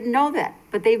 Brandy didn't know that,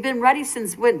 but they've been ready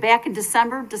since back in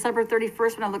December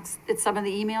 31st, when I looked at some of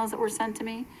the emails that were sent to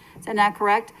me. Is that not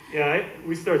correct? Yeah,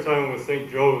 we started talking with St.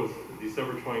 Joe's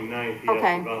December 29th. He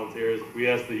asked for volunteers. We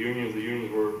asked the unions. The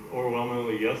unions were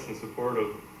overwhelmingly yes in support of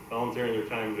volunteering their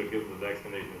time to give the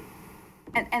vaccination.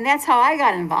 And that's how I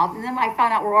got involved. And then I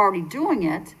found out we're already doing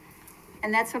it.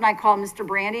 And that's when I called Mr.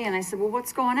 Brandy and I said, well,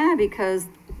 what's going on? Because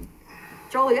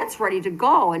Joliet's ready to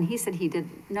go. And he said he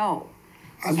didn't know.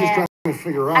 I'm just trying to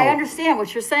figure out. I understand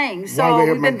what you're saying. So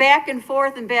we've been back and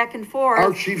forth and back and forth.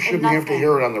 Our chief shouldn't have to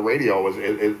hear it on the radio as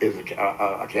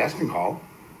a casting call.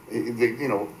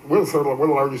 We're the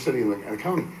largest city in the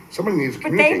county. Somebody needs to communicate.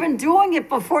 But they've been doing it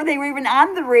before they were even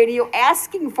on the radio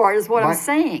asking for it, is what I'm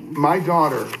saying. My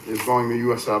daughter is going to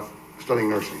USF studying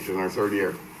nursing. She's in her third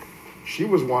year. She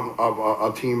was one of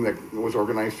a team that was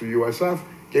organized through USF,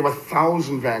 gave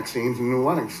 1,000 vaccines in New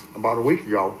Lenox about a week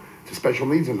ago to special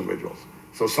needs individuals.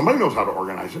 So somebody knows how to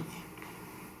organize it.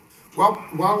 Well,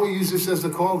 why don't we use this as a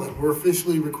call then? We're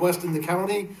officially requesting the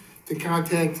county to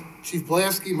contact Chief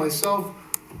Blasky, myself,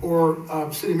 or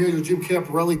City Manager Jim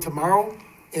Caparelli tomorrow,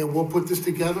 and we'll put this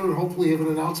together and hopefully have an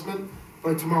announcement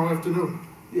by tomorrow afternoon.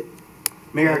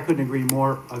 Mayor, I couldn't agree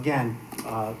more. Again,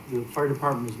 the fire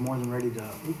department is more than ready to.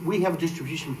 We have a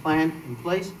distribution plan in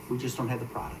place. We just don't have the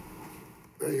product.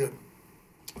 Very good.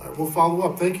 All right, we'll follow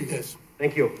up. Thank you, guys.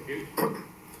 Thank you.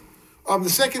 The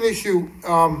second issue,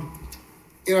 and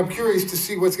I'm curious to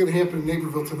see what's going to happen in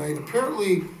Naperville tonight.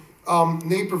 Apparently,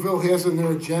 Naperville has on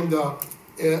their agenda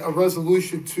a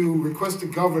resolution to request the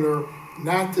governor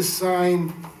not to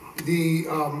sign the,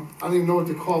 I don't even know what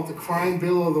to call it, the crime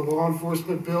bill or the law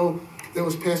enforcement bill that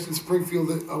was passed in Springfield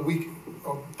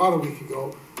about a week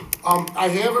ago. I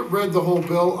haven't read the whole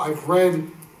bill. I've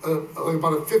read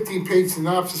about a 15-page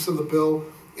synopsis of the bill,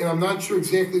 and I'm not sure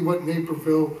exactly what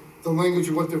Naperville, the language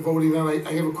of what they're voting on.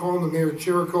 I have a call on the mayor of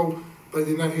Jericho, but I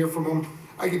did not hear from him.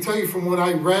 I can tell you from what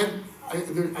I read,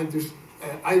 there's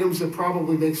items that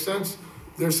probably make sense.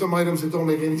 There's some items that don't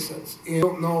make any sense. And I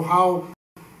don't know how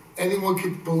anyone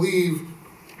could believe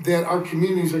that our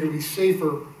communities are going to be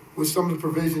safer with some of the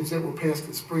provisions that were passed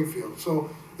in Springfield.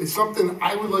 So it's something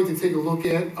I would like to take a look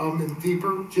at in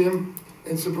deeper, Jim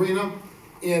and Sabrina,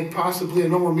 and possibly, I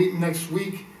know we're meeting next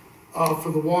week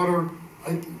for the water.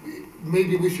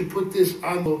 Maybe we should put this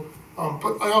on the,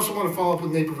 but I also want to follow up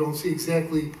with Naperville and see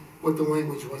exactly what the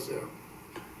language was there.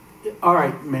 All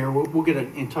right, Mayor, we'll get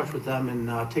in touch with them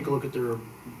and take a look at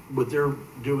what they're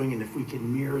doing, and if we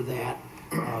can mirror that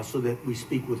so that we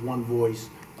speak with one voice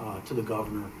to the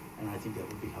governor, and I think that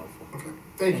would be helpful. Okay,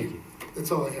 thank you.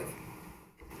 That's all I have.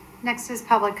 Next is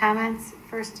public comments.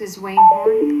 First is Wayne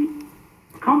Horn.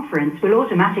 Conference will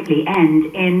automatically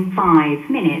end in 5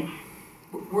 minutes.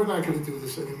 We're not going to do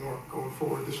this anymore going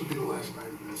forward. This will be the last night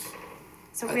of this.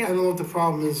 So I don't know what the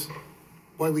problem is,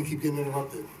 why we keep getting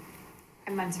interrupted.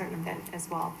 I'm uncertain of that as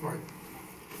well. Right.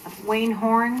 Wayne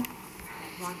Horn.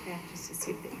 Walk back just to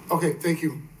see if they. Okay, thank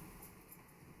you.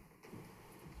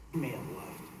 You may have left.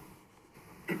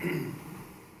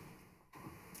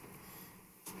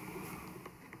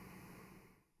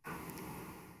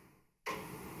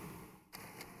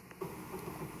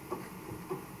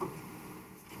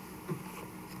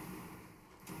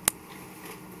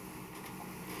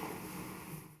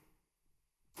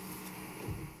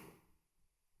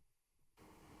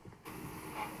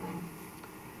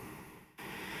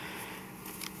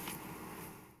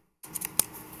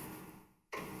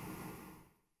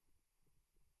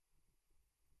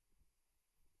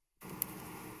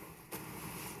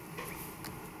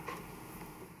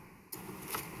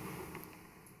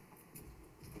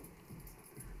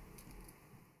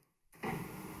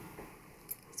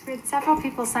 So we had several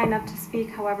people sign up to speak.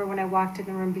 However, when I walked in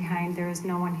the room behind, there is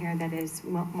no one here that is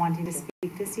wanting to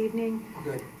speak this evening.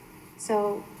 Okay.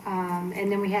 So,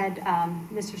 and then we had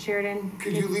Mr. Sheridan.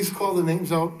 Could you at least call the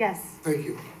names out? Yes. Thank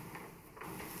you.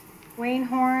 Wayne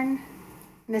Horn,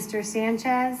 Mr.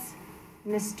 Sanchez,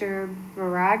 Mr.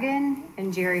 Barragan,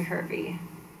 and Jerry Hervey.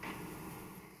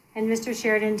 And Mr.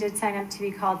 Sheridan did sign up to be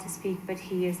called to speak, but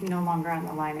he is no longer on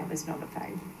the line. It was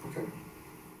notified. Okay.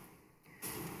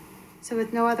 So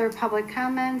with no other public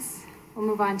comments, we'll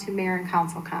move on to mayor and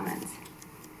council comments.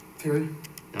 Terry?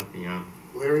 Nothing, yeah.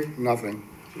 Larry? Nothing.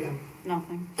 Jan?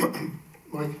 Nothing.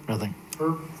 Mike? Nothing.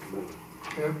 Herb?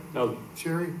 Pam? No.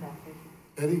 Sherry?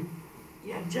 Eddie?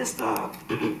 Yeah, just a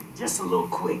little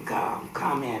quick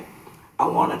comment. I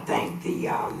want to thank the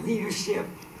leadership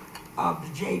of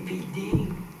the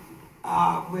JPD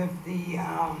with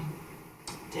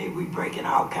we breaking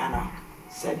out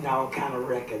setting out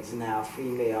records now,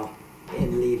 female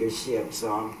in leadership.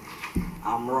 So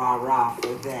I'm rah-rah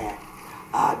for that.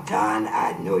 Don,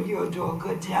 I know you'll do a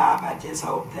good job. I just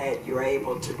hope that you're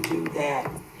able to do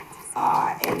that.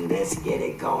 And let's get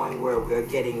it going where we're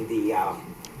getting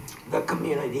the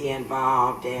community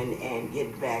involved and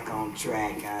get back on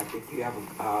track. I think you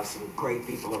have some great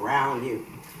people around you.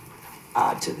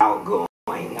 To the outgoing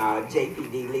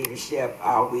JPD leadership,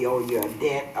 we owe you a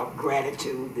debt of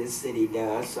gratitude, this city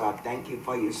does. So thank you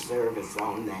for your service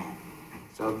on that.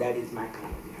 So that is my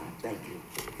comment. Thank you.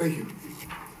 Thank you.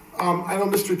 I know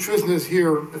Mr. Trisna is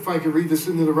here, if I could read this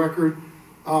into the record,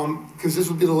 because this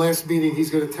will be the last meeting he's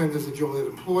going to attend as a Joliet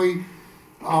employee,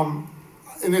 and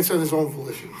that's on his own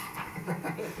volition.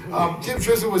 Jim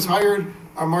Trisna was hired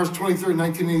on March 23rd,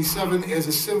 1987 as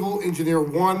a Civil Engineer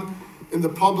 1 in the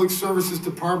Public Services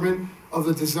Department of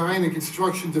the Design and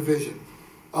Construction Division.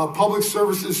 Public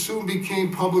Services soon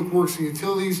became Public Works and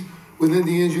Utilities within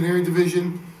the Engineering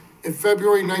Division. In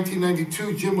February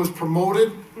 1992, Jim was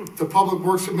promoted to Public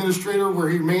Works Administrator, where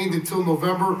he remained until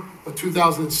November of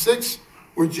 2006,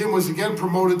 where Jim was again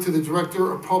promoted to the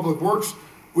Director of Public Works,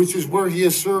 which is where he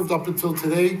has served up until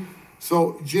today.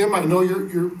 So, Jim, I know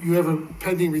you have a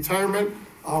pending retirement.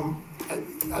 I'll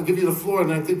give you the floor,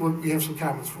 and I think we have some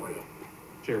comments for you.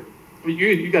 Sure.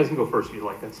 You guys can go first if you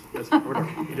like. That's whatever.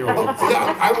 Either way.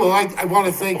 Yeah, I will. I want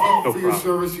to thank you No for your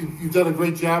problem. service. You've done a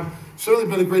great job. Certainly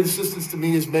been a great assistance to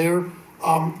me as mayor.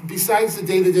 Besides the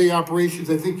day-to-day operations,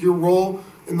 I think your role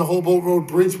in the Hobolt Road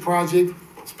Bridge project,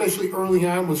 especially early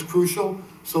on, was crucial.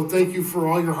 So thank you for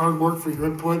all your hard work, for your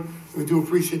input. We do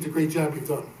appreciate the great job you've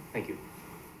done. Thank you.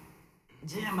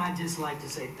 Jim, I'd just like to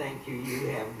say thank you. You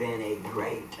have been a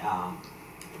great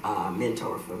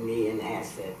mentor for me and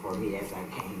asset for me as I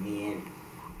came in.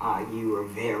 You were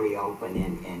very open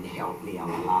and helped me a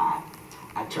lot.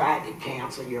 I tried to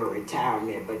cancel your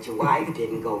retirement, but your wife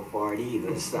didn't go for it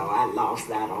either, so I lost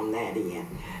out on that end.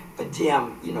 But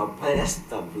Jim,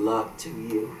 best of luck to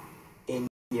you in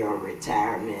your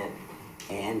retirement,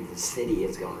 and the city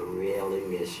is going to really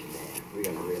miss you, man. We're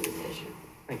going to really miss you.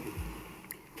 Thank you.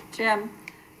 Jim,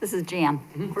 this is Jan.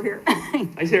 We're here.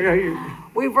 I see right here.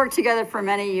 We've worked together for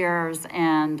many years,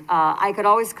 and I could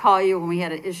always call you when we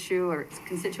had an issue or a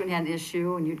constituent had an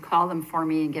issue, and you'd call them for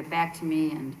me and get back to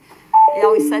me. And you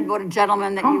always said what a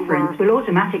gentleman that you were. Conference will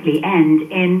automatically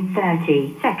end in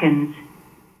 30 seconds.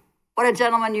 What a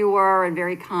gentleman you were, and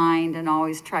very kind, and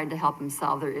always tried to help them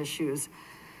solve their issues.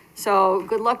 So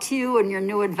good luck to you in your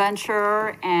new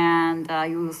adventure, and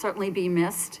you will certainly be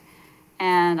missed.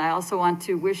 And I also want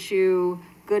to wish you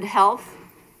good health.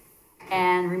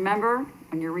 And remember,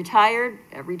 when you're retired,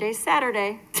 every day's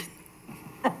Saturday.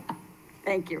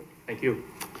 Thank you. Thank you.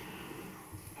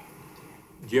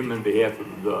 Jim, on behalf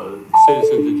of the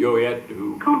citizens of Joliet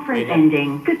who Conference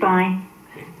ending. Goodbye.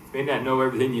 may not know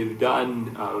everything you've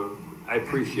done, I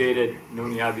appreciate it.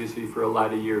 Known you obviously for a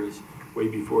lot of years, way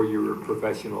before you were a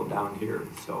professional down here.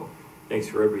 So thanks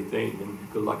for everything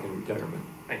and good luck in retirement.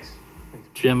 Thanks.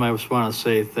 Jim, I just want to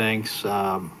say thanks.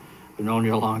 I've known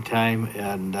you a long time,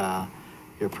 and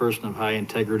you're a person of high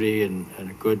integrity and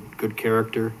a good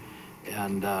character,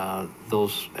 and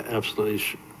those absolutely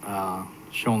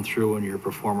shown through in your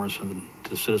performance and to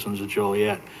the citizens of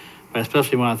Joliet. But I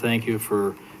especially want to thank you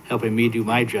for helping me do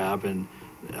my job and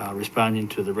responding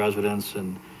to the residents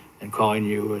and calling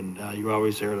you, and you're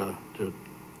always there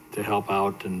to help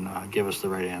out and give us the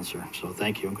right answer. So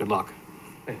thank you and good luck.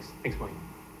 Thanks, Mike.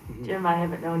 Jim, I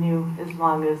haven't known you as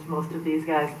long as most of these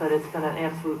guys, but it's been an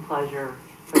absolute pleasure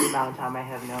for the amount of time I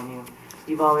have known you.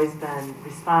 You've always been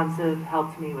responsive,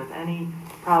 helped me with any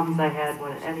problems I had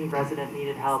when any resident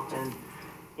needed help, and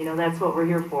you know, that's what we're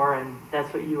here for, and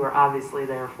that's what you were obviously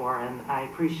there for, and I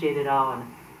appreciate it all, and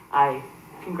I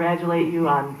congratulate you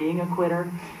on being a quitter,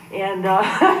 and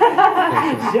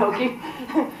joking.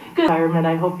 Good retirement.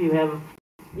 I hope you have,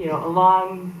 you know, a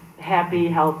long, happy,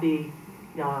 healthy,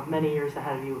 many years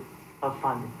ahead of you of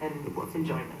fun and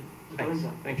enjoyment. Thanks.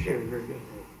 Thanks, Sherry. Very good.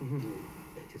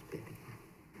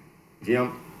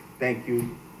 Jim, thank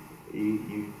you.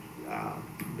 You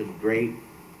been great,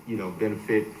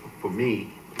 benefit for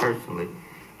me personally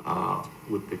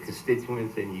with the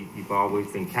constituents, and you've always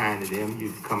been kind to them.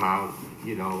 You've come out,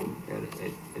 at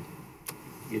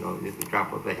the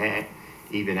drop of a hat,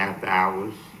 even after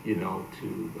hours, to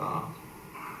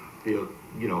feel,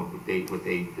 what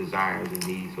they desires and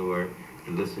needs, or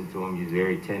to listen to them. You're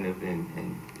very attentive and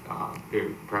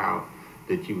very proud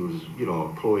that you was,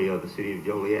 employee of the city of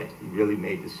Joliet. You really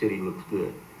made the city look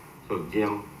good. So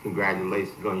Jim,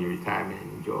 congratulations on your retirement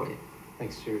and enjoy it.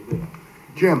 Thanks, Sherry.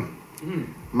 Jim,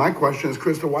 my question is,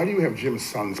 Krista, why do you have Jim's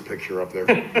son's picture up there?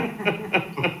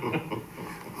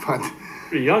 But,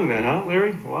 pretty young then, huh,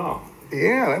 Larry? Wow.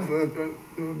 Yeah,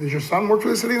 does your son work for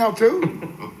the city now too?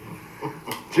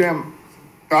 Jim,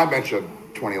 I met you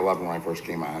 2011 when I first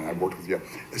came on. I've worked with you,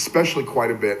 especially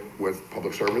quite a bit with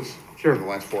public service in the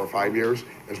last 4 or 5 years,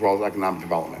 as well as economic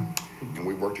development. And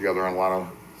we worked together on a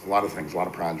lot of things, a lot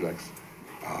of projects.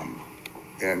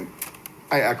 And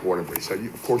I echo what everybody said.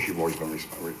 Of course, you've always been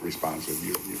responsive.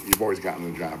 You've always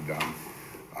gotten the job done.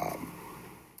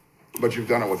 But you've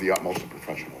done it with the utmost of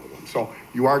professionalism. So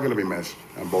you are going to be missed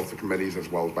on both the committees as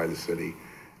well as by the city.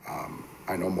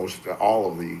 I know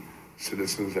all of the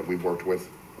citizens that we've worked with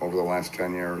over the last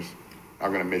 10 years are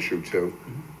going to miss you too.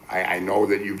 I know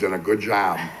that you've done a good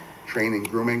job training,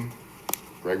 grooming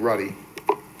Greg Ruddy,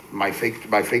 my fake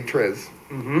Triz.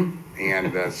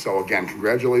 And so again,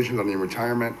 congratulations on your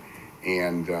retirement,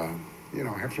 and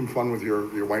have some fun with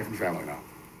your wife and family now.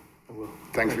 I will.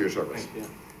 Thanks for your service. Thanks,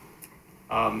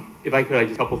 yeah. If I could,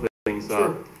 just a couple of things.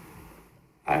 Sure.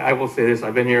 I will say this: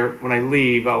 I've been here. When I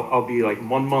leave, I'll be like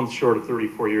 1 month short of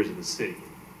 34 years in the city.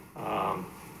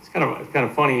 It's kind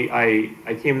of funny.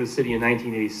 I came to the city in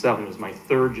 1987. It was my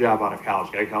third job out of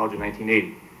college. Got out of college in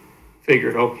 1980.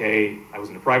 Figured, okay, I was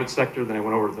in the private sector. Then I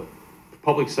went over to the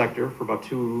public sector for about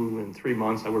 2 and 3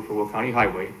 months. I worked for Will County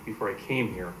Highway before I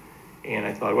came here. And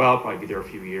I thought, well, I'll probably be there a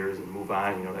few years and move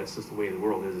on. You know, that's just the way the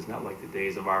world is. It's not like the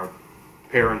days of our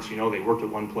parents, you know, they worked at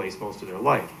one place most of their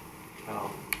life.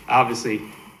 Obviously,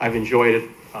 I've enjoyed it.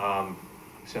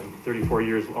 So I'm 34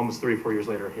 years, almost 34 years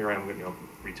later, here I am, you know,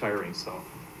 retiring. So,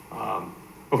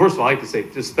 but first of all, I like to say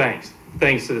just thanks.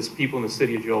 Thanks to the people in the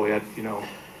city of Joliet, you know,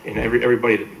 and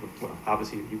everybody that, well,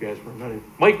 obviously you guys were not.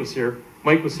 Mike was here.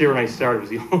 Mike was here when I started.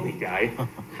 He was the only guy.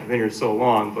 I've been here so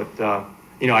long, but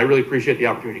you know, I really appreciate the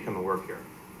opportunity to come and work here.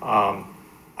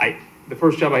 The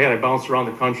first job I had, I bounced around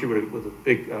the country with a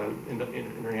big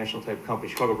international type company,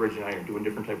 Chicago Bridge and Iron, doing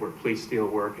different type of work, plate steel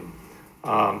work,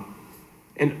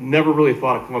 and never really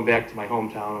thought of coming back to my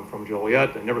hometown. I'm from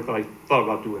Joliet. I never thought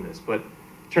about doing this, but it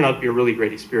turned out to be a really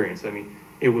great experience. I mean,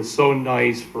 it was so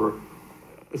nice for.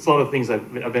 It's a lot of things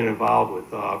I've been involved with.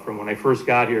 From when I first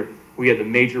got here, we had the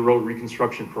major road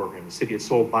reconstruction program. The city had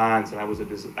sold bonds, and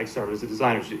I started as a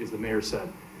designer, as the mayor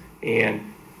said, and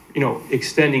you know,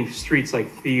 extending streets like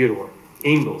Theodore,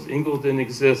 Ingalls. Ingalls didn't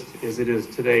exist as it is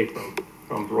today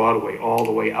from Broadway all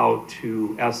the way out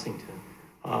to Essington.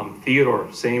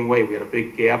 Theodore, same way. We had a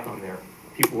big gap on there.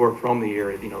 People who are from the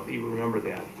area, you know, you remember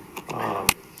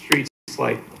that. Streets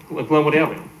like Glenwood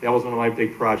Avenue. That was one of my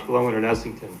big projects. Glenwood and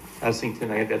Essington.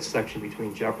 Essington, I had that section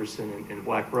between Jefferson and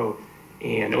Black Road,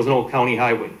 and it was an old county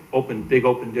highway, big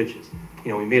open ditches.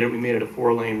 You know, we made it a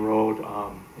 4-lane road.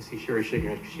 I see Sherry shaking her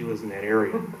head because she lives in that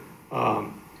area.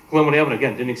 Glenwood Avenue,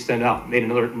 again, didn't extend out. Made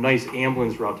another nice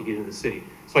ambulance route to get into the city.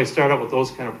 So I started out with those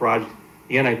kind of projects.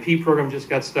 The NIP program just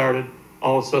got started.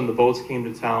 All of a sudden, the boats came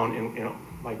to town, and you know,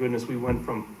 my goodness, we went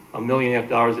from $1.5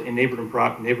 million in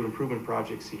neighborhood improvement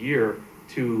projects a year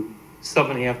to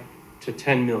 $7.5 to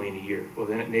 $10 million a year with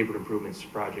neighborhood improvements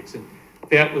projects, and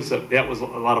that was a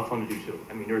lot of fun to do too.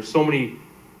 I mean, there were so many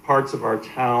parts of our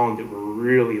town that were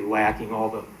really lacking all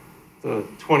the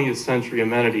 20th century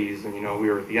amenities, and you know,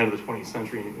 we were at the end of the 20th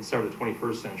century and the start of the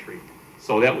 21st century.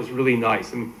 So that was really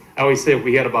nice. I mean, I always say if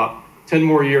we had about 10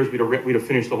 more years, we'd have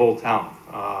finished the whole town.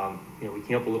 You know, we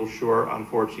came up a little short.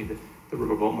 Unfortunately, the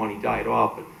riverboat money died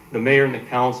off, but the mayor and the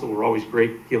council were always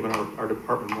great, giving our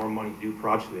department more money to do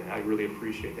projects. I really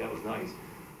appreciate that. It was nice.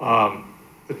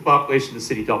 The population of the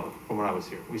city doubled from when I was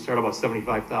here. We started about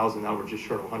 75,000. Now we're just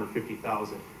short of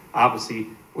 150,000. Obviously,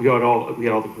 we had all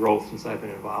the growth since I've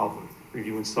been involved in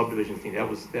reviewing subdivision thing. That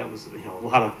was you know, a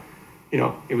lot of, you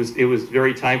know, it was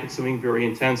very time consuming, very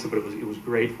intensive, but it was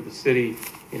great for the city.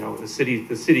 You know, the city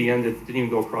didn't even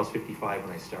go across 55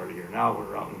 when I started here. Now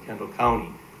we're out in Kendall County.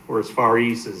 We're as far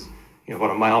east as, you know,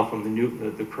 about a mile from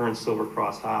the current Silver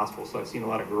Cross Hospital. So I've seen a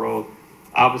lot of growth.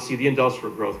 Obviously, the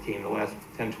industrial growth came in the last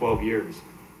 10, 12 years.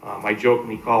 I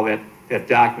jokingly call that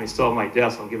document, I still have my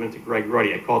desk, I'm giving it to Greg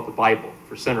Ruddy. I call it the Bible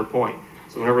for Center Point.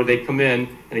 So whenever they come in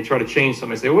and they try to change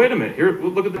something, I say, wait a minute, here,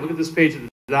 look at this page of the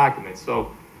document.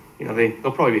 So, you know,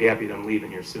 they'll probably be happy that I'm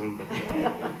leaving here soon, but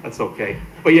that's okay.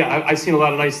 But yeah, I've seen a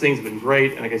lot of nice things, have been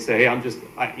great. And like I say, hey,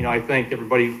 I thank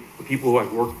everybody, the people who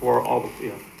I've worked for, I've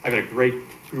got a great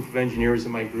group of engineers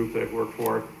in my group that I've worked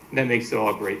for, and that makes it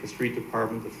all great. The street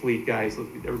department, the fleet guys,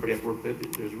 everybody I've worked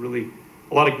with, there's really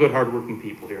a lot of good, hardworking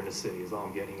people here in the city is all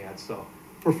I'm getting at. So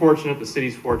we're fortunate, the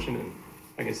city's fortunate, and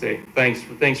like I say, thanks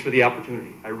for the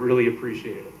opportunity. I really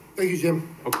appreciate it. Thank you,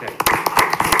 Jim. Okay.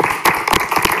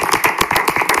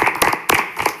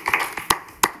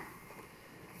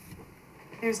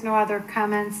 There's no other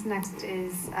comments. Next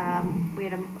is, we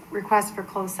had a request for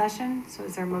closed session. So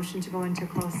is there a motion to go into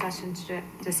closed session to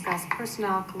discuss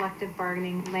personnel, collective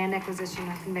bargaining, land acquisition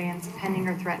or conveyance, pending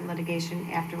or threatened litigation,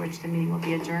 after which the meeting will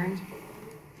be adjourned?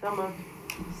 So moved.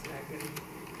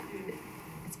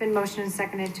 It's been motioned and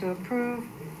seconded to approve.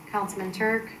 Councilman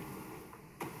Turk.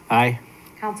 Aye.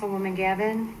 Councilwoman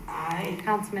Gavin. Aye.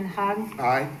 Councilman Hug.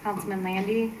 Aye. Councilman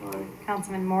Landy. Aye.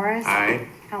 Councilman Morris. Aye.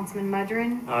 Councilman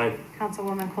Mudrin. Aye.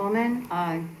 Councilwoman Coleman.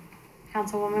 Aye.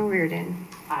 Councilwoman Reardon.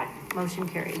 Aye. Motion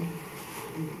carried.